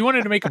saying if you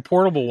wanted to make a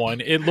portable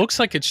one, it looks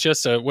like it's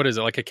just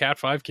like a Cat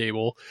 5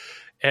 cable,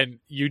 and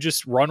you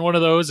just run one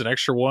of those, an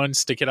extra one,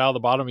 stick it out of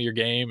the bottom of your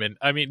game, and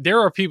I mean, there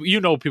are people,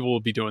 people will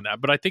be doing that,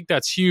 but I think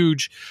that's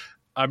huge.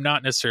 I'm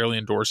not necessarily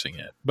endorsing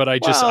it, but I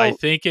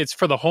think it's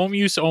for the home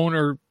use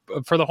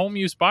for the home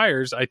use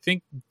buyers. I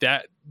think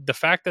that the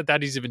fact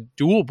that is even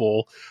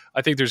doable,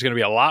 I think there's going to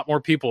be a lot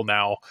more people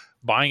now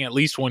buying at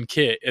least one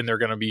kit, and they're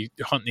going to be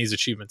hunting these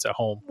achievements at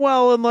home.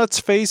 Well, and let's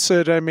face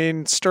it. I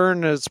mean,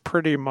 Stern is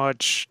pretty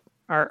much,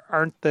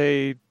 aren't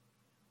they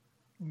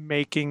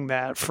making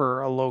that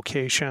for a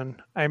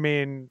location? I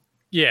mean,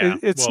 yeah,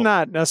 it's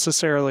not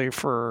necessarily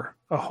for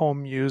a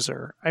home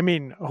user. I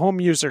mean, a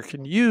home user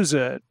can use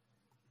it,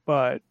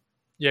 but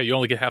yeah, you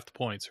only get half the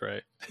points,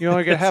 right? You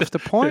only get half the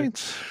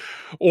points.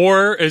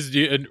 Or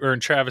in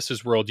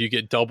Travis's world, you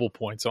get double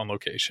points on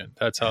location.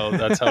 That's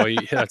how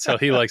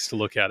he likes to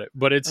look at it.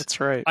 But that's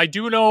right. I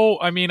do know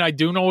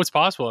it's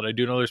possible, and I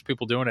do know there's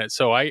people doing it.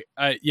 So I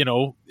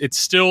it's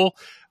still,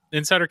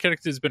 Insider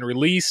Connect has been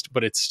released,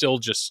 but it's still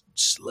just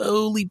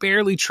slowly,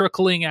 barely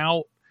trickling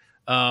out.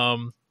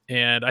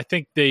 And I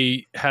think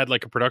they had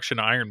like a production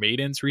of Iron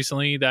Maidens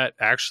recently that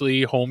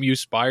actually home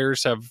use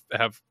buyers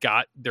have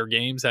got their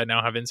games that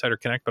now have Insider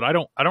Connect. But I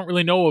don't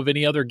really know of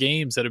any other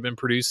games that have been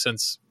produced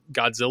since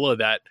Godzilla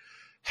that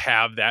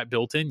have that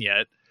built in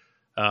yet.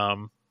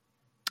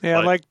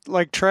 Yeah, But-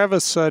 like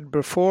Travis said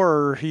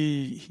before,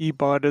 he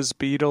bought his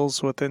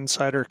Beatles with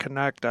Insider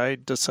Connect. I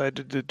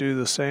decided to do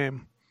the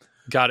same.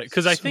 Got it.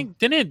 Because I So- think,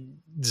 didn't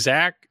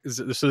Zach,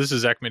 so this is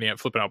Zach Mini at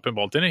Flipping Out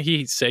Pinball, didn't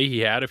he say he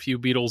had a few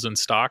Beatles in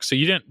stock? So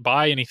you didn't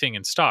buy anything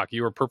in stock.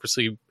 You were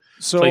purposely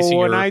So placing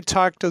when your- I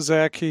talked to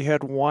Zach, he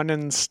had one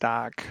in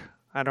stock.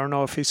 I don't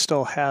know if he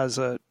still has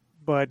it,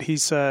 but he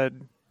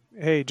said,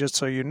 hey, just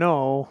so you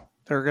know,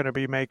 they're going to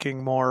be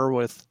making more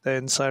with the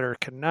Insider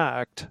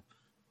Connect.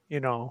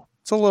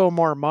 It's a little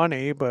more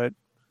money, but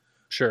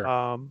Sure.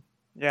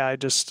 yeah, I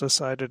just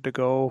decided to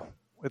go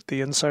with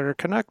the Insider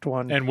Connect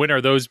one. And when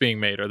are those being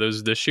made? Are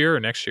those this year or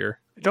next year?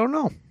 I don't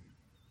know.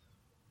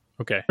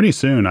 Okay. Pretty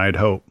soon, I'd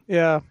hope.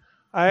 Yeah.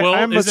 Well,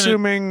 I'm isn't it-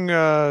 assuming,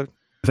 I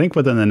think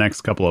within the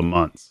next couple of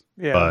months.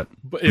 yeah. But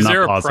But I'm is not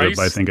there a positive, price?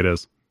 but I think it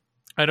is.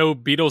 I know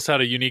Beatles had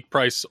a unique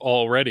price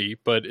already,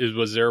 but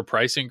was there a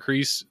price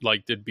increase?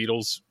 Like, did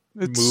Beatles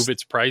move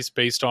its price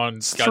based on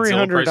It's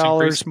Godzilla price $300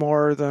 increase?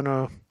 more than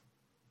a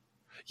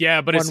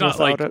Yeah, but one it's not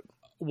without like it.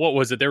 what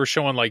was it? They were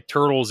showing like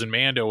Turtles and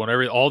Mando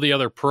and all the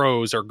other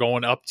pros are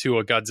going up to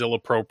a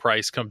Godzilla Pro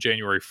price come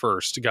January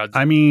 1st.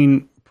 I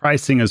mean,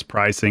 pricing is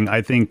pricing.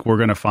 I think we're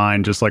going to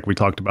find, just like we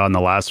talked about in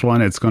the last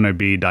one, it's going to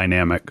be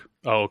dynamic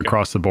okay.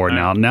 across the board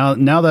All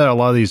now that a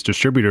lot of these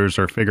distributors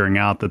are figuring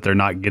out that they're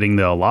not getting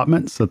the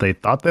allotments that they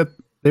thought that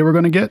they were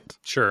going to get.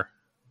 Sure.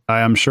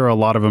 I am sure a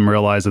lot of them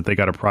realize that they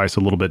got to price a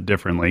little bit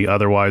differently.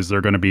 Otherwise,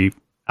 they're going to be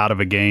out of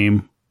a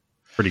game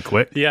pretty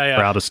quick. Yeah.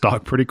 Or out of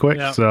stock pretty quick.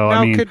 Yeah. So, Now,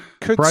 I mean,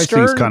 could pricing's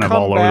Stern kind of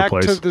come all over the back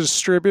place. to the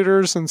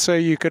distributors and say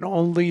you can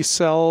only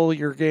sell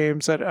your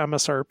games at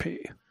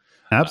MSRP?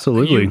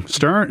 Absolutely.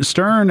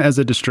 Stern as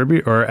a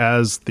distributor or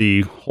as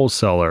the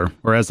wholesaler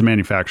or as the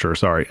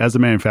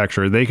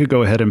manufacturer, they could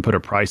go ahead and put a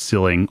price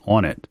ceiling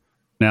on it.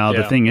 Now, the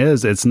Yeah. thing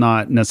is, it's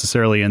not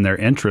necessarily in their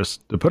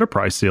interest to put a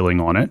price ceiling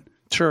on it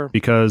Sure.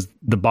 because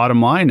the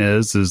bottom line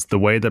is the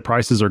way that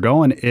prices are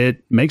going,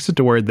 it makes it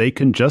to where they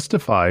can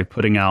justify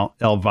putting out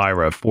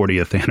Elvira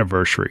 40th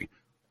anniversary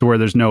to where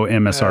there's no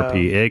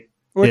MSRP.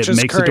 Which it is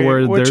makes it to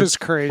where which they're- is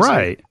crazy.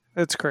 Right.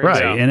 It's crazy.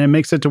 Right. Yeah. And it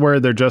makes it to where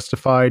they're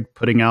justified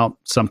putting out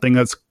something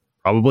that's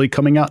probably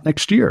coming out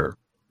next year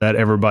that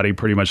everybody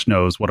pretty much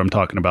knows what I'm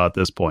talking about at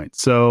this point.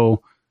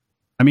 So,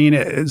 I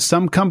mean,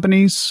 some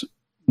companies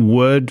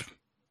would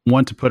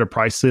want to put a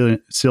price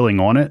ceiling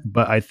on it,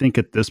 but I think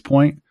at this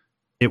point,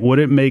 it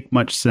wouldn't make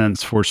much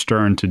sense for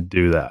Stern to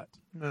do that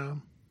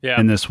No. Yeah.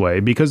 in this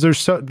way because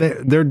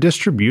their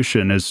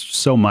distribution is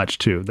so much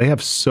too. They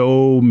have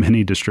so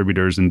many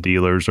distributors and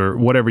dealers or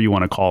whatever you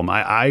want to call them.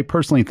 I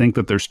personally think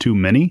that there's too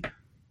many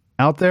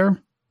out there,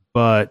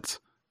 but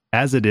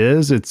as it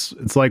is, it's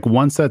like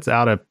once that's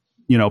out of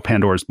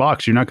Pandora's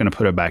box, you're not going to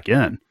put it back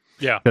in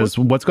Yeah. because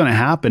what's going to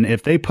happen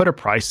if they put a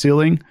price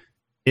ceiling,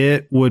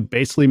 it would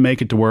basically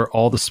make it to where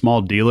all the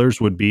small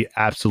dealers would be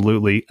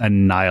absolutely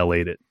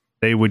annihilated.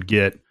 They would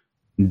get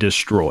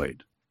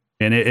destroyed.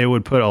 And it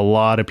would put a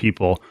lot of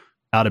people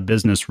out of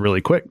business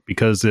really quick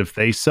because if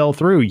they sell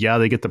through, yeah,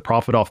 they get the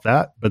profit off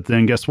that. But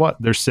then guess what?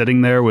 They're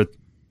sitting there with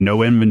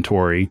no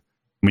inventory.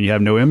 When you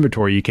have no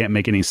inventory, you can't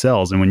make any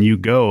sales. And when you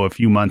go a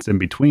few months in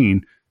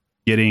between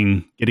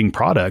getting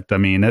product, I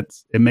mean, it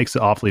makes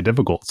it awfully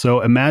difficult.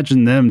 So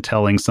imagine them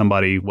telling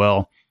somebody,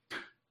 well,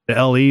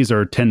 the LEs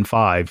are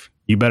 10.5.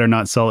 You better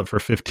not sell it for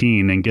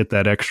 15 and get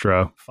that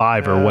extra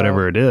 5 or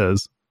whatever it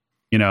is.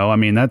 I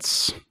mean,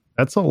 that's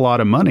a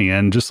lot of money.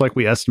 And just like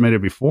we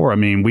estimated before, I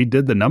mean, we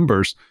did the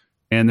numbers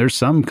and there's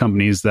some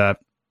companies that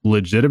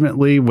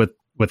legitimately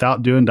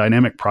without doing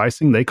dynamic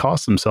pricing, they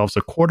cost themselves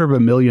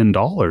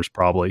 $250,000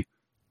 probably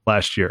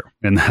last year.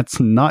 And that's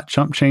not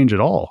chump change at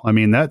all. I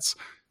mean, that's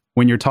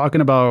when you're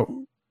talking about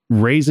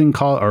rising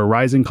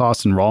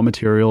costs in raw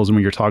materials. And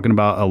when you're talking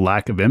about a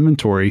lack of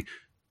inventory,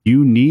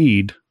 you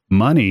need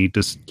money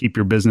to keep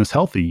your business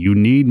healthy. You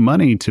need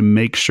money to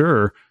make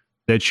sure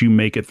that you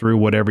make it through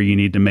whatever you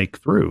need to make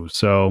through.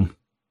 So,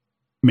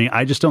 I mean,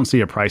 I just don't see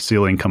a price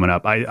ceiling coming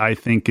up. I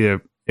think it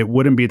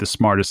wouldn't be the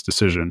smartest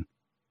decision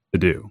to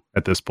do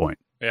at this point.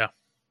 Yeah.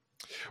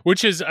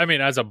 Which is, I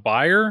mean, as a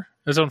buyer,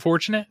 is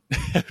unfortunate.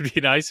 It'd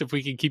be nice if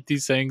we could keep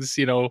these things,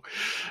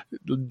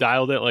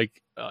 dialed it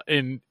like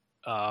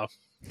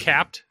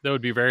capped. That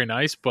would be very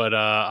nice. But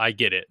I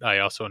get it. I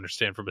also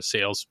understand from a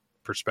sales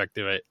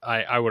perspective.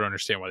 I would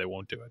understand why they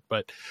won't do it.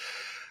 But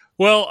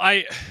well,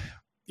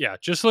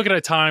 just looking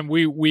at time,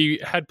 we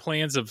had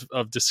plans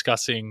of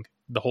discussing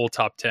the whole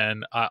top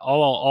 10.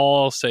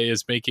 All I'll say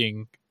is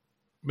making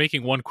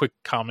one quick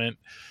comment.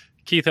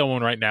 Keith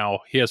Elwin right now,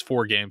 he has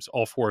 4 games.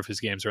 All 4 of his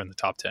games are in the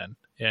top 10.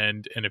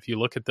 And if you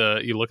look at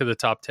the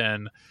top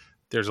 10,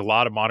 there's a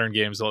lot of modern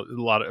games, a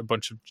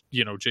bunch of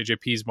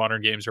JJP's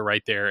modern games are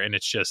right there, and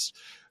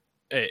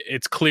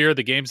it's clear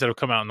the games that have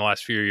come out in the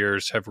last few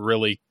years have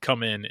really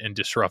come in and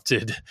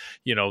disrupted,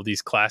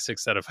 these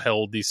classics that have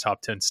held these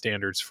top 10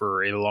 standards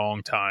for a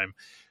long time.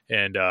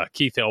 And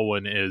Keith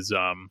Elwin is,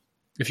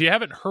 if you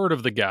haven't heard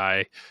of the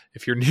guy,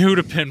 if you're new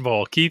to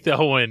pinball, Keith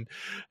Elwin,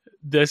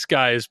 this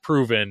guy has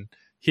proven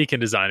he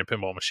can design a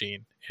pinball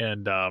machine.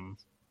 And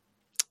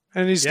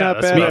And he's Yeah, not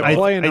that's bad about at it.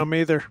 playing them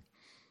either.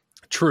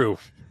 True.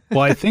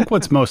 Well, I think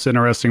what's most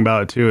interesting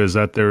about it too is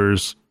that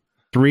there's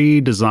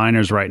 3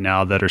 designers right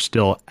now that are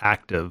still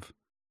active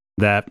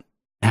that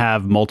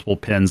have multiple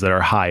pins that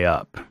are high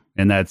up,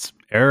 and that's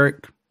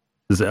Eric,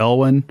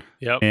 Elwin,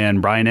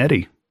 and Brian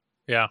Eddy.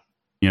 Yeah.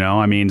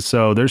 I mean,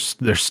 so there's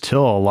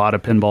still a lot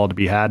of pinball to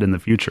be had in the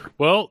future.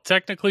 Well,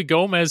 technically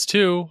Gomez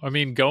too. I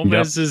mean,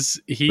 Gomez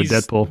he's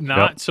Deadpool.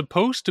 not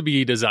supposed to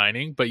be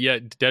designing, but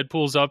yet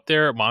Deadpool's up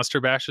there,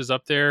 Monster Bash is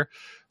up there.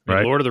 I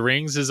mean, Lord of the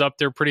Rings is up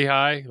there pretty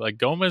high. Like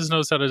Gomez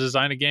knows how to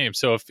design a game.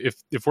 So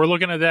if we're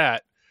looking at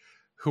that,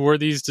 who are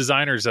these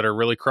designers that are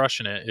really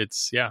crushing it?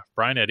 It's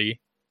Brian Eddy,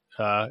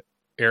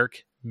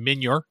 Eric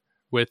Minor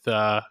with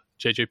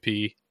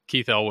JJP,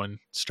 Keith Elwin,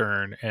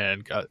 Stern,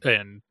 and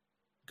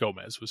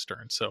Gomez with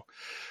Stern. So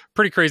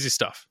pretty crazy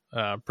stuff.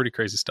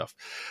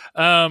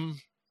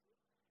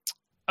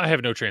 I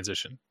have no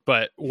transition,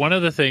 but one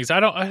of the things I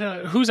don't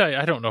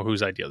know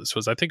whose idea this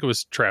was. I think it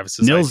was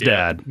Travis's Neil's idea.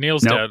 dad.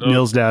 Neil's dad.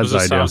 Neil's dad's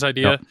was idea. Tom's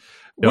idea. Yep.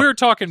 We're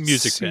talking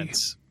music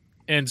pins,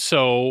 and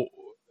so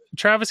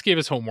Travis gave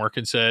us homework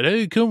and said,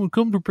 "Hey, come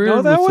prepared."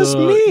 No, that was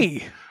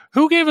me.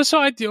 Who gave us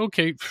idea?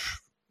 Okay,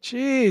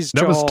 jeez,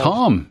 that was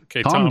Tom.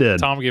 Okay, Tom did.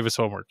 Tom gave us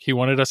homework. He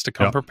wanted us to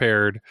come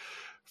prepared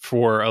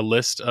for a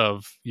list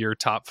of your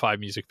top 5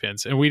 music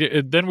pins, and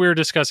then we were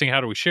discussing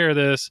how do we share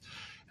this.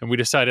 And we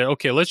decided,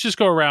 okay, let's just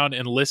go around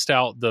and list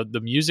out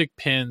the music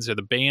pins or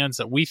the bands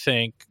that we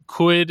think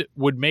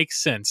would make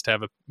sense to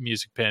have a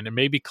music pin. And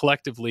maybe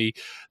collectively,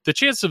 the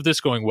chance of this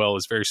going well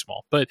is very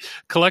small. But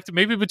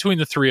maybe between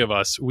the 3 of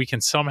us, we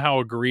can somehow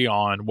agree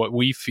on what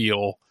we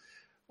feel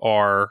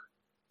are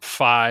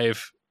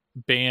 5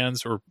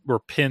 bands or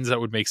pins that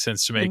would make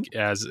sense to make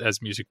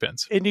as music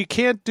pins. And you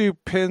can't do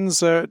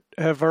pins that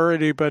have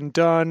already been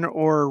done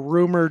or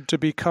rumored to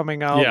be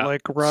coming out,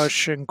 like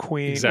Rush and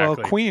Queen. Exactly.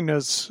 Well, Queen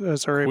has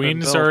already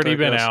Queen's been already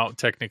built, been out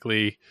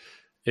technically.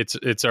 It's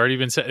already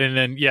been set. And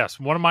then yes,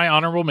 one of my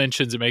honorable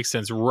mentions, it makes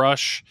sense.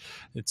 Rush,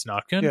 it's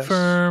not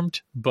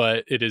confirmed,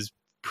 but it is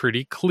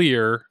pretty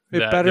clear it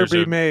that better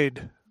be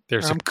made.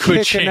 There's I'm a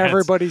good kicking chance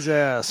everybody's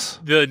ass.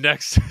 the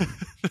next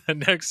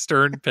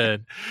Stern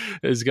pin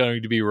is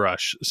going to be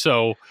Rush.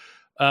 So,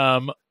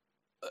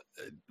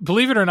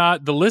 believe it or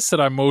not, the list that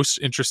I'm most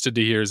interested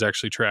to hear is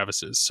actually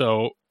Travis's.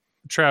 So,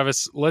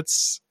 Travis,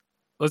 let's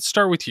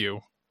start with you.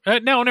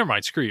 No, never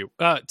mind. Screw you,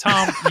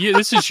 Tom.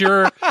 This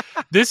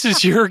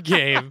is your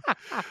game.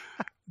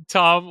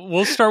 Tom,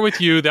 we'll start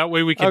with you. That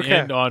way we can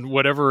end on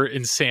whatever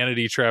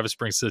insanity Travis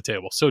brings to the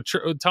table. So,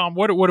 Tom,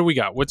 what do we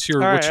got? What's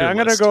your? All right, what's your I'm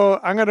list?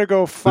 gonna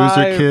go 5.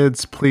 Loser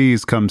kids,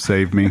 please come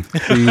save me.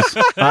 Please,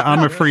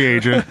 I'm a free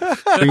agent.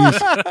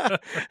 Please.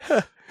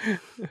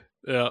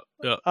 Yeah.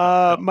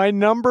 My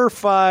number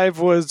 5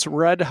 was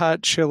Red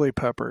Hot Chili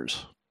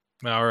Peppers.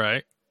 All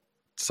right.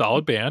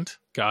 Solid band.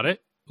 Got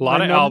it. A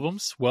lot of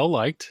albums. Well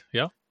liked.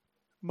 Yeah.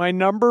 My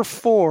number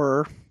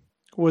 4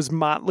 was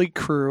Motley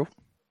Crue.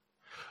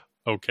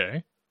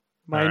 Okay.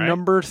 My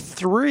number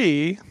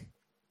 3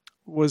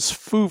 was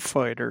Foo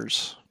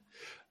Fighters.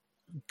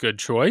 Good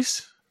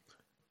choice.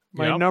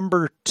 My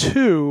number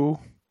 2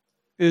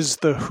 is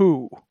The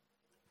Who.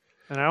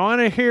 And I want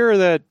to hear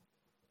that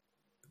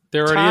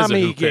there already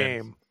Tommy is a Who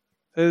game.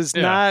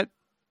 That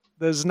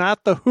is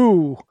not The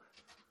Who.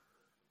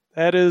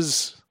 That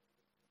is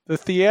the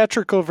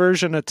theatrical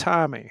version of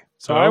Tommy.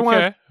 So I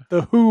want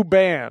The Who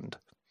band.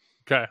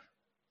 Okay.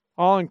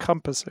 All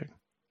encompassing.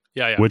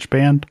 Yeah. Which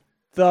band?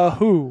 The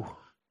Who.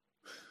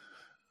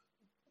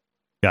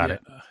 Got it.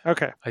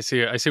 Okay. I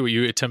see what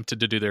you attempted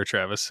to do there,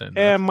 Travis.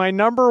 And my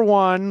number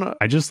 1.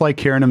 I just like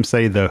hearing him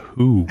say The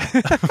Who.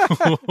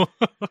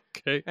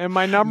 Okay. And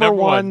my number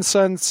one,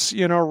 since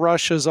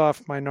Rush is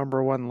off my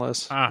number 1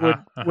 list,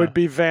 would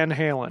be Van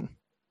Halen.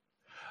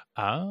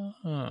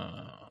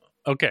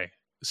 Okay.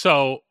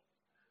 So,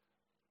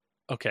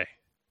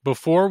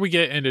 before we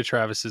get into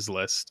Travis's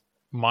list,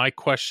 my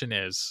question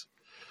is,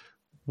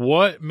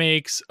 what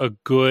makes a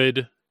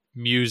good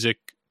music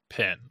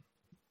pin?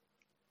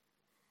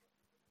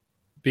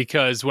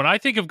 Because when I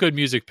think of good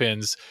music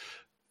pins,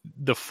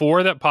 the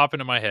 4 that pop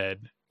into my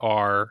head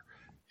are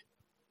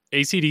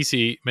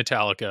AC/DC,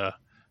 Metallica,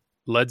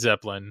 Led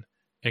Zeppelin,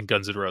 and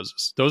Guns N'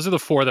 Roses. Those are the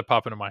 4 that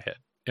pop into my head.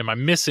 Am I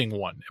missing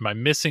one? Am I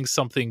missing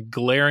something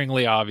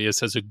glaringly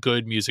obvious as a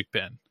good music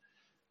pin?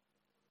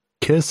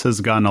 Kiss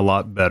has gotten a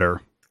lot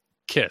better.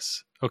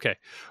 Kiss. Okay.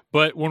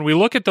 But when we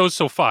look at those,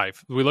 those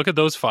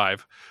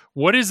 5,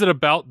 what is it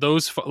about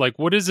those?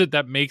 What is it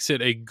that makes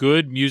it a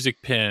good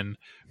music pin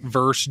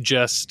versus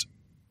just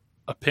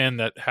a pin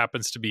that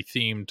happens to be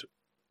themed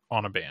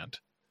on a band?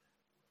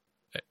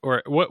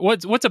 Or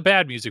what's a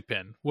bad music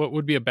pin? What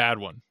would be a bad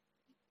one?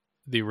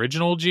 The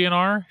original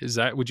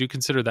GNR? Would you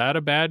consider that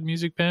a bad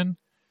music pin?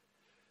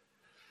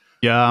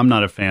 Yeah, I'm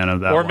not a fan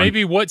of that. Or one.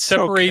 maybe what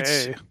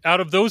separates out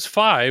of those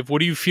 5, what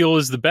do you feel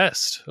is the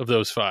best of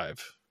those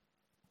 5?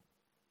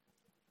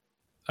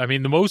 I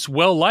mean, the most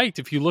well-liked,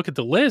 if you look at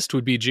the list,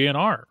 would be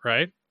GNR,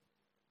 right?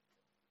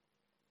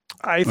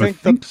 I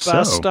think the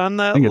best on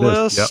that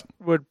list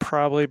would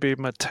probably be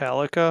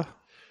Metallica.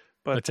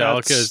 But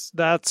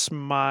that's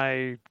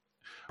my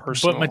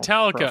personal. But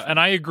Metallica, preference. and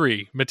I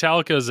agree,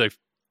 Metallica is a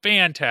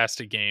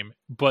fantastic game,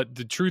 but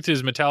the truth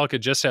is Metallica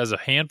just has a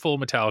handful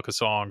of Metallica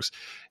songs,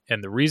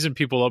 and the reason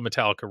people love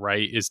Metallica,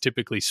 right, is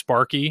typically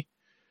Sparky,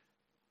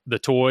 the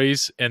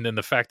toys, and then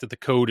the fact that the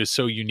code is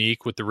so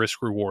unique with the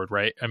risk reward,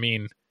 right? I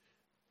mean,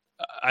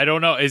 I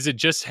don't know. Is it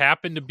just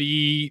happened to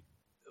be?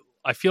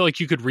 I feel like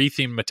you could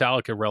retheme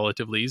Metallica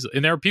relatively easily,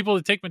 and there are people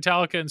that take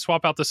Metallica and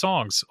swap out the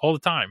songs all the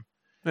time.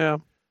 Yeah.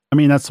 I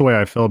mean, that's the way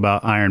I feel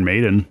about Iron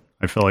Maiden.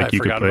 I feel like I you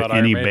could forgot put about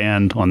any Iron Maiden.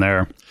 band on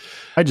there.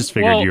 I just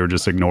figured you were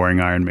just ignoring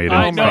Iron Maiden.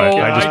 I know.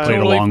 I just I played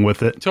totally- along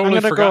with it. Totally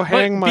I'm gonna forgot. go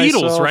hang But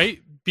Beatles, myself. right?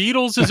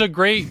 Beatles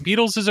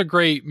is a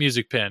great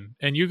music pin,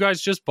 and you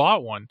guys just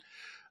bought one.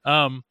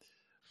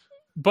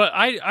 But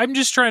I'm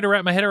just trying to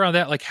wrap my head around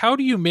that. Like, how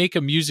do you make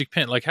a music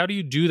pin? Like, how do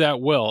you do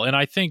that well? And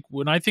I think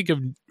when I think of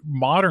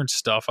modern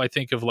stuff, I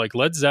think of like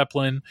Led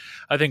Zeppelin.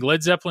 I think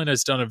Led Zeppelin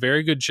has done a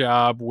very good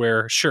job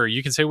where, sure,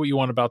 you can say what you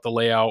want about the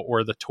layout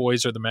or the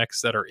toys or the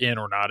mechs that are in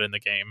or not in the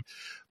game.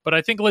 But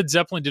I think Led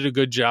Zeppelin did a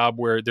good job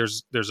where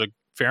there's a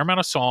fair amount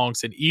of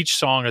songs, and each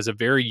song has a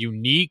very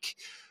unique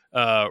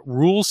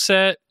rule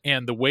set,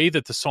 and the way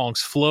that the songs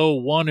flow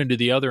one into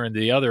the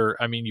other.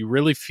 I mean, you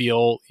really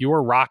feel you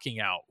are rocking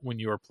out when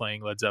you are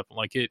playing Led Zeppelin.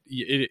 Like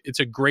it's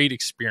a great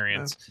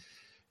experience.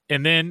 Yeah.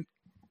 And then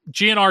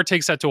GNR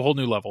takes that to a whole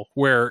new level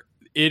where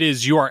it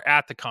is, you are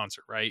at the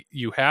concert, right?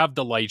 You have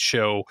the light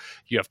show,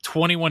 you have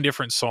 21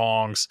 different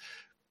songs.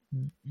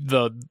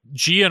 The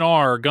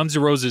GNR Guns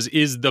N' Roses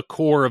is the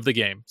core of the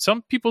game.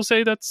 Some people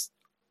say that's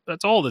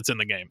all that's in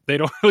the game. They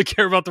don't really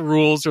care about the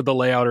rules or the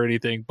layout or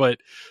anything, but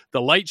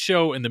the light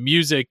show and the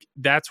music,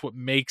 that's what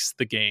makes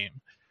the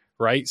game,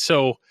 right?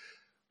 So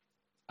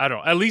I don't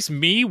know, at least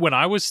me, when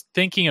I was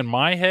thinking in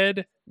my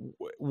head,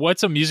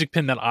 what's a music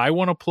pin that I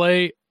want to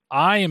play?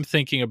 I am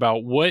thinking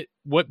about what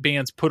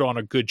bands put on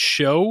a good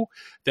show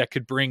that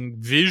could bring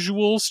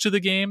visuals to the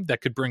game,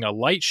 that could bring a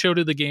light show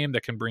to the game,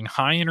 that can bring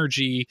high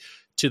energy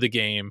to the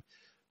game.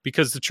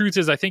 Because the truth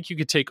is, I think you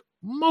could take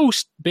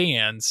most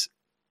bands,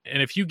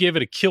 and if you give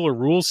it a killer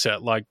rule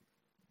set like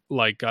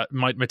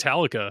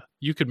Metallica,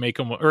 you could make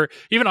them, or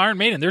even Iron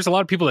Maiden. There's a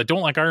lot of people that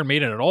don't like Iron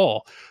Maiden at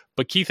all,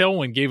 but Keith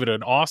Elwin gave it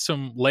an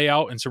awesome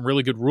layout and some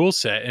really good rule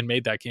set and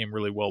made that game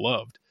really well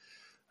loved.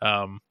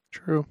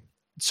 True.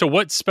 So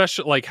what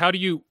special, like,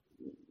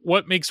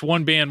 what makes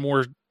one band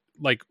more,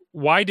 like,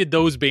 why did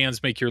those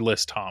bands make your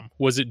list, Tom?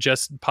 Was it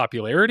just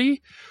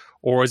popularity,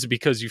 or is it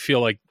because you feel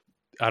like,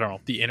 I don't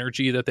know, the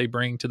energy that they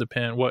bring to the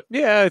pin? What?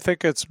 Yeah, I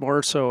think it's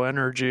more so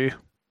energy.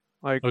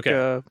 Like,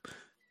 okay.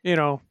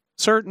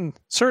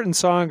 Certain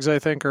songs I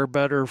think are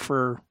better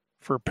for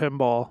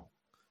pinball,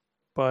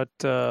 but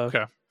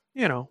okay.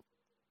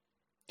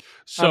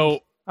 So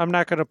I'm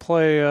not going to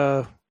play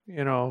I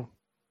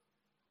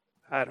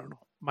don't know,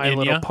 My Enya?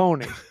 Little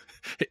Pony.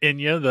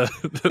 Enya, the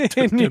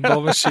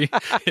pinball machine.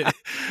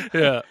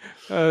 Yeah.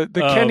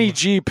 The Kenny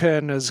G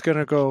pin is going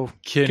to go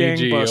Kenny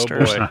G, oh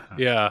gangbusters.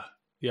 boy.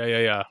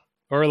 Yeah.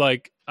 Or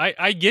like,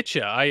 I get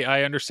you.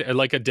 I understand.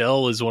 Like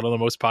Adele is one of the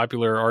most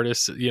popular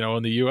artists, in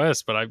the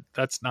U.S., but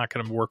that's not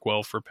going to work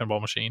well for a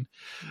pinball machine.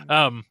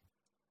 I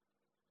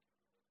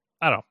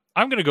don't know.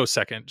 I'm going to go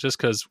second just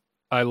because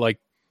I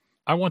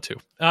want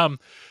to.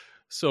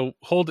 So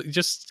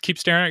just keep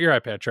staring at your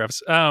iPad,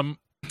 Travis.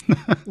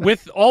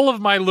 With all of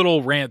my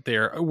little rant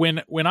there,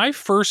 when I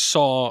first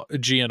saw a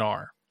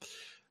GNR,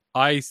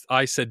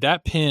 I said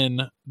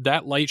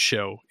that light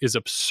show is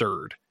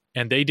absurd.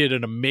 And they did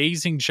an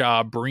amazing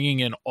job bringing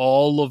in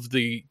all of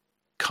the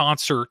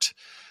concert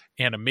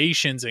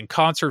animations and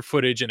concert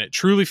footage. And it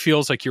truly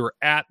feels like you were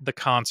at the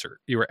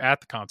concert.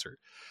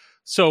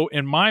 So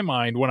in my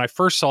mind, when I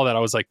first saw that, I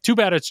was like, too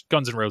bad it's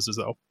Guns N' Roses,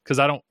 though, because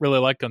I don't really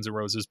like Guns N'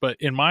 Roses. But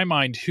in my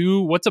mind,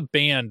 what's a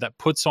band that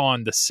puts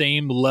on the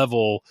same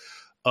level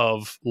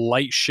of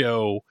light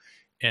show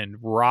and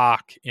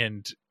rock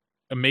and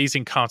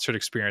amazing concert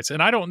experience?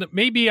 And I don't,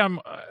 maybe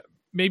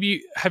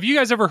have you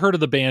guys ever heard of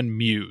the band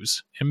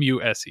Muse?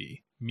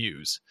 M-U-S-E,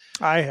 Muse.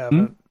 I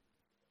haven't.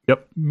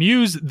 Yep.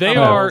 Muse, they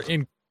are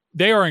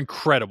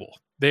incredible.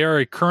 They are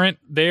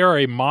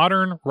a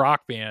modern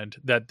rock band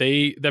that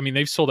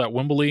they've sold out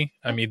Wembley.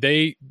 I mean,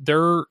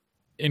 they're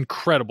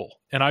incredible.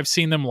 And I've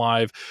seen them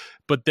live,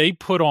 but they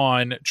put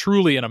on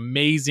truly an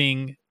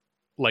amazing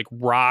like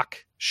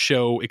rock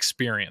show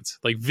experience,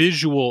 like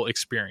visual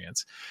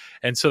experience.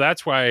 And so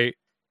that's why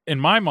in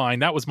my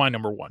mind, that was my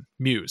number one,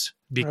 Muse,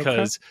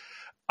 because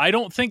I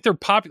don't think they're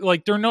popular.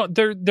 Like they're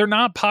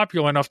not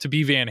popular enough to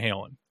be Van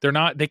Halen.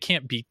 They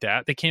can't beat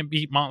that. They can't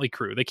beat Motley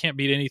Crue. They can't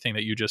beat anything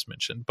that you just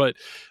mentioned, but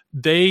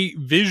they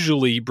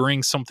visually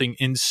bring something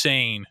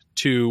insane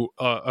to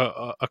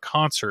a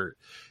concert.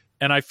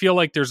 And I feel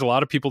like there's a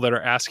lot of people that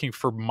are asking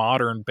for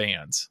modern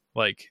bands.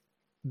 Like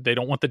they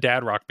don't want the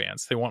dad rock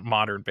bands. They want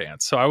modern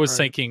bands. So I was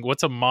thinking,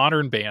 what's a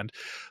modern band?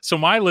 So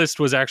my list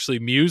was actually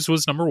Muse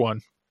was number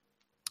one.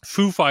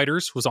 Foo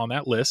Fighters was on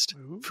that list.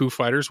 Ooh. Foo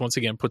Fighters, once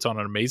again, puts on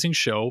an amazing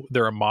show.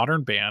 They're a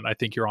modern band. I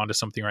think you're onto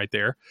something right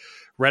there.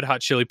 Red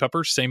Hot Chili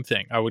Peppers, same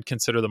thing. I would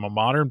consider them a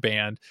modern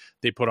band.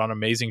 They put on an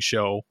amazing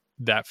show.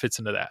 That fits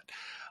into that.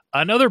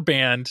 Another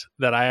band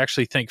that I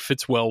actually think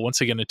fits well, once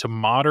again, into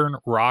modern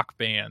rock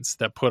bands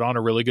that put on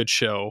a really good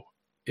show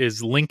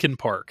is Linkin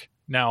Park.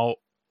 Now,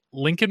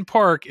 Linkin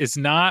Park is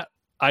not,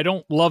 I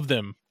don't love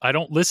them. I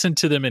don't listen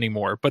to them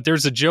anymore. But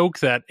there's a joke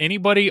that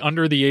anybody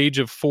under the age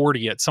of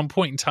 40, at some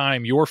point in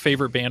time, your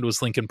favorite band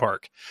was Linkin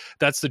Park.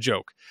 That's the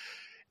joke.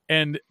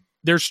 And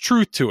there's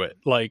truth to it.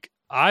 Like,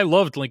 I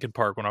loved Linkin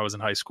Park when I was in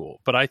high school,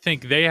 but I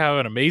think they have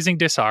an amazing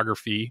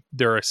discography.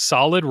 They're a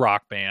solid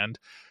rock band.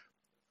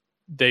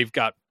 They've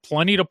got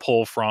plenty to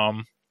pull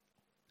from.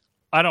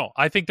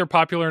 I think they're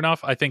popular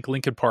enough. I think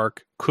Linkin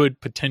Park could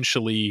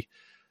potentially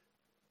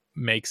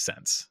make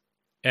sense.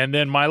 And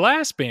then my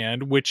last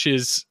band, which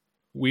is,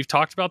 we've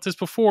talked about this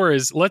before,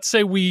 is let's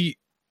say we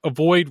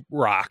avoid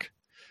rock.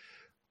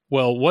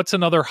 Well, what's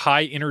another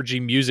high energy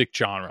music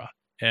genre?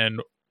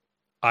 And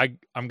I'm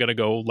going to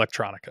go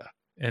electronica.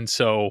 And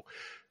so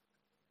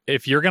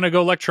if you're going to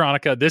go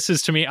electronica, this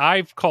is, to me,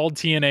 I've called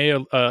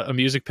TNA a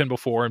music pin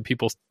before, and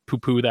people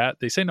poo-poo that.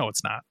 They say, no,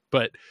 it's not.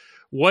 But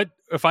what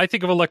if I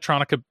think of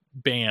electronica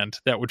band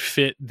that would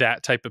fit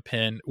that type of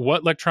pin?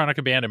 What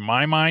electronica band in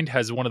my mind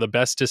has one of the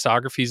best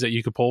discographies that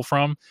you could pull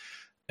from?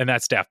 And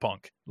that's Daft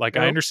Punk. Like,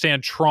 I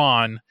understand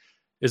Tron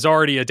is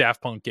already a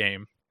Daft Punk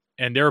game,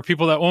 and there are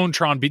people that own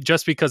Tron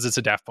just because it's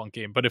a Daft Punk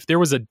game. But if there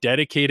was a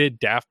dedicated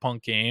Daft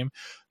Punk game,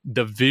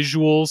 the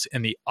visuals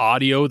and the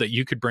audio that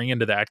you could bring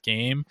into that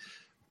game,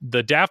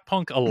 the Daft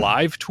Punk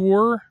Alive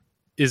tour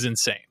is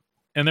insane.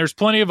 And there's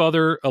plenty of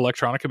other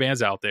electronica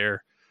bands out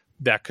there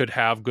that could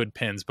have good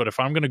pins. But if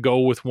I'm going to go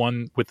with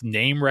one with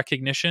name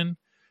recognition,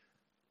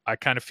 I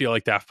kind of feel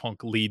like Daft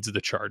Punk leads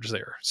the charge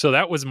there. So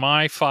that was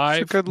my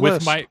 5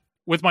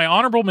 with my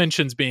honorable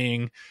mentions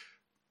being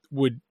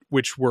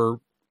which were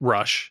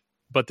Rush,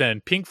 but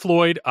then Pink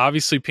Floyd,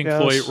 obviously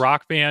Floyd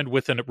rock band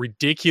with a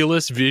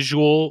ridiculous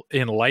visual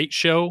and light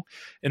show.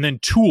 And then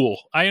Tool.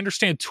 I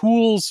understand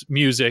Tool's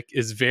music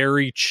is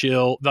very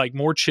chill, like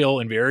more chill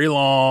and very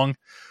long.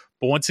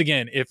 But once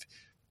again, if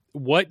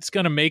what's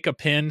going to make a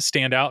pin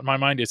stand out in my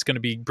mind, it's going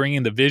to be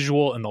bringing the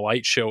visual and the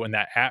light show and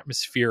that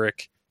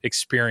atmospheric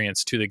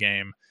experience to the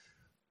game.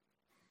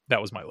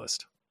 That was my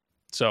list.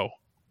 So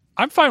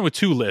I'm fine with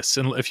 2 lists.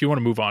 And if you want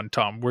to move on,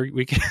 Tom,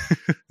 we can.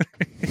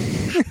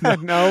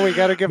 No, we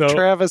got to give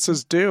Travis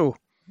his due.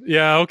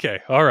 Yeah. Okay.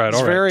 All right.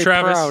 He's very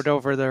Travis, proud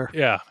over there.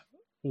 Yeah.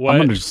 I'm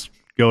going to just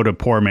go to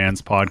poor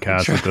man's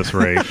podcast at this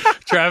rate.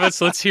 Travis,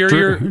 let's hear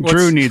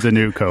Drew needs a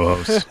new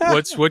co-host.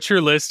 What's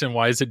your list, and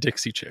why is it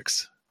Dixie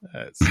Chicks?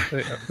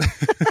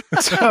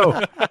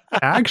 So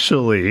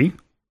actually,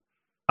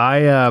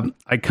 I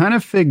kind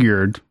of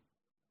figured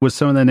with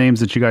some of the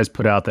names that you guys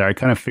put out there, I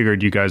kind of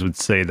figured you guys would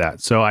say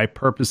that. So I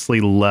purposely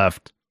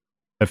left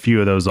a few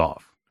of those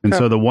off. And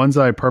so the ones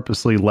I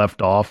purposely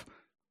left off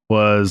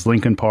was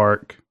Linkin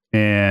Park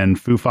and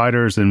Foo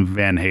Fighters and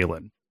Van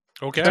Halen.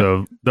 Okay.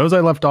 So those I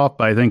left off,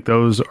 but I think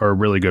those are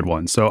really good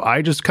ones. So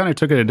I just kind of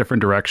took it a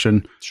different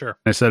direction. Sure.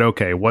 I said,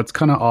 okay, what's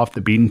kind of off the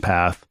beaten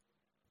path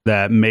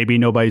that maybe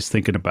nobody's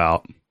thinking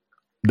about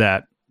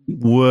that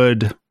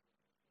would,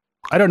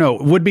 I don't know,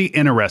 would be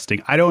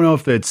interesting. I don't know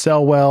if it'd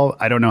sell well.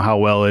 I don't know how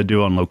well it'd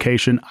do on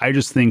location. I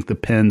just think the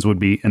pins would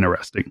be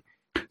interesting.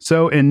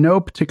 So in no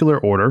particular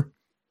order,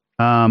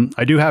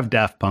 I do have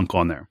Daft Punk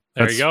on there.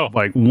 There you go.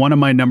 Like one of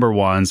my number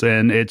ones.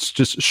 And it's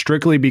just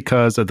strictly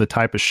because of the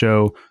type of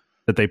show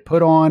that they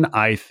put on.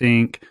 I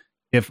think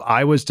if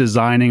I was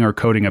designing or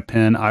coding a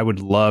pin, I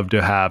would love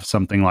to have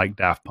something like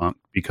Daft Punk,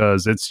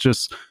 because it's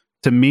just,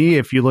 to me,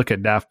 if you look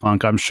at Daft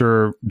Punk, I'm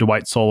sure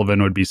Dwight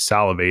Sullivan would be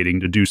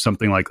salivating to do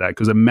something like that.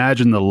 Because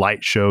imagine the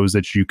light shows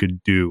that you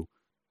could do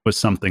with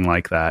something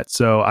like that.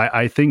 So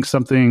I think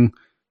something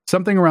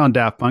around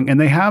Daft Punk, and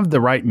they have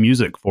the right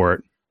music for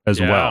it as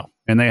well.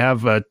 And they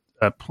have a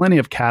plenty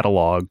of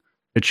catalog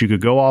that you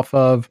could go off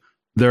of.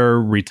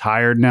 They're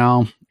retired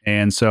now.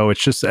 And so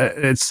it's just,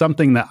 it's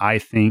something that I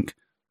think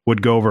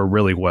would go over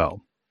really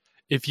well.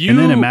 If you, and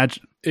then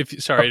imagine,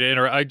 sorry to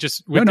interrupt, I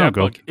just, with that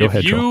book,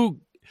 if you,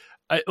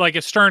 like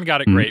if Stern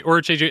got it great,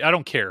 or JJ, I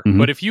don't care.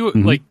 But if you,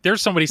 like,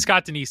 there's somebody,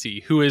 Scott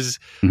Denisi, who is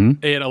an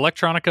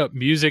electronica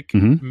music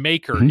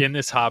maker in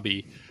this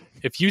hobby.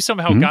 If you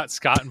somehow got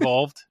Scott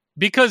involved,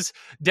 because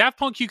Daft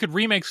Punk, you could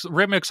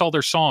remix all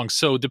their songs.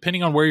 So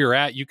depending on where you're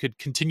at, you could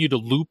continue to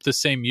loop the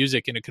same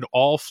music and it could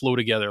all flow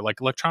together. Like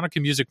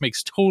electronica music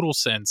makes total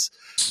sense.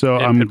 So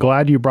I'm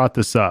glad you brought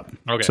this up.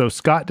 Okay. So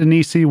Scott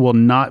Denisi will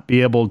not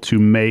be able to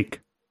make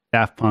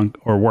Daft Punk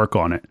or work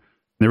on it.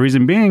 The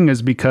reason being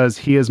is because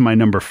he is my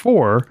number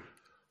 4,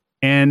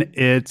 and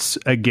it's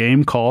a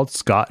game called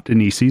Scott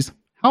Denisi's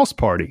House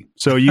Party.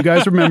 So you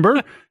guys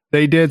remember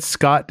they did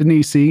Scott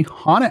Denisi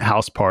Haunted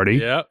House Party.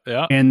 Yeah.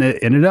 And it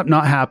ended up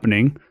not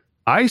happening.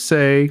 I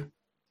say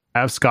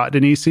have Scott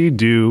Denisi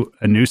do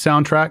a new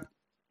soundtrack,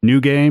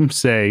 new game,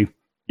 say,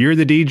 you're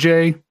the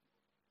DJ,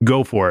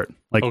 go for it.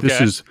 Like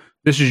this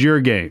is your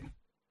game.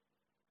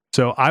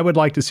 So I would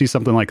like to see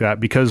something like that,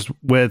 because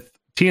with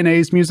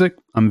TNA's music,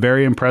 I'm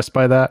very impressed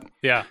by that.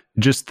 Yeah.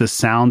 just the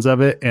sounds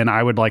of it. And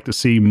I would like to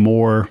see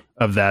more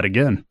of that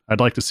again. I'd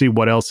like to see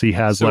what else he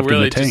has left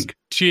in the tank.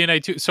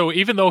 TNA 2. So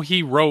even though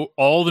he wrote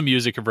all the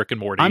music of Rick and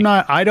Morty,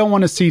 I don't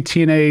want to see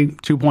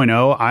TNA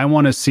 2.0. I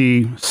want to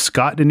see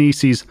Scott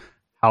Denise's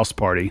house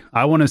party.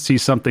 I want to see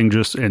something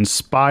just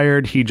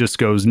inspired. He just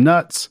goes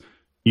nuts.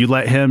 You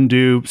let him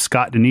do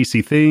Scott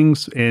Denise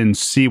things and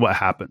see what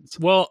happens.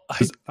 Well,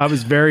 I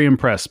was very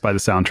impressed by the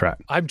soundtrack.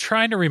 I'm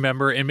trying to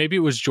remember, and maybe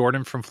it was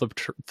Jordan from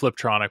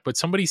Fliptronic, but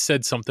somebody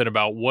said something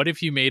about what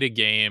if you made a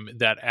game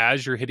that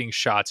as you're hitting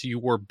shots, you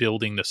were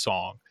building the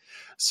song.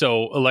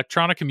 So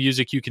electronica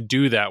music, you can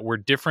do that. Where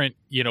different,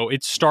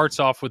 it starts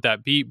off with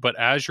that beat, but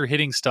as you're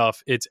hitting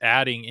stuff, it's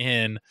adding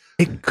in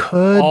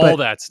all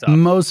that stuff.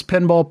 Most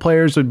pinball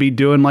players would be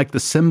doing like the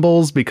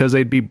cymbals because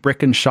they'd be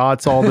bricking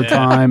shots all the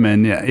time.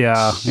 And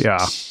yeah.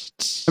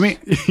 I mean,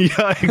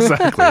 yeah,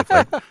 exactly. It's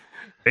like,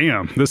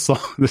 damn, this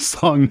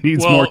song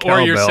needs more cowbell.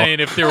 Or you're saying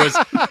if there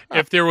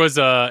was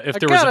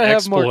an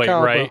exploit,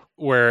 right,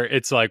 where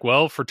it's like,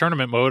 well, for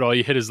tournament mode, all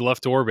you hit is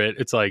left orbit.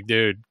 It's like,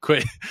 dude,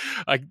 quit.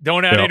 Like,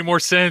 don't add any more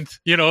synth.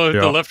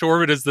 The left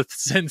orbit is the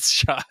synth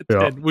shot,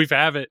 and we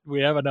have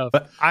enough.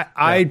 But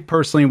I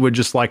personally would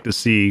just like to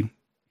see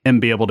him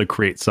be able to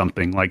create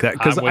something like that,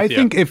 because I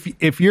think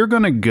if you're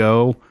going to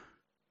go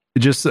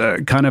just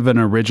kind of an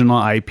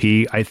original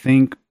IP, I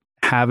think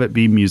have it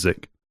be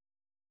music.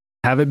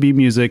 Have it be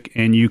music,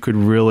 and you could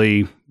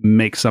really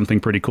make something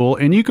pretty cool.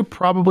 And you could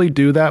probably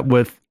do that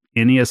with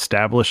any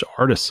established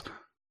artist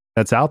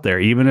that's out there,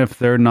 even if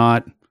they're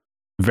not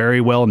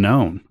very well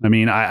known. I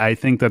mean, I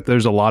think that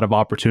there's a lot of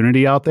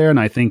opportunity out there, and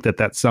I think that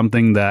that's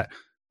something that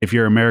if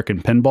you're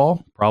American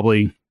Pinball,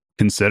 probably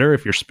consider.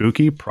 If you're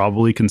Spooky,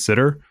 probably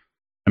consider.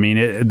 I mean,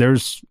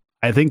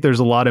 I think there's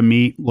a lot of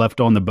meat left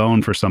on the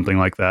bone for something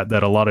like that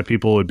a lot of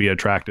people would be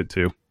attracted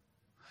to.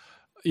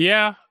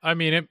 Yeah, I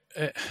mean,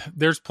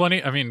 there's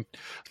plenty. I mean,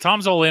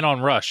 Tom's all in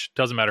on Rush.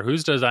 Doesn't matter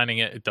who's designing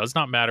it. It does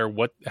not matter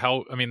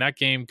that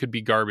game could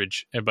be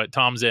garbage, but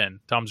Tom's in.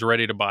 Tom's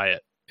ready to buy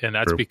it, and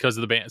that's because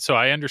of the band. So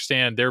I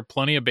understand there are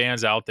plenty of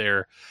bands out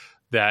there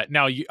that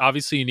now.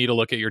 Obviously, you need to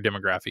look at your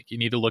demographic. You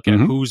need to look at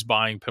who's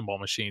buying pinball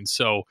machines.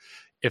 So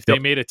if they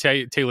made a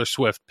Taylor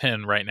Swift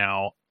pin right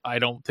now, I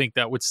don't think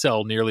that would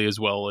sell nearly as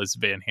well as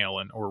Van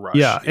Halen or Rush.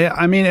 Yeah,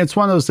 I mean, it's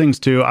one of those things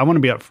too. I want to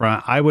be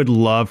upfront. I would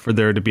love for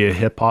there to be a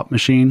hip hop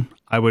machine.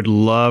 I would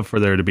love for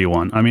there to be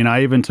one. I mean,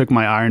 I even took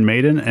my Iron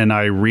Maiden and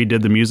I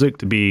redid the music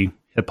to be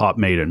hip hop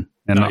Maiden,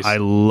 and nice. I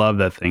love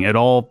that thing. It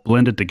all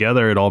blended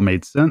together. It all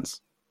made sense.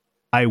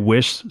 I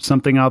wish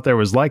something out there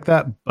was like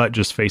that, but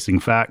just facing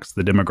facts,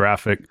 the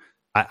demographic,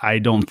 I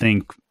don't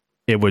think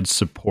it would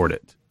support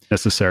it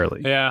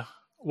necessarily. Yeah.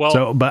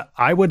 Well, but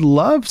I would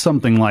love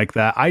something like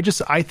that.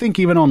 I think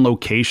even on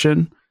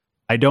location,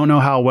 I don't know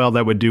how well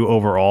that would do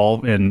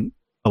overall in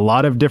a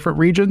lot of different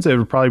regions. It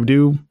would probably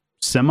do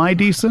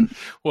semi-decent,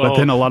 but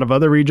then a lot of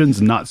other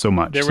regions, not so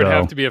much. There would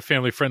have to be a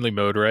family-friendly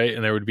mode, right?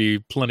 And there would be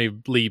plenty of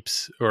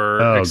bleeps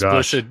or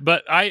explicit. Gosh.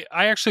 But I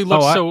actually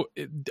looked,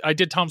 I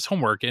did Tom's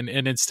homework, and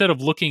instead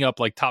of looking up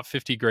like top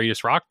 50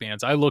 greatest rock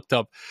bands, I looked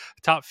up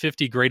top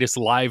 50 greatest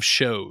live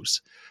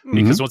shows.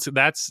 Because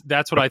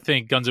that's what I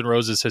think Guns N'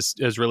 Roses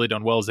has really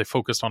done well, is they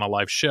focused on a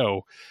live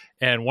show.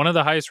 And one of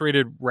the highest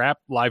rated rap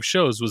live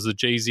shows was the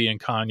Jay-Z and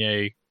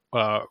Kanye,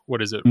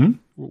 what is it?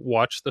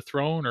 Watch the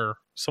Throne or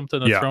something,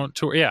 the Throne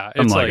tour. Yeah.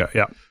 It's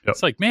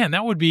it's like, man,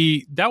 that would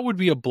be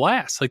a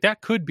blast. Like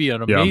that could be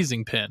an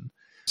amazing pin.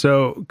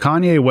 So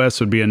Kanye West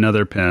would be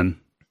another pin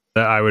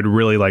that I would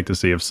really like to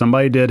see. If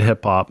somebody did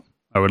hip hop,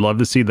 I would love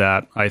to see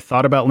that. I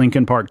thought about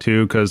Linkin Park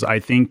too, because I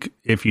think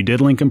if you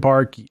did Linkin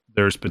Park,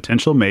 there's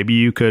potential. Maybe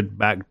you could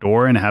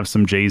backdoor and have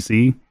some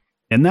Jay-Z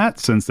in that,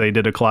 since they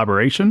did a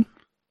collaboration.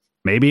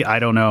 Maybe, I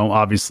don't know,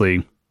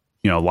 obviously,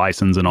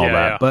 license and all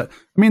that. Yeah. But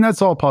I mean,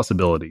 that's all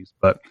possibilities.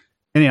 But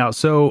anyhow,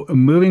 so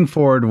moving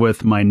forward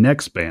with my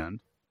next band,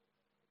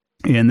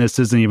 and this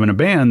isn't even a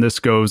band,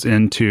 this goes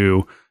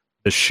into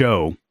the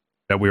show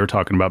that we were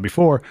talking about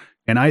before.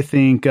 And I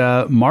think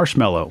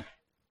Marshmello,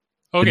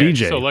 the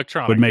DJ, so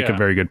electronic, would make a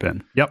very good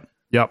pin.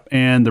 Yep.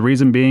 And the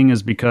reason being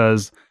is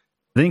because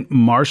I think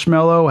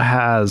Marshmello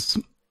has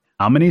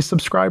how many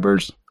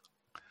subscribers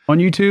on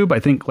YouTube? I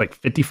think like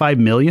 55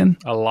 million.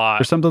 A lot.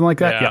 Or something like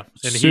that. Yeah.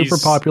 And super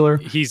popular.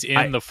 He's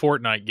in the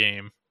Fortnite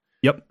game.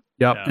 Yep.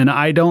 Yeah. And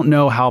I don't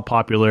know how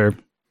popular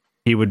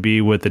he would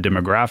be with the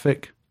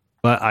demographic,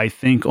 but I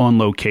think on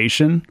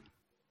location,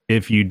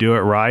 if you do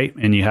it right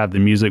and you have the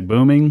music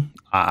booming,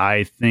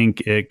 I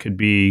think it could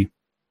be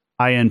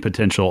high-end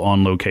potential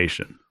on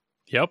location.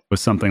 Yep. With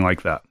something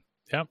like that.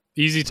 Yep.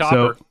 Easy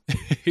topper.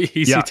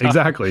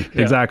 Exactly.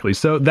 Exactly.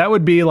 So that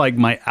would be like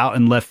my out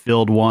in left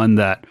field one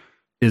that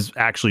is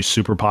actually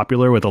super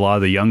popular with a lot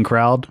of the young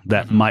crowd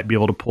that might be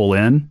able to pull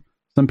in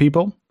some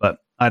people, but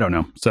I don't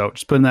know. So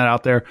just putting that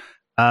out there.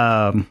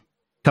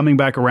 Coming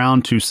back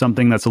around to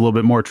something that's a little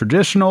bit more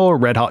traditional,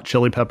 Red Hot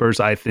Chili Peppers,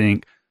 I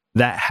think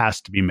that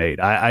has to be made.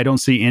 I don't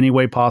see any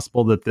way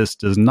possible that this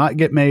does not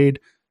get made.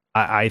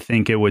 I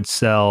think it would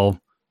sell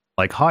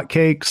like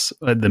hotcakes.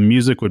 The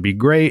music would be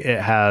great.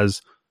 It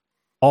has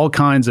all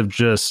kinds of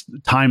just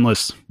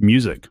timeless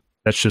music.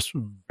 That's just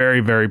very,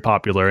 very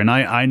popular. And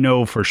I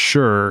know for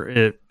sure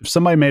if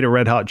somebody made a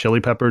Red Hot Chili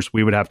Peppers,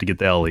 we would have to get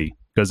the LE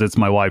because it's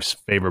my wife's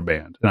favorite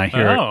band. And I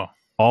hear it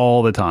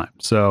all the time.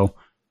 So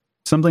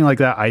something like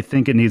that, I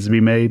think it needs to be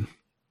made.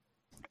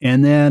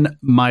 And then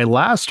my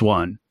last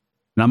one,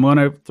 and I'm going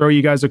to throw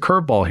you guys a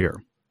curveball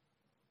here.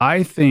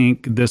 I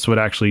think this would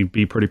actually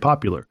be pretty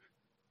popular.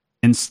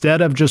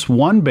 Instead of just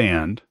one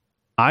band,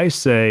 I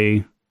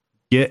say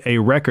get a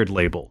record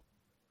label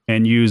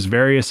and use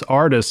various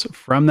artists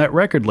from that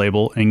record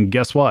label. And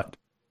guess what?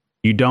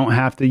 You don't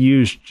have to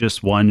use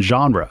just one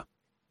genre.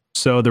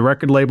 So the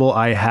record label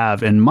I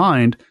have in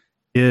mind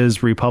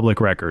is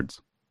Republic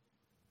Records.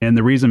 And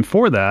the reason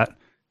for that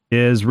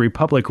is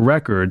Republic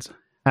Records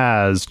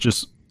has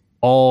just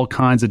all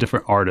kinds of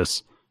different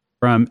artists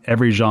from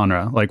every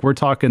genre. Like we're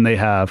talking, they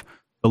have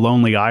The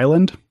Lonely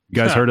Island. You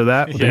guys heard of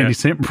that? With Andy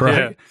Simp, right?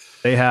 Yeah.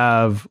 They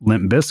have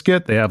Limp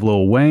Bizkit. They have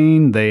Lil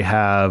Wayne. They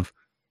have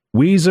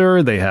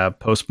Weezer. They have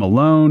Post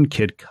Malone,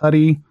 Kid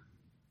Cudi.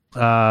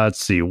 Let's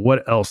see.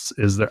 What else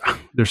is there?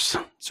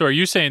 So are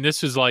you saying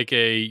this is like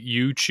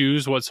you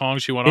choose what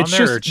songs you want on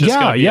there, or it's just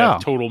going to be a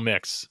total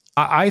mix?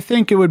 I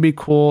think it would be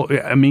cool.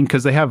 I mean,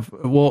 because they have,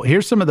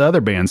 here's some of the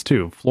other bands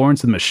too.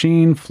 Florence and the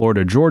Machine,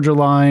 Florida Georgia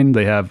Line.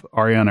 They have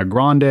Ariana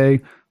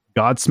Grande,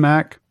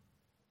 Godsmack,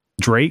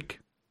 Drake.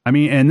 I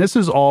mean, and this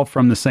is all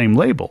from the same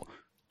label.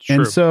 True.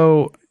 And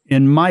so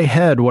in my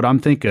head, what I'm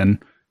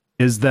thinking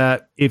is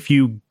that if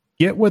you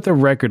get with a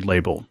record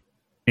label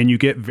and you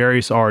get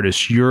various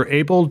artists, you're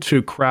able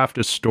to craft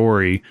a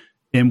story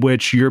in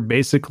which you're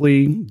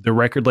basically the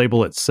record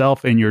label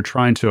itself and you're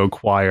trying to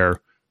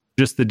acquire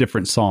just the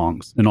different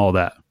songs and all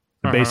that.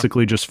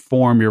 Basically just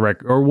form your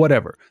record or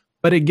whatever.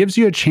 But it gives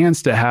you a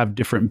chance to have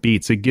different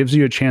beats. It gives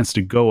you a chance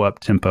to go up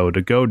tempo,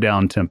 to go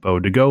down tempo,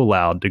 to go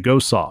loud, to go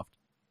soft.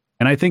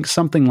 And I think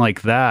something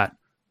like that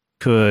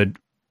could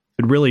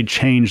really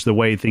change the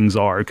way things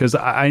are. Because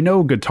I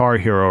know Guitar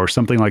Hero or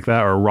something like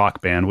that, or a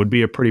Rock Band would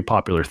be a pretty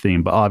popular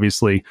theme. But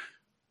obviously,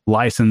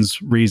 license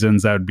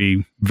reasons, that would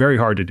be very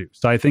hard to do.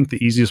 So I think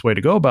the easiest way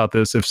to go about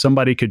this, if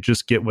somebody could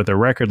just get with a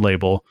record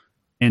label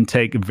and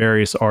take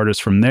various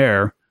artists from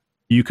there,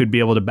 you could be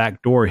able to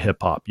backdoor hip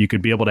hop. You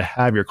could be able to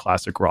have your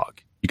classic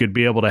rock. You could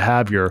be able to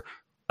have your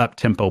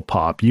up-tempo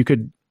pop. You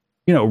could,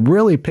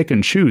 really pick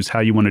and choose how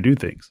you want to do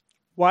things.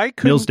 Why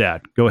couldn't Mill's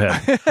dad? Go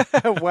ahead.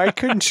 Why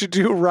couldn't you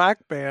do Rock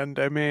Band?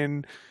 I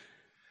mean,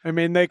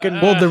 they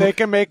can they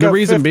can make the a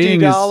reason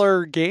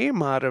 $50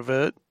 game out of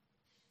it.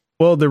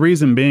 Well, the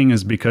reason being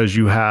is because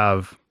you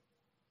have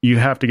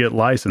to get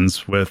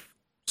licensed with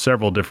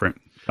several different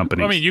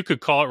companies. I mean, you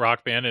could call it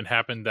Rock Band and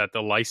happen that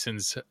the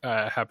license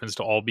happens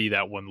to all be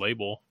that one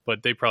label,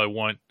 but they probably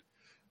want.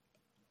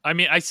 I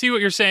mean, I see what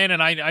you're saying,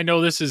 and I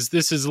know this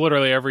is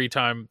literally every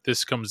time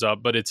this comes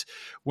up, but it's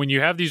when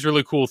you have these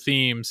really cool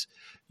themes,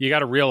 you got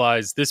to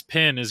realize this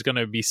pin is going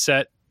to be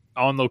set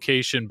on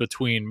location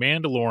between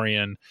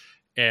Mandalorian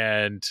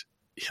and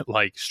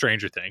like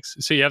Stranger Things.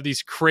 So you have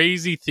these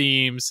crazy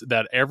themes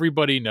that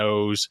everybody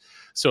knows.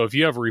 So if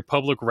you have a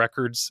Republic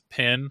Records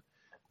pin,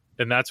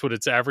 and that's what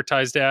it's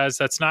advertised as,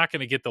 that's not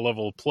going to get the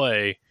level of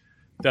play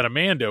that a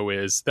Mando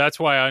is. That's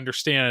why I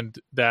understand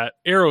that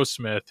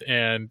Aerosmith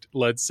and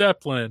Led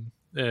Zeppelin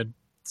and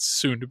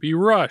soon to be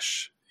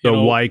Rush.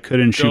 So why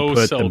couldn't you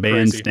put the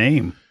band's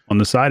name on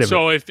the side of it?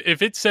 So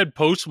if it said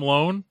Post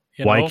Malone,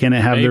 why can't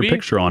it have their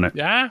picture on it?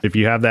 Yeah. If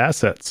you have the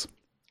assets.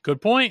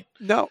 Good point.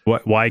 No.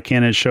 Why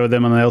can't it show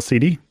them on the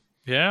LCD?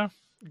 Yeah.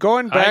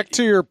 Going back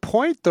to your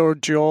point though,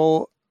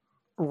 Joel,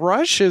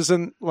 Rush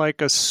isn't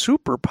like a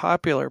super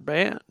popular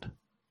band.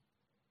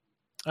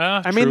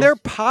 I mean, they're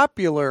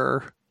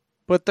popular,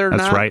 but they're not.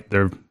 That's right.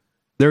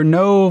 They're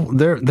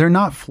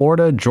not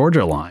Florida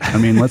Georgia Line. I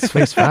mean, let's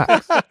face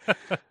facts.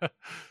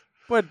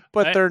 But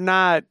they're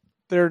not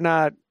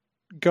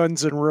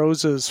Guns N'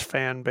 Roses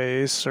fan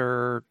base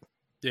or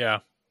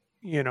I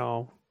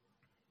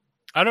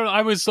don't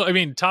know. I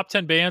mean, top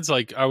 10 bands,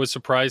 like I was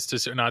surprised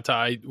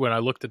when I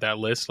looked at that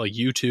list, like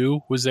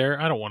U2 was there.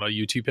 I don't want a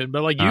U2 pin,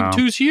 but like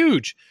U2's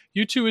huge.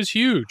 U2 is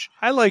huge.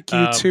 I like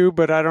U2,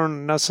 but I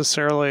don't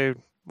necessarily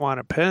want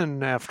a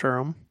pin after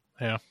them.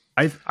 Yeah.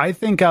 I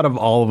think out of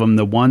all of them,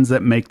 the ones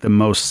that make the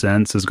most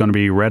sense is going to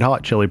be Red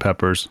Hot Chili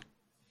Peppers,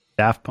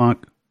 Daft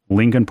Punk,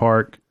 Linkin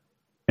Park,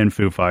 and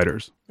Foo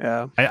Fighters.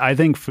 Yeah. I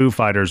think Foo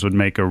Fighters would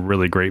make a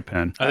really great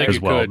pin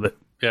as well. Could.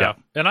 Yeah.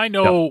 And I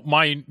know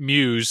my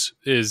muse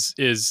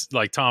is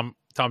like Tom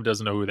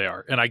doesn't know who they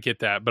are, and I get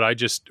that, but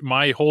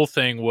my whole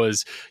thing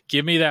was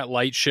give me that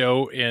light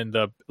show, and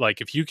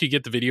if you could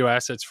get the video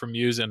assets from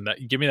Muse and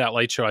give me that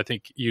light show, I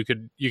think you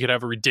could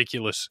have a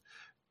ridiculous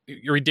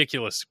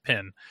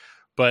pin.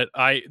 But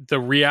the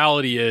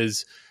reality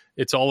is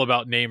it's all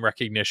about name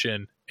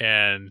recognition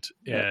and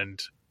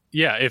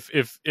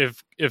if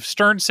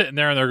Stern's sitting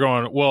there and they're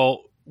going,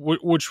 well,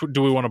 which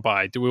do we want to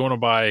buy? Do we want to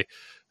buy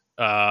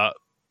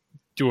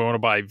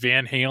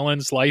Van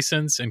Halen's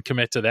license and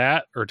commit to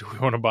that? Or do we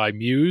want to buy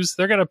Muse?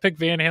 They're going to pick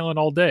Van Halen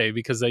all day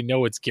because they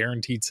know it's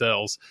guaranteed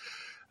sales.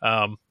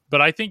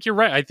 But I think you're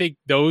right. I think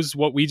those,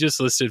 what we just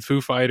listed, Foo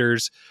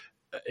Fighters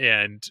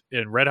and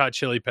Red Hot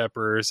Chili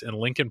Peppers and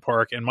Linkin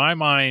Park, in my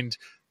mind,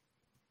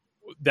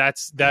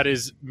 that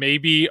is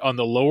maybe on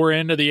the lower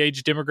end of the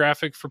age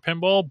demographic for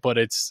pinball, but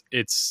it's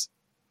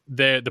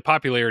the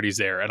popularity's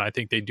there, and I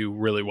think they do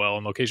really well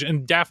on location.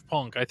 And Daft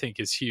Punk, I think,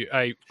 is huge.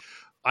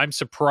 I'm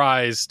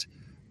surprised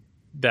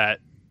that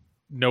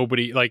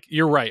nobody, like,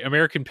 you're right,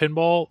 American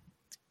Pinball,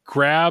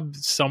 grab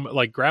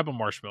a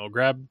Marshmallow,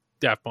 grab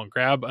Daft Punk,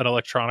 grab an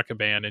electronica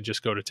band, and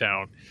just go to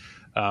town.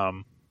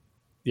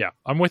 Yeah,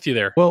 I'm with you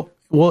there.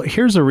 Well,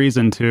 here's a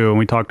reason too, and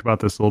we talked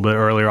about this a little bit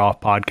earlier off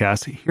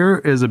podcast. Here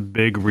is a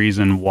big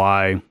reason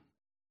why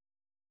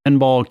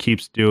pinball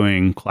keeps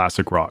doing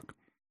classic rock.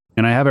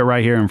 And I have it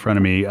right here in front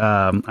of me.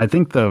 I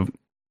think the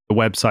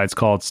website's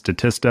called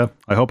Statista.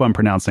 I hope I'm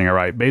pronouncing it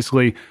right.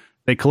 Basically,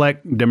 they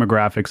collect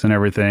demographics and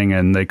everything,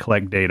 and they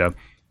collect data.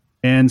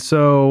 And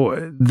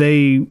so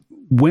they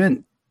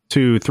went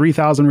to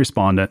 3,000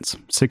 respondents,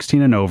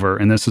 16 and over,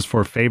 and this is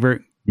for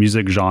favorite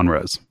music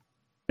genres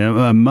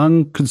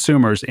among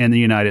consumers in the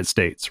United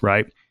States,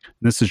 right?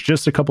 This is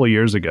just a couple of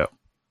years ago.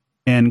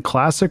 And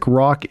classic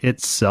rock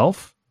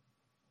itself,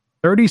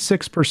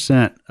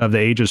 36% of the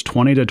ages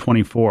 20 to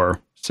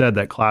 24 said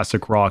that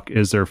classic rock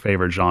is their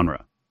favorite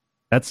genre.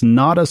 That's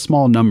not a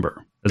small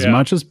number. As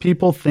much as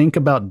people think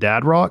about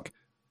dad rock,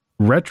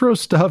 retro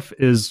stuff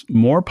is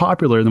more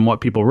popular than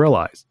what people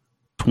realize.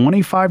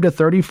 25 to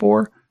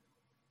 34,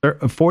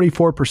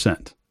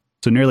 44%.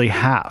 So nearly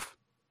half.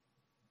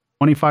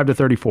 25 to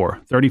 34,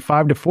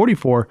 35 to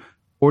 44,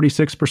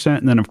 46%.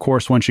 And then, of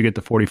course, once you get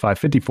to 45,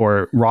 54,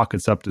 it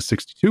rockets up to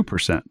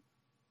 62%.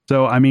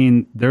 So, I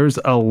mean, there's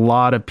a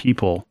lot of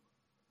people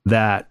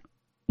that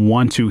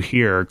want to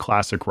hear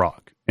classic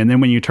rock. And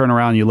then when you turn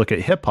around and you look at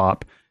hip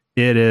hop,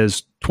 it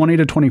is 20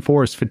 to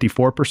 24 is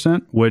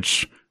 54%,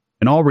 which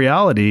in all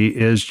reality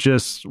is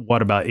just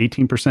about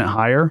 18%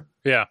 higher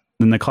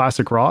than the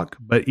classic rock.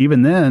 But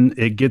even then,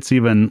 it gets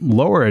even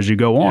lower as you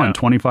go on. Yeah.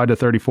 25 to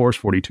 34 is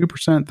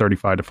 42%,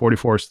 35 to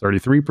 44 is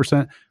 33%,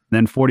 and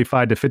then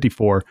 45 to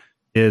 54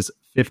 is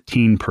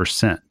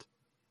 15%.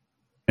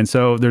 And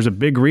so there's a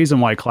big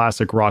reason why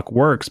classic rock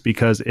works,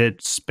 because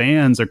it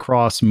spans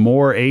across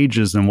more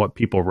ages than what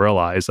people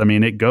realize. I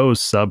mean, it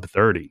goes sub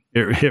 30.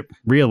 It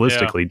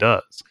realistically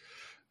does.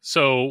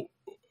 So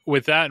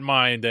with that in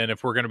mind, then,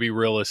 if we're going to be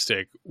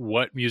realistic,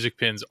 what music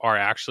pins are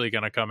actually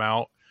going to come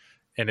out?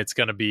 And it's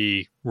going to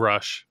be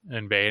Rush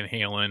and Van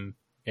Halen,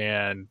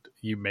 and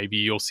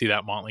you'll see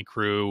that Motley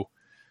Crue.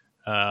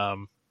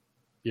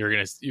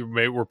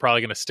 We're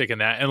probably going to stick in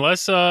that,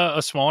 unless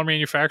a smaller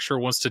manufacturer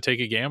wants to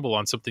take a gamble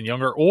on something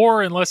younger,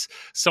 or unless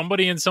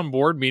somebody in some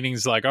board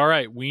meetings like, all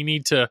right,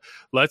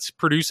 let's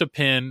produce a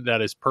pin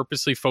that is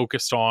purposely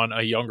focused on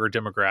a younger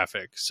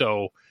demographic.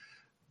 So,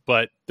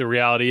 but the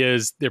reality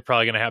is they're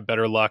probably going to have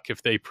better luck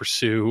if they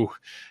pursue,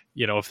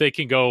 if they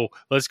can go,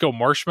 let's go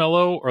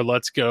Marshmallow, or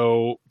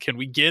can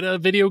we get a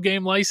video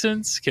game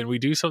license? Can we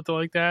do something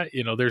like that?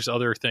 There's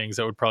other things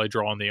that would probably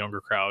draw on the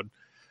younger crowd.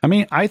 I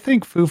mean, I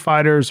think Foo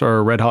Fighters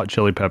or Red Hot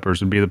Chili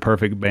Peppers would be the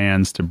perfect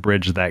bands to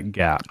bridge that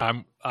gap.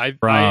 I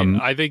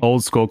think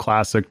old school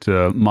classic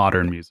to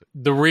modern music.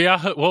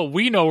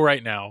 We know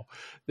right now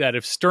that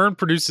if Stern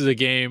produces a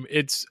game,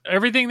 it's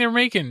everything they're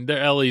making, the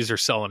LEs are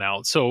selling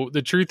out. So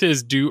the truth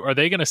is, are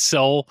they going to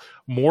sell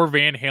more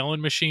Van Halen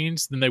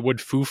machines than they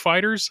would Foo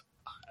Fighters?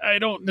 I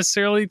don't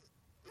necessarily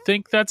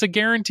think that's a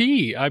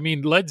guarantee. I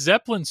mean, Led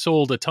Zeppelin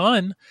sold a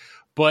ton,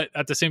 but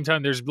at the same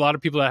time, there's a lot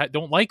of people that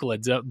don't like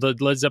the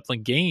Led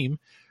Zeppelin game.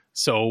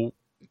 So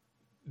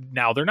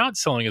now they're not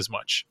selling as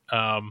much.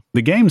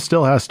 The game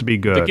still has to be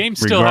good. The game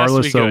still has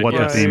to be good, regardless of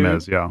what the theme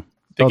is. Yeah.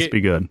 It has to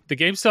be good. The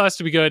game still has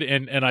to be good.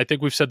 And I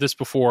think we've said this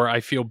before. I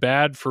feel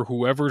bad for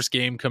whoever's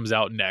game comes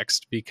out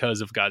next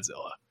because of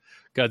Godzilla.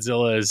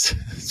 Godzilla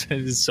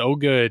is so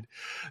good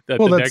that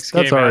the next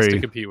game has to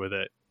compete with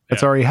it.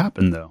 That's already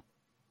happened, though.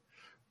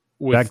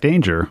 Back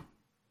Danger,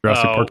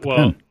 Jurassic Park.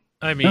 Pin.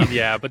 I mean,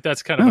 yeah, but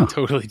that's kind of a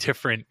totally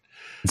different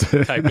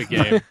type of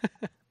game.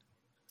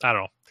 I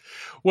don't know.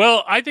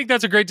 Well, I think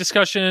that's a great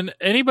discussion.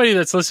 Anybody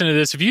that's listening to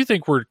this, if you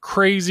think we're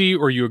crazy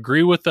or you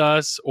agree with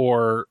us,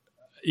 or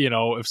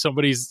if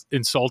somebody's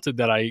insulted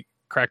that I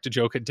cracked a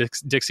joke at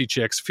Dixie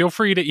Chicks, feel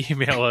free to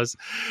email us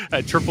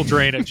at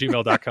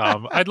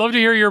tripledrain@gmail.com. I'd love to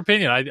hear your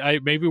opinion. I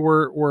maybe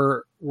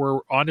we're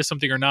onto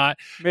something or not.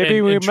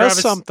 Maybe we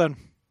missed something.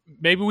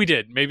 Maybe we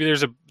did. Maybe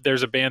there's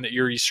a band that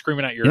you're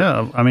screaming at your...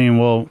 Yeah, I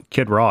mean,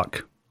 Kid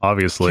Rock,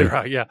 obviously. Kid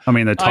Rock, yeah. I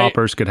mean, the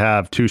toppers could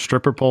have 2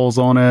 stripper poles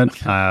on it.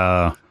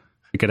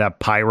 You could have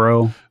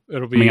pyro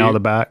coming out of the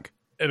back.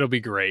 It'll be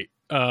great.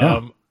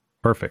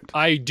 Perfect.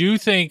 I do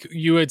think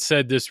you had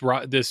said this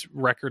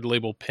record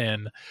label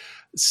pin.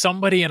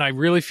 Somebody, and I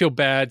really feel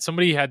bad,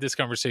 somebody had this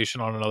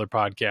conversation on another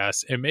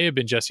podcast. It may have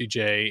been Jesse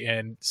J,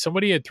 and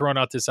somebody had thrown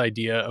out this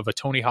idea of a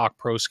Tony Hawk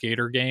Pro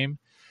Skater game.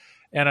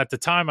 And at the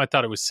time, I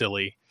thought it was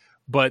silly.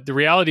 But the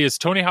reality is,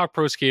 Tony Hawk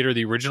Pro Skater,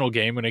 the original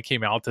game, when it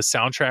came out, the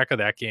soundtrack of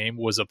that game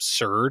was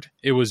absurd.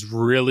 It was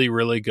really,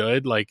 really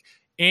good.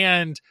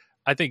 And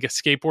I think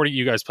skateboarding,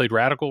 you guys played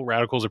Radical.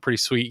 Radical's a pretty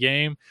sweet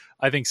game.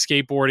 I think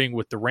skateboarding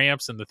with the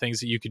ramps and the things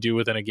that you could do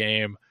within a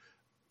game,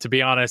 to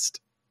be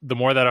honest, the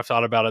more that I've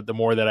thought about it, the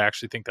more that I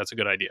actually think that's a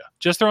good idea.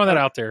 Just throwing that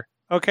out there.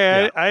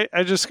 Okay, yeah.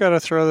 I just got to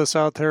throw this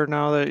out there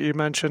now that you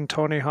mentioned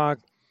Tony Hawk.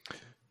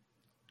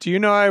 Do you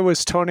know I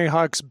was Tony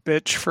Hawk's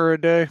bitch for a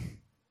day?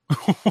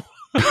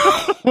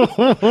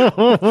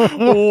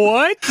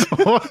 What?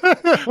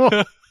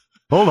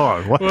 Hold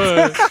on. What?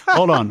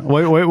 Hold on.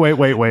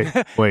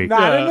 Wait.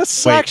 Not in a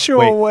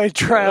sexual way,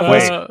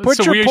 Travis. Put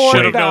so your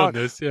porn down.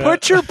 This, yeah.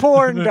 Put your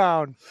porn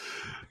down.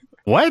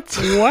 What?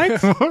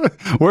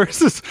 Where's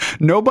this?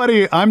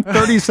 Nobody. I'm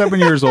 37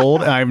 years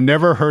old, and I've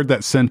never heard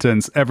that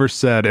sentence ever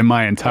said in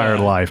my entire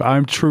life.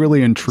 I'm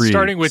truly intrigued.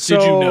 Starting with,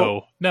 did you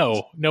know?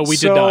 No, we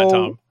did not,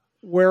 Tom.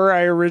 Where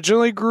I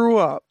originally grew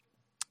up,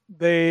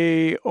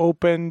 they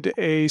opened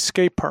a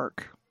skate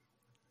park.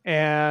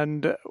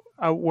 And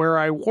where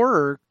I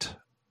worked,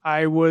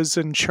 I was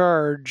in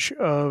charge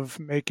of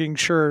making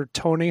sure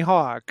Tony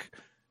Hawk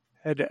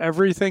had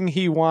everything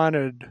he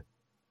wanted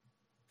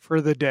for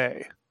the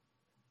day.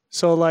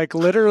 So, like,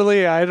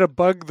 literally, I had to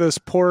bug this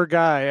poor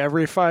guy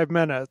every 5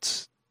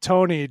 minutes.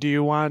 Tony, do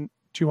you want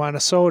a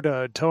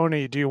soda?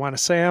 Tony, do you want a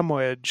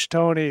sandwich?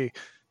 Tony,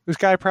 this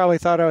guy probably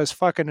thought I was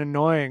fucking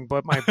annoying,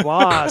 but my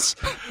boss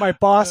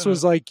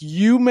was like,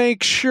 you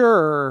make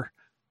sure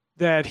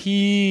that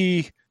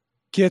he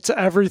gets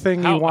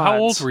everything he wants. How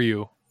old were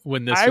you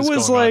when this was going on? I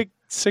was like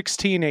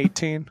 16,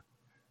 18.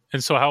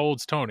 And so how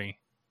old's Tony?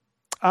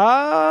 He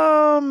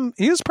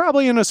was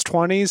probably in his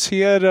 20s. He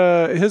had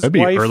his That'd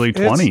be wife, early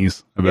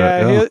 20s.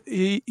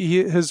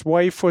 His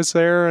wife was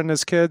there and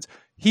his kids.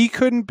 He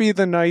couldn't be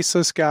the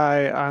nicest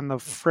guy on the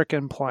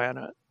frickin'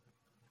 planet.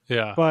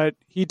 Yeah. But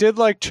he did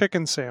like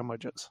chicken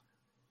sandwiches.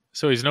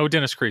 So he's no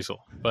Dennis Kreisel,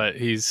 but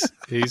he's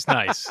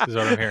nice, is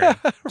what I'm hearing.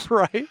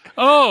 Right.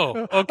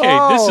 Oh,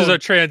 okay. This is a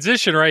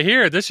transition right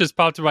here. This just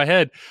popped in my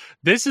head.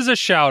 This is a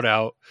shout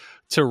out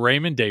to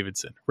Raymond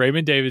Davidson.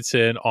 Raymond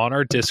Davidson on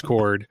our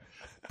Discord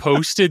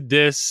posted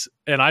this,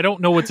 and I don't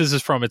know what this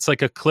is from. It's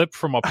like a clip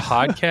from a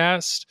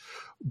podcast,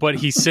 but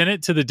he sent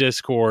it to the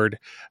Discord.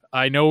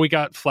 I know we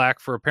got flack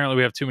for apparently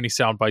we have too many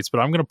sound bites, but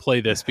I'm going to play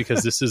this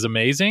because this is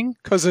amazing.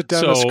 Because of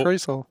Dennis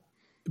Kreisel.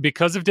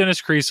 Because of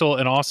Dennis Kreisel,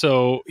 and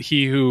also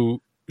he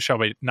who shall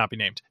not be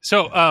named.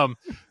 So,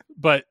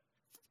 but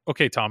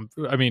okay, Tom.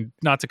 I mean,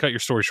 not to cut your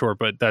story short,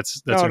 but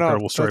that's an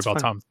incredible story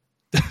about fine.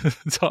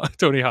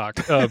 Tony Hawk.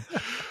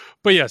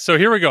 But yeah, so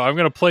here we go. I'm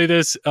going to play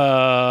this.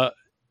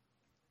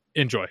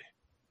 Enjoy.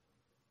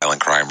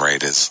 Violent crime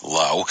rate is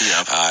low.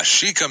 Yeah.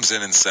 She comes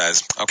in and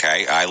says,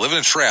 okay, I live in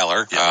a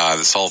trailer,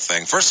 this whole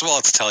thing. First of all,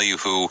 let's tell you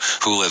who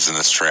lives in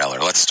this trailer.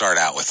 Let's start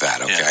out with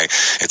that, okay? Yeah.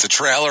 It's a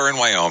trailer in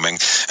Wyoming.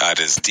 It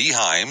is Dee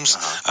Himes,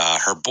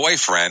 her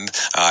boyfriend,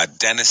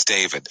 Dennis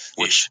David,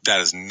 which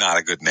that is not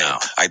a good name. No.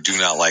 I do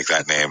not like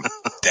that name.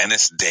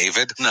 Dennis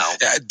David? No.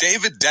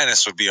 David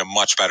Dennis would be a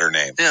much better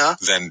name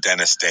than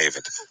Dennis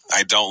David.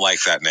 I don't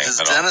like that name at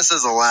all. Dennis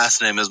as a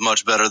last name is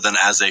much better than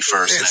as a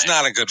first name. It's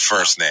not a good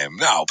first name.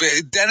 No.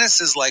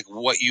 Dennis is like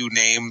what you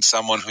named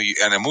someone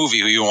in a movie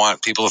who you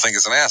want people to think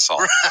is an asshole.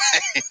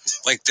 Right.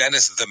 Like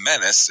Dennis the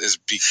Menace is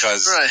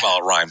because, well,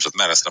 it rhymes with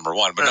menace, number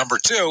one. But number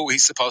two,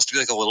 he's supposed to be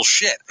like a little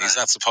shit. He's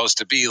not supposed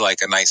to be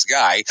like a nice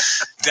guy.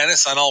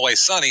 Dennis on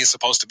Always Sunny is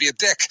supposed to be a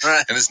dick.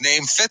 Right. And his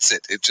name fits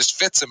it. It just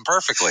fits him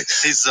perfectly.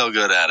 He's so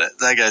good at it.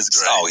 That guy's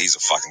great. Oh, he's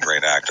a fucking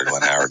great actor,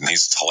 Glenn Howard, and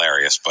he's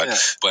hilarious. But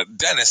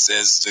Dennis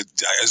is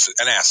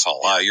an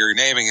asshole. You're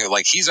naming it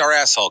like he's our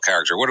asshole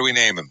character. What do we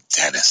name him?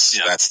 Dennis.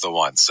 Yeah. That's the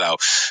one. So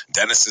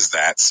Dennis is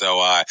that. So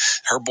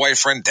her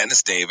boyfriend,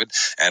 Dennis David,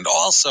 and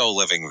also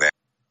living there.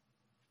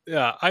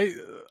 Yeah,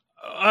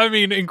 I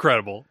mean,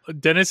 incredible.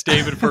 Dennis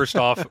David, first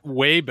off,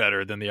 way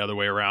better than the other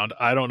way around.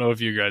 I don't know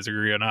if you guys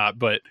agree or not,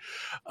 but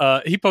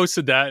he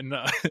posted that.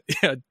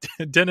 And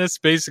Dennis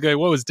basically,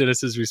 what was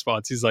Dennis's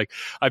response? He's like,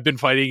 I've been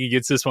fighting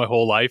against this my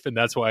whole life, and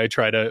that's why I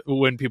try to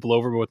win people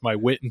over with my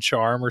wit and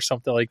charm or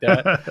something like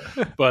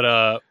that.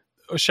 But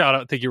shout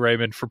out, thank you,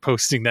 Raymond, for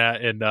posting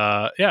that. And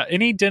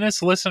any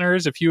Dennis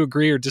listeners, if you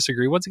agree or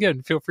disagree, once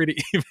again, feel free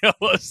to email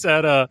us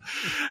at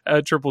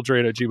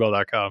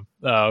tripledrain@gmail.com.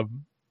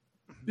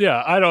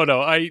 Yeah, I don't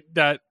know. I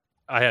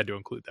had to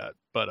include that,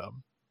 but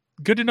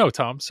good to know,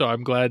 Tom. So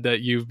I'm glad that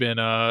you've been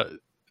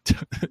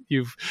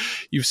you've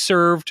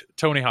served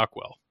Tony Hawk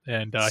well,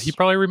 and he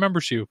probably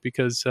remembers you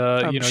because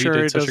you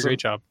did such a great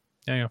job.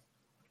 Yeah.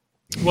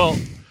 Well,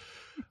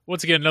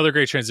 once again, another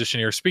great transition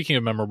here. Speaking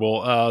of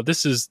memorable,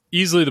 this is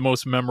easily the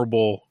most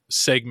memorable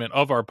segment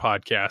of our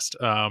podcast.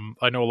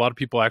 I know a lot of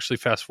people actually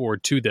fast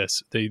forward to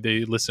this. They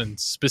listen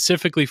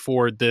specifically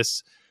for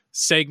this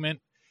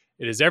segment.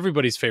 It is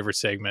everybody's favorite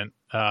segment.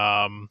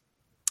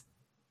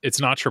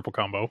 It's not Triple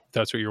Combo. If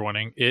that's what you're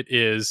wanting. It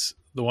is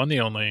the one, the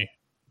only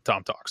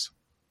Tom Talks.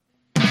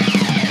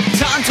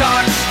 Tom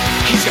Talks.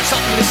 He's got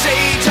something to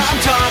say. Tom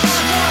Talks.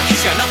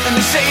 He's got nothing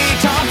to say.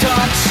 Tom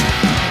Talks.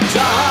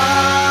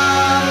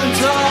 Tom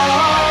Talks.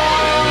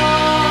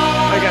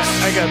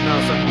 I got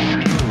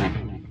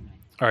nothing.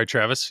 All right,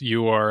 Travis,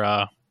 you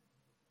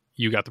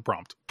got the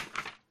prompt.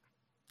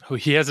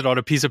 He has it on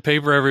a piece of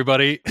paper,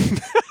 everybody.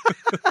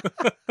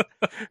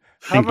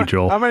 Thank you,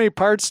 Joel. How many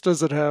parts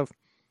does it have?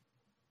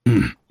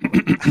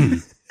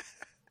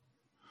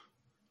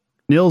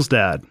 Neil's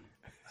dad.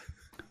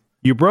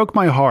 You broke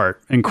my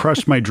heart and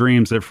crushed my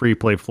dreams at Free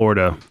Play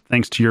Florida,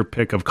 thanks to your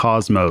pick of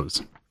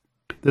Cosmos.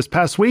 This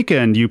past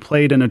weekend, you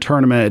played in a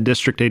tournament at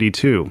District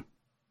 82,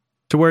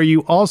 to where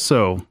you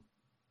also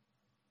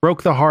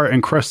broke the heart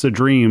and crushed the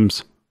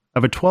dreams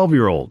of a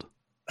 12-year-old.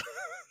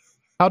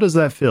 How does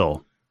that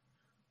feel?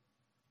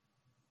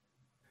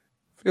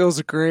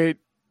 Feels great.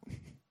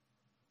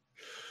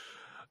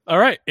 All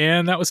right,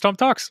 and that was Tom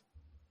Talks.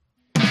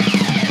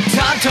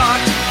 Tom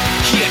talked.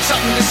 He had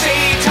something to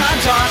say. Tom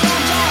talked.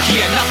 He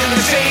had nothing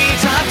to say.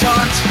 Tom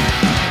talked.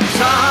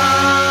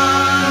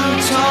 Tom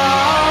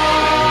talked.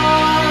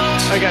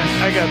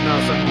 I got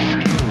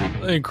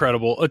nothing.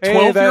 Incredible. A Hey,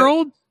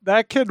 12-year-old?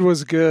 That kid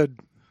was good.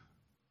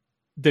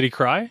 Did he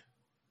cry?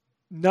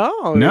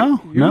 No. No.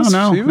 He was-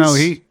 I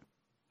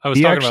was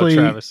He talking actually-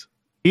 about Travis.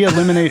 He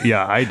eliminated...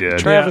 Yeah, I did.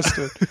 Travis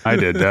did. I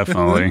did,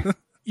 definitely.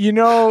 You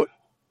know,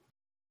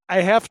 I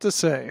have to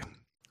say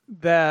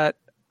that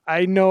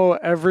I know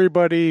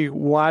everybody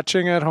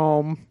watching at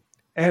home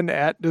and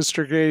at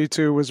District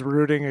 82 was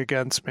rooting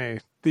against me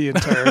the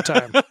entire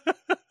time.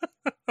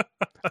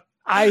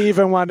 I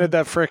even wanted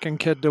that frickin'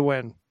 kid to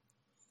win.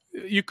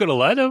 You could have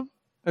let him,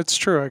 It's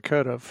true, I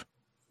could have.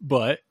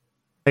 but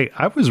Hey,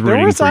 I was There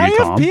rooting was for you,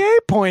 Tom. IFPA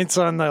points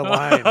on the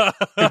line.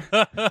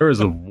 There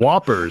was a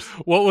whoppers.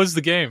 what was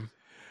the game?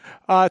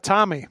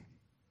 Tommy.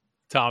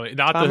 Tommy,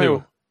 not Tommy. the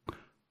Who.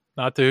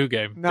 Not the Who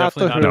game. Not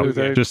Definitely the not Who. the Who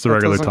They- game. Just the that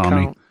regular doesn't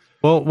Tommy. count.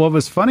 Well, what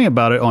was funny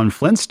about it on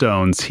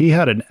Flintstones, he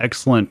had an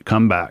excellent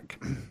comeback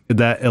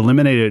that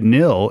eliminated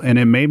Neil, and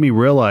it made me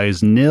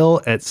realize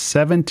Neil, at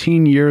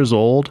 17 years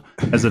old,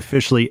 has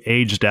officially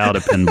aged out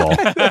of pinball.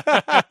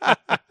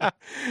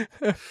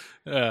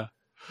 Yeah.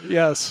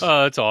 Yes.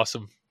 Oh, that's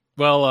awesome.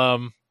 Well,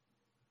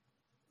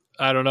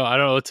 I don't know. I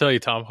don't know what to tell you,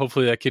 Tom.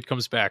 Hopefully that kid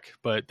comes back,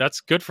 but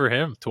that's good for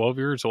him. 12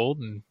 years old,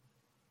 and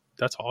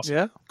that's awesome.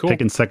 Yeah. Cool.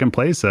 Taking second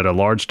place at a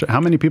large... how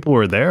many people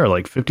were there?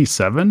 Like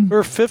 57? There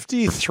were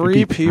 53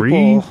 53?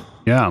 people.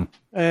 Yeah.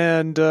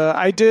 And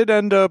I did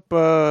end up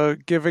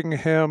giving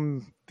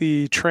him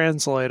the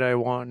translate I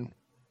won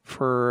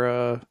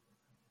for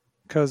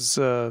because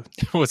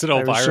Was it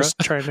I was Elvira? just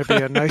trying to be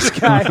a nice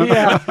guy.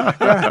 Yeah.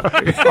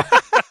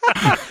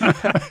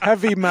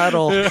 Heavy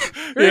metal. Here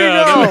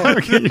Yeah, you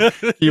go.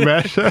 Can you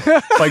imagine?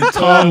 Like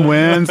Tom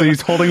wins and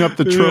he's holding up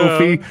the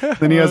trophy.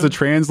 Then he has a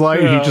translate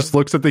and Yeah. he just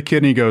looks at the kid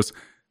and he goes,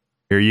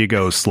 "Here you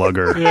go,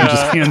 slugger." Yeah. And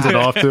just hands it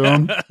off to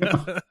him.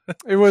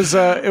 It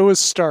was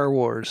Star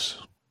Wars.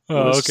 It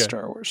Oh, was okay.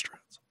 Star Wars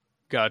translate.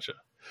 Gotcha.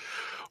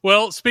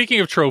 Well,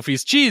 speaking of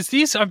trophies, geez,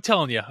 these, I'm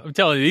telling you,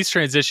 these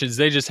transitions,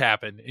 they just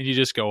happen and you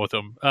just go with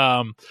them.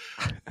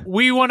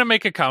 We want to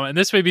make a comment, and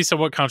this may be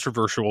somewhat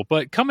controversial,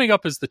 but coming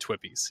up is the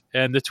Twippies.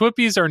 And the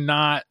Twippies are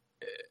not,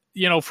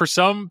 for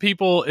some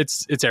people,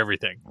 it's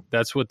everything.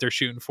 That's what they're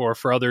shooting for.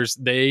 For others,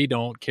 they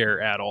don't care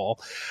at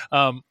all.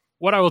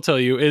 What I will tell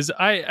you is,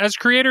 as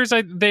creators,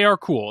 they are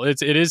cool.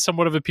 It is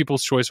somewhat of a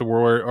People's Choice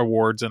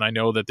Awards, and I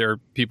know that there are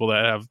people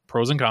that have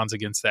pros and cons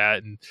against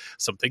that, and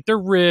some think they're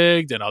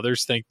rigged, and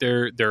others think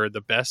they're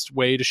the best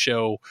way to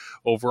show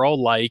overall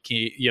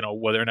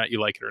whether or not you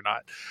like it or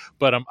not.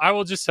 But I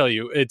will just tell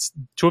you, it's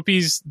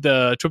Twippies.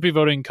 The Twippy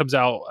voting comes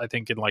out, I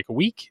think, in like a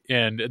week,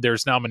 and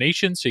there's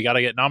nominations, so you got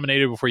to get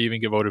nominated before you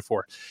even get voted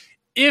for.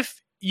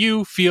 If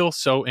you feel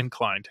so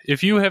inclined,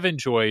 if you have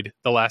enjoyed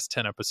the last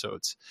 10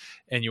 episodes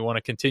and you want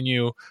to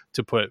continue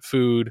to put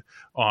food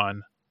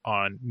on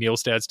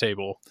Neil's dad's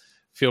table,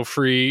 feel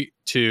free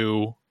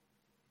to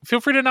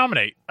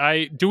nominate.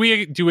 Do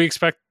we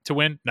expect to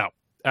win? No,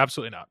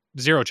 absolutely not.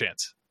 Zero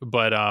chance.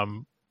 But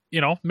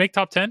make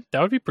top 10.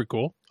 That would be pretty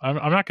cool. I'm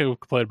not going to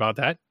complain about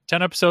that.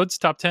 10 episodes,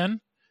 top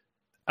 10.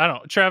 I don't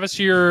know. Travis,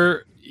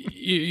 you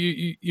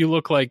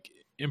look like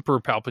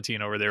Emperor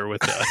Palpatine over there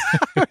with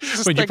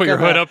when you put your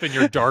hood up in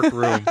your dark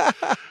room.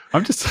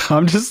 I'm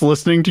just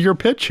listening to your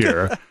pitch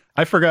here.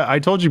 I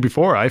told you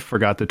before, I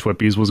forgot that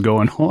Twippies was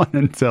going on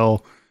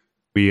until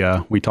we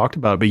talked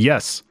about it. But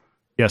yes,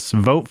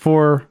 don't vote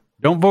for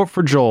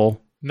Joel.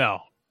 No.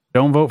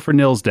 Don't vote for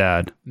Neil's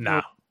dad.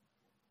 No.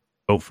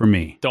 Vote for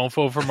me. Don't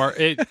vote for Mark.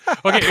 Okay,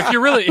 if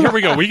you're really, here we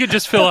go. We could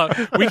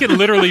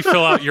literally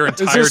fill out your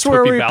entire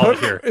Twippy ballot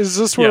here. Is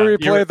this where we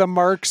play the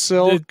Mark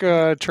Silk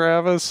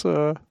Travis?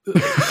 No,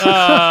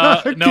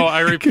 I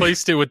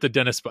replaced it with the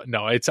Dennis.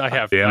 No, I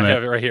have it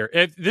right here.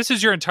 This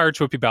is your entire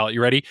Twippy ballot.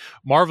 You ready?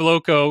 Marv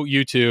Loco,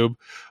 YouTube,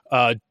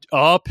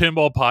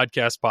 Pinball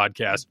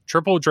podcast,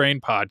 Triple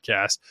Drain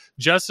podcast,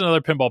 Just Another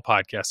Pinball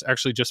podcast.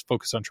 Actually, just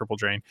focus on Triple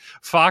Drain.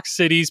 Fox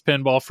Cities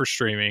Pinball for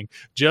streaming.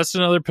 Just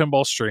Another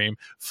Pinball stream.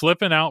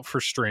 Flipping Out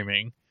for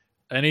streaming.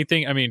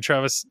 Anything? I mean,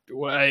 Travis,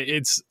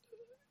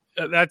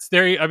 that's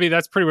there. I mean,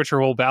 that's pretty much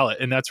your whole ballot,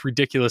 and that's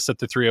ridiculous that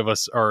the three of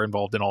us are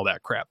involved in all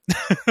that crap.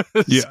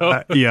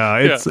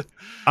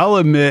 I'll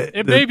admit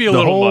it may be a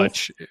little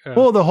much.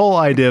 Well, the whole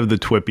idea of the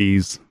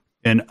Twippies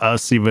and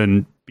us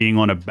even being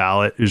on a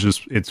ballot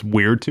is it's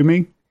weird to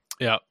me.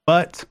 Yeah.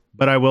 But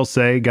But I will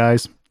say,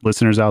 guys,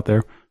 listeners out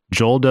there,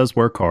 Joel does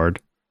work hard.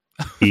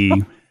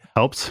 He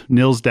helps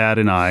Neil's dad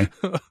and I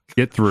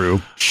get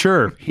through.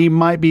 Sure, he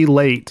might be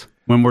late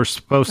when we're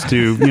supposed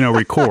to,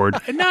 record.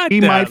 Not He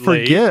that might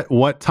late. forget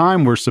what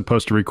time we're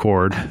supposed to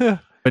record.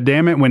 But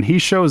damn it, when he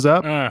shows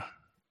up,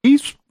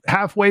 he's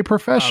halfway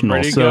professional.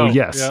 ready to So go.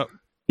 yes. Yep.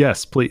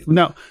 Yes, please.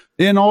 No,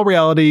 in all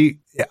reality,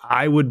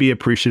 I would be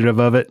appreciative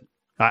of it.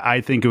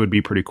 I think it would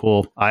be pretty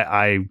cool.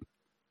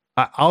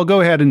 I'll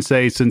go ahead and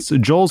say, since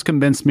Joel's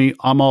convinced me,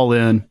 I'm all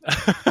in.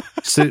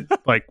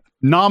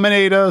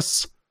 Nominate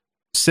us,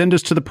 send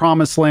us to the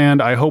promised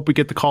land. I hope we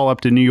get the call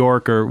up to New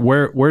York, or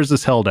where's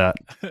this held at?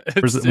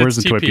 Where's the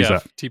Twippies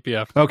at?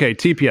 TPF. Okay,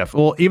 TPF.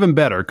 Well, even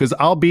better, because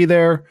I'll be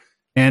there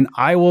and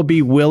I will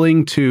be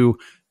willing to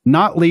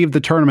not leave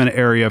the tournament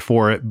area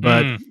for it,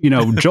 but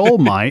Joel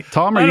might.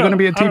 Tom, are you going to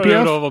be at I don't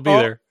even know TPF? if I'll be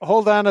there.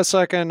 Hold on a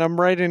second.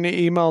 I'm writing an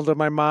email to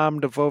my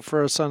mom to vote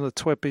for us on the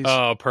Twippies.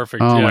 Oh,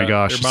 perfect. Oh Yeah. my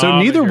gosh! Your So mom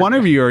neither and your- one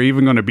of you are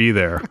even going to be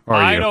there, are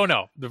I you? don't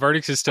know. The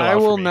verdict is still I out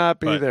for will me, not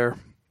be but there.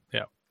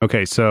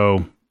 Okay,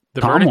 so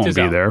The Tom verdict won't is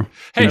be out. there.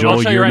 Hey, And Joel,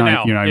 I'll tell you you're right not,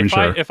 now. You're not even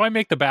sure. If I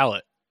make the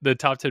ballot, the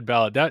top 10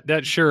 ballot,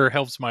 that sure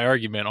helps my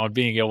argument on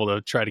being able to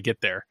try to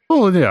get there.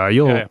 Well, yeah,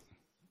 you'll. Yeah.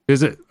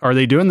 Is it? Are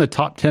they doing the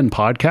top 10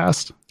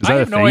 podcast? Is that I a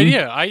have no thing?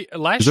 idea.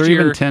 Last Is there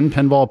year, even 10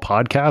 pinball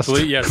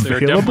podcasts? yes, there are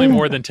available? definitely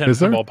more than 10 Is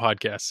there? pinball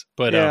podcasts.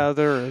 But Yeah,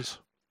 there is.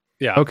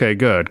 yeah, Okay,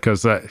 good,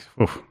 because that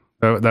would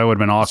have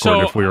been awkward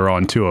So, if we were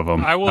on two of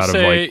them. I will out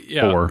say, of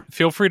like 4.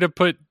 feel free to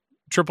put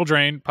Triple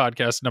Drain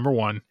podcast number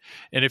 1.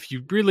 And if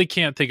you really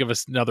can't think of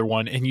another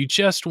one and you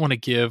just want to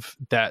give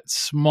that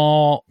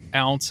small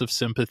ounce of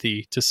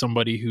sympathy to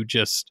somebody who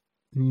just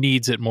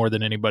needs it more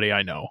than anybody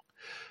I know,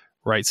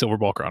 right? Silver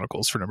Ball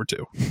Chronicles for number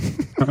 2.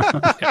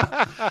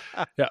 Yeah.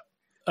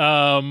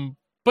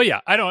 But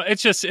yeah, I don't,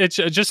 it's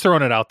just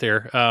throwing it out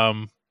there.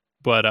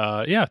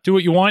 But yeah, do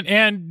what you want.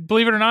 And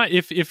believe it or not,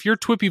 if your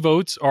Twippy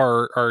votes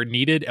are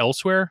needed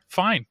elsewhere,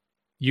 fine.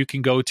 You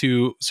can go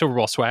to Silver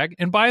Ball Swag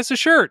and buy us a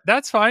shirt.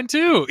 That's fine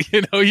too.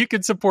 You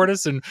can support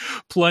us in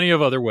plenty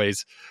of other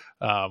ways,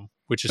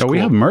 which is cool. We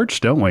have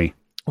merch, don't we?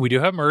 We do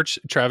have merch.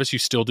 Travis, you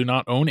still do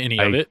not own any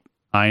of it.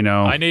 I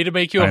know. I need to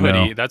make you a I know.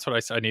 hoodie. That's what I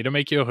said. I need to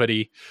make you a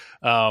hoodie.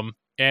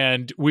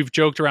 And we've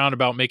joked around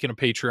about making a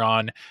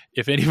Patreon.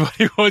 If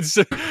anybody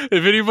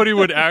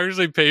would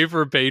actually pay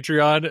for a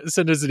Patreon,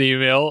 send us an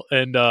email,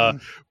 and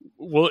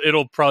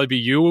it'll probably be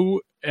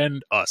you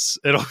and us.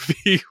 It'll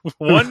be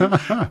one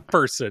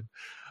person.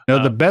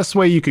 No, the best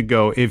way you could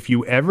go, if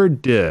you ever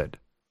did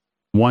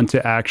want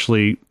to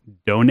actually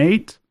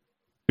donate,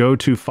 go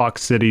to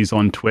Fox Cities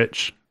on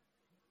Twitch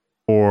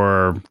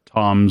or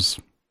Tom's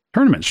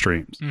tournament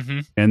streams. Mm-hmm.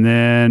 And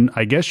then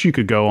I guess you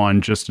could go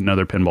on just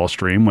another pinball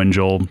stream when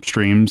Joel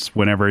streams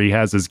whenever he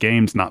has his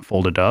games not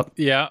folded up.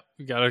 Yeah,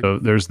 we got to So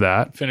there's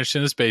that. finish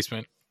in this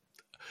basement.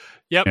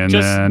 Yep, And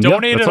just then,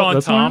 donate that's it all- on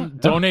that's all Tom. right.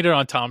 Yeah. Donate it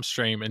on Tom's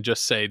stream and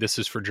just say this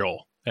is for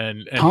Joel.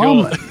 And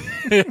Tom,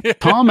 he'll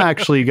Tom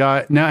actually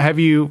got. Now, have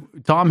you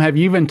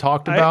even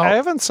talked about? I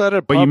haven't said it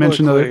what publicly, you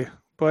mentioned the other-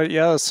 but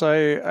yes,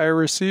 I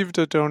received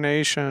a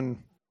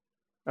donation,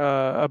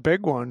 a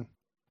big one,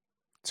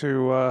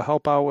 to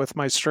help out with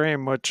my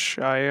stream, which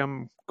I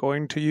am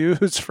going to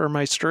use for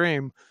my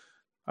stream,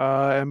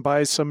 and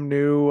buy some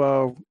new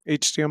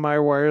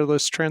HDMI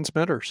wireless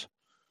transmitters.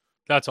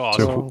 That's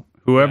awesome. So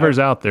whoever's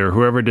out there,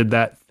 whoever did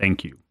that,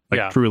 thank you.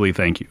 Yeah. Truly,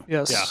 thank you.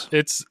 Yes. Yeah,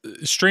 it's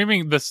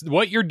streaming.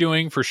 What you're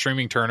doing for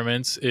streaming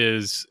tournaments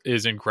is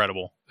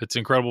incredible. It's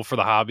incredible for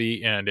the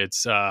hobby, and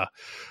it's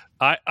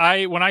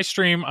I when I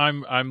stream,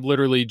 I'm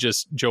literally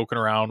just joking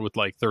around with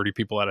like 30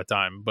 people at a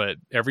time. But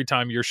every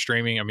time you're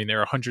streaming, I mean,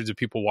 there are hundreds of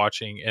people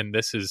watching, and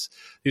these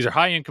are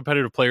high end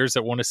competitive players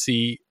that want to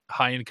see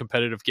high end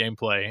competitive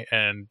gameplay,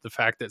 and the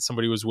fact that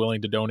somebody was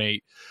willing to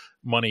donate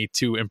money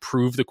to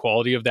improve the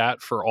quality of that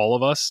for all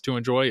of us to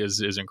enjoy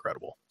is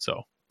incredible.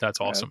 So that's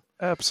awesome.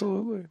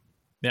 Absolutely.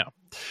 Yeah.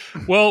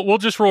 Well, we'll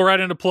just roll right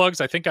into plugs.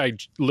 I think I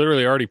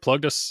literally already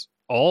plugged us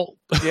all.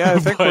 Yeah, I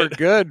think we're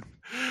good.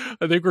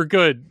 I think we're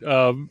good.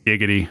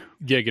 Giggity.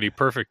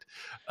 Perfect.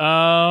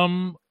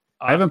 I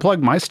haven't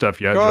plugged my stuff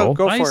yet, Joel.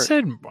 Go I for it.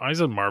 said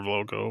Marvel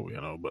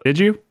Loco, but Did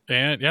you?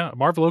 and yeah,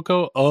 Marvel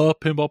Loco, a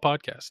pinball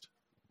podcast.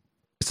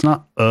 It's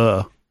not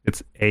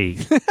it's a.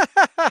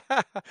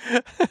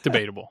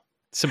 Debatable.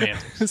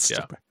 Semantics.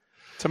 Yeah.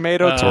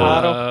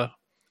 Tomato.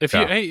 If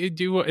you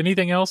do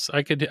anything else,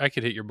 I could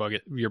hit your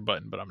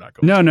button, but I'm not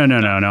going.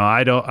 No.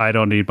 I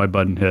don't need my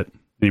button hit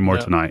anymore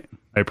Yeah. tonight.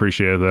 I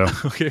appreciate it though.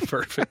 Okay,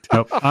 perfect.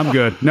 Nope, I'm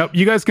good. Nope,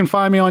 you guys can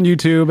find me on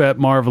YouTube at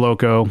Marv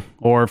Loco,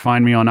 or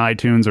find me on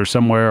iTunes or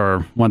somewhere,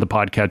 or one of the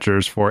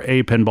podcatchers for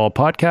a pinball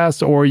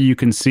podcast, or you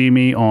can see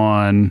me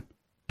on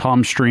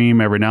Tom's stream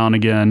every now and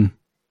again,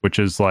 which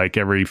is like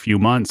every few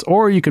months,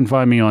 or you can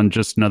find me on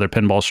just another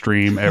pinball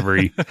stream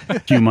every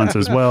few months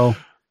as well,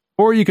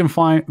 or you can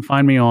find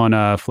me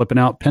on Flipping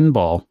Out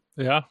Pinball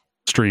Yeah,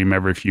 stream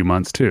every few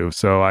months too.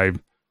 So I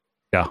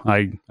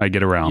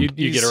get around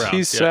you get around.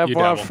 He's Yeah, you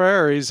savoir dabble.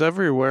 faire. He's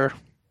everywhere.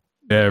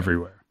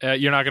 everywhere.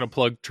 You're not going to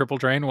plug Triple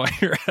Drain while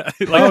you're at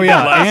it? Oh,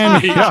 yeah.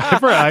 And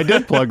I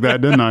did plug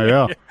that, didn't I?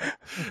 Yeah.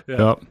 Yeah.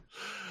 Yep.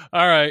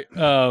 All right.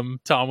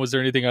 Tom, was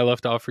there anything I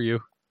left off for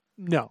you?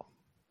 No.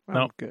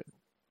 I'm good.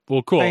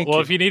 Well, cool. Thank well,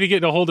 you. if you need to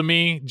get a hold of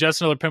me,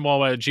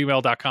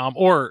 justinotherpinball@gmail.com,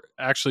 or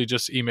actually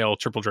just email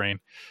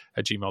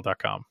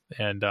tripledrain@gmail.com.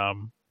 And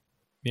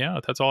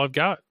that's all I've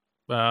got.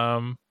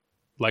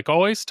 Like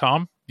always,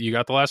 Tom, you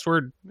got the last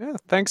word. Yeah.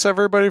 Thanks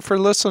everybody for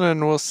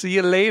listening. We'll see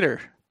you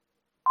later.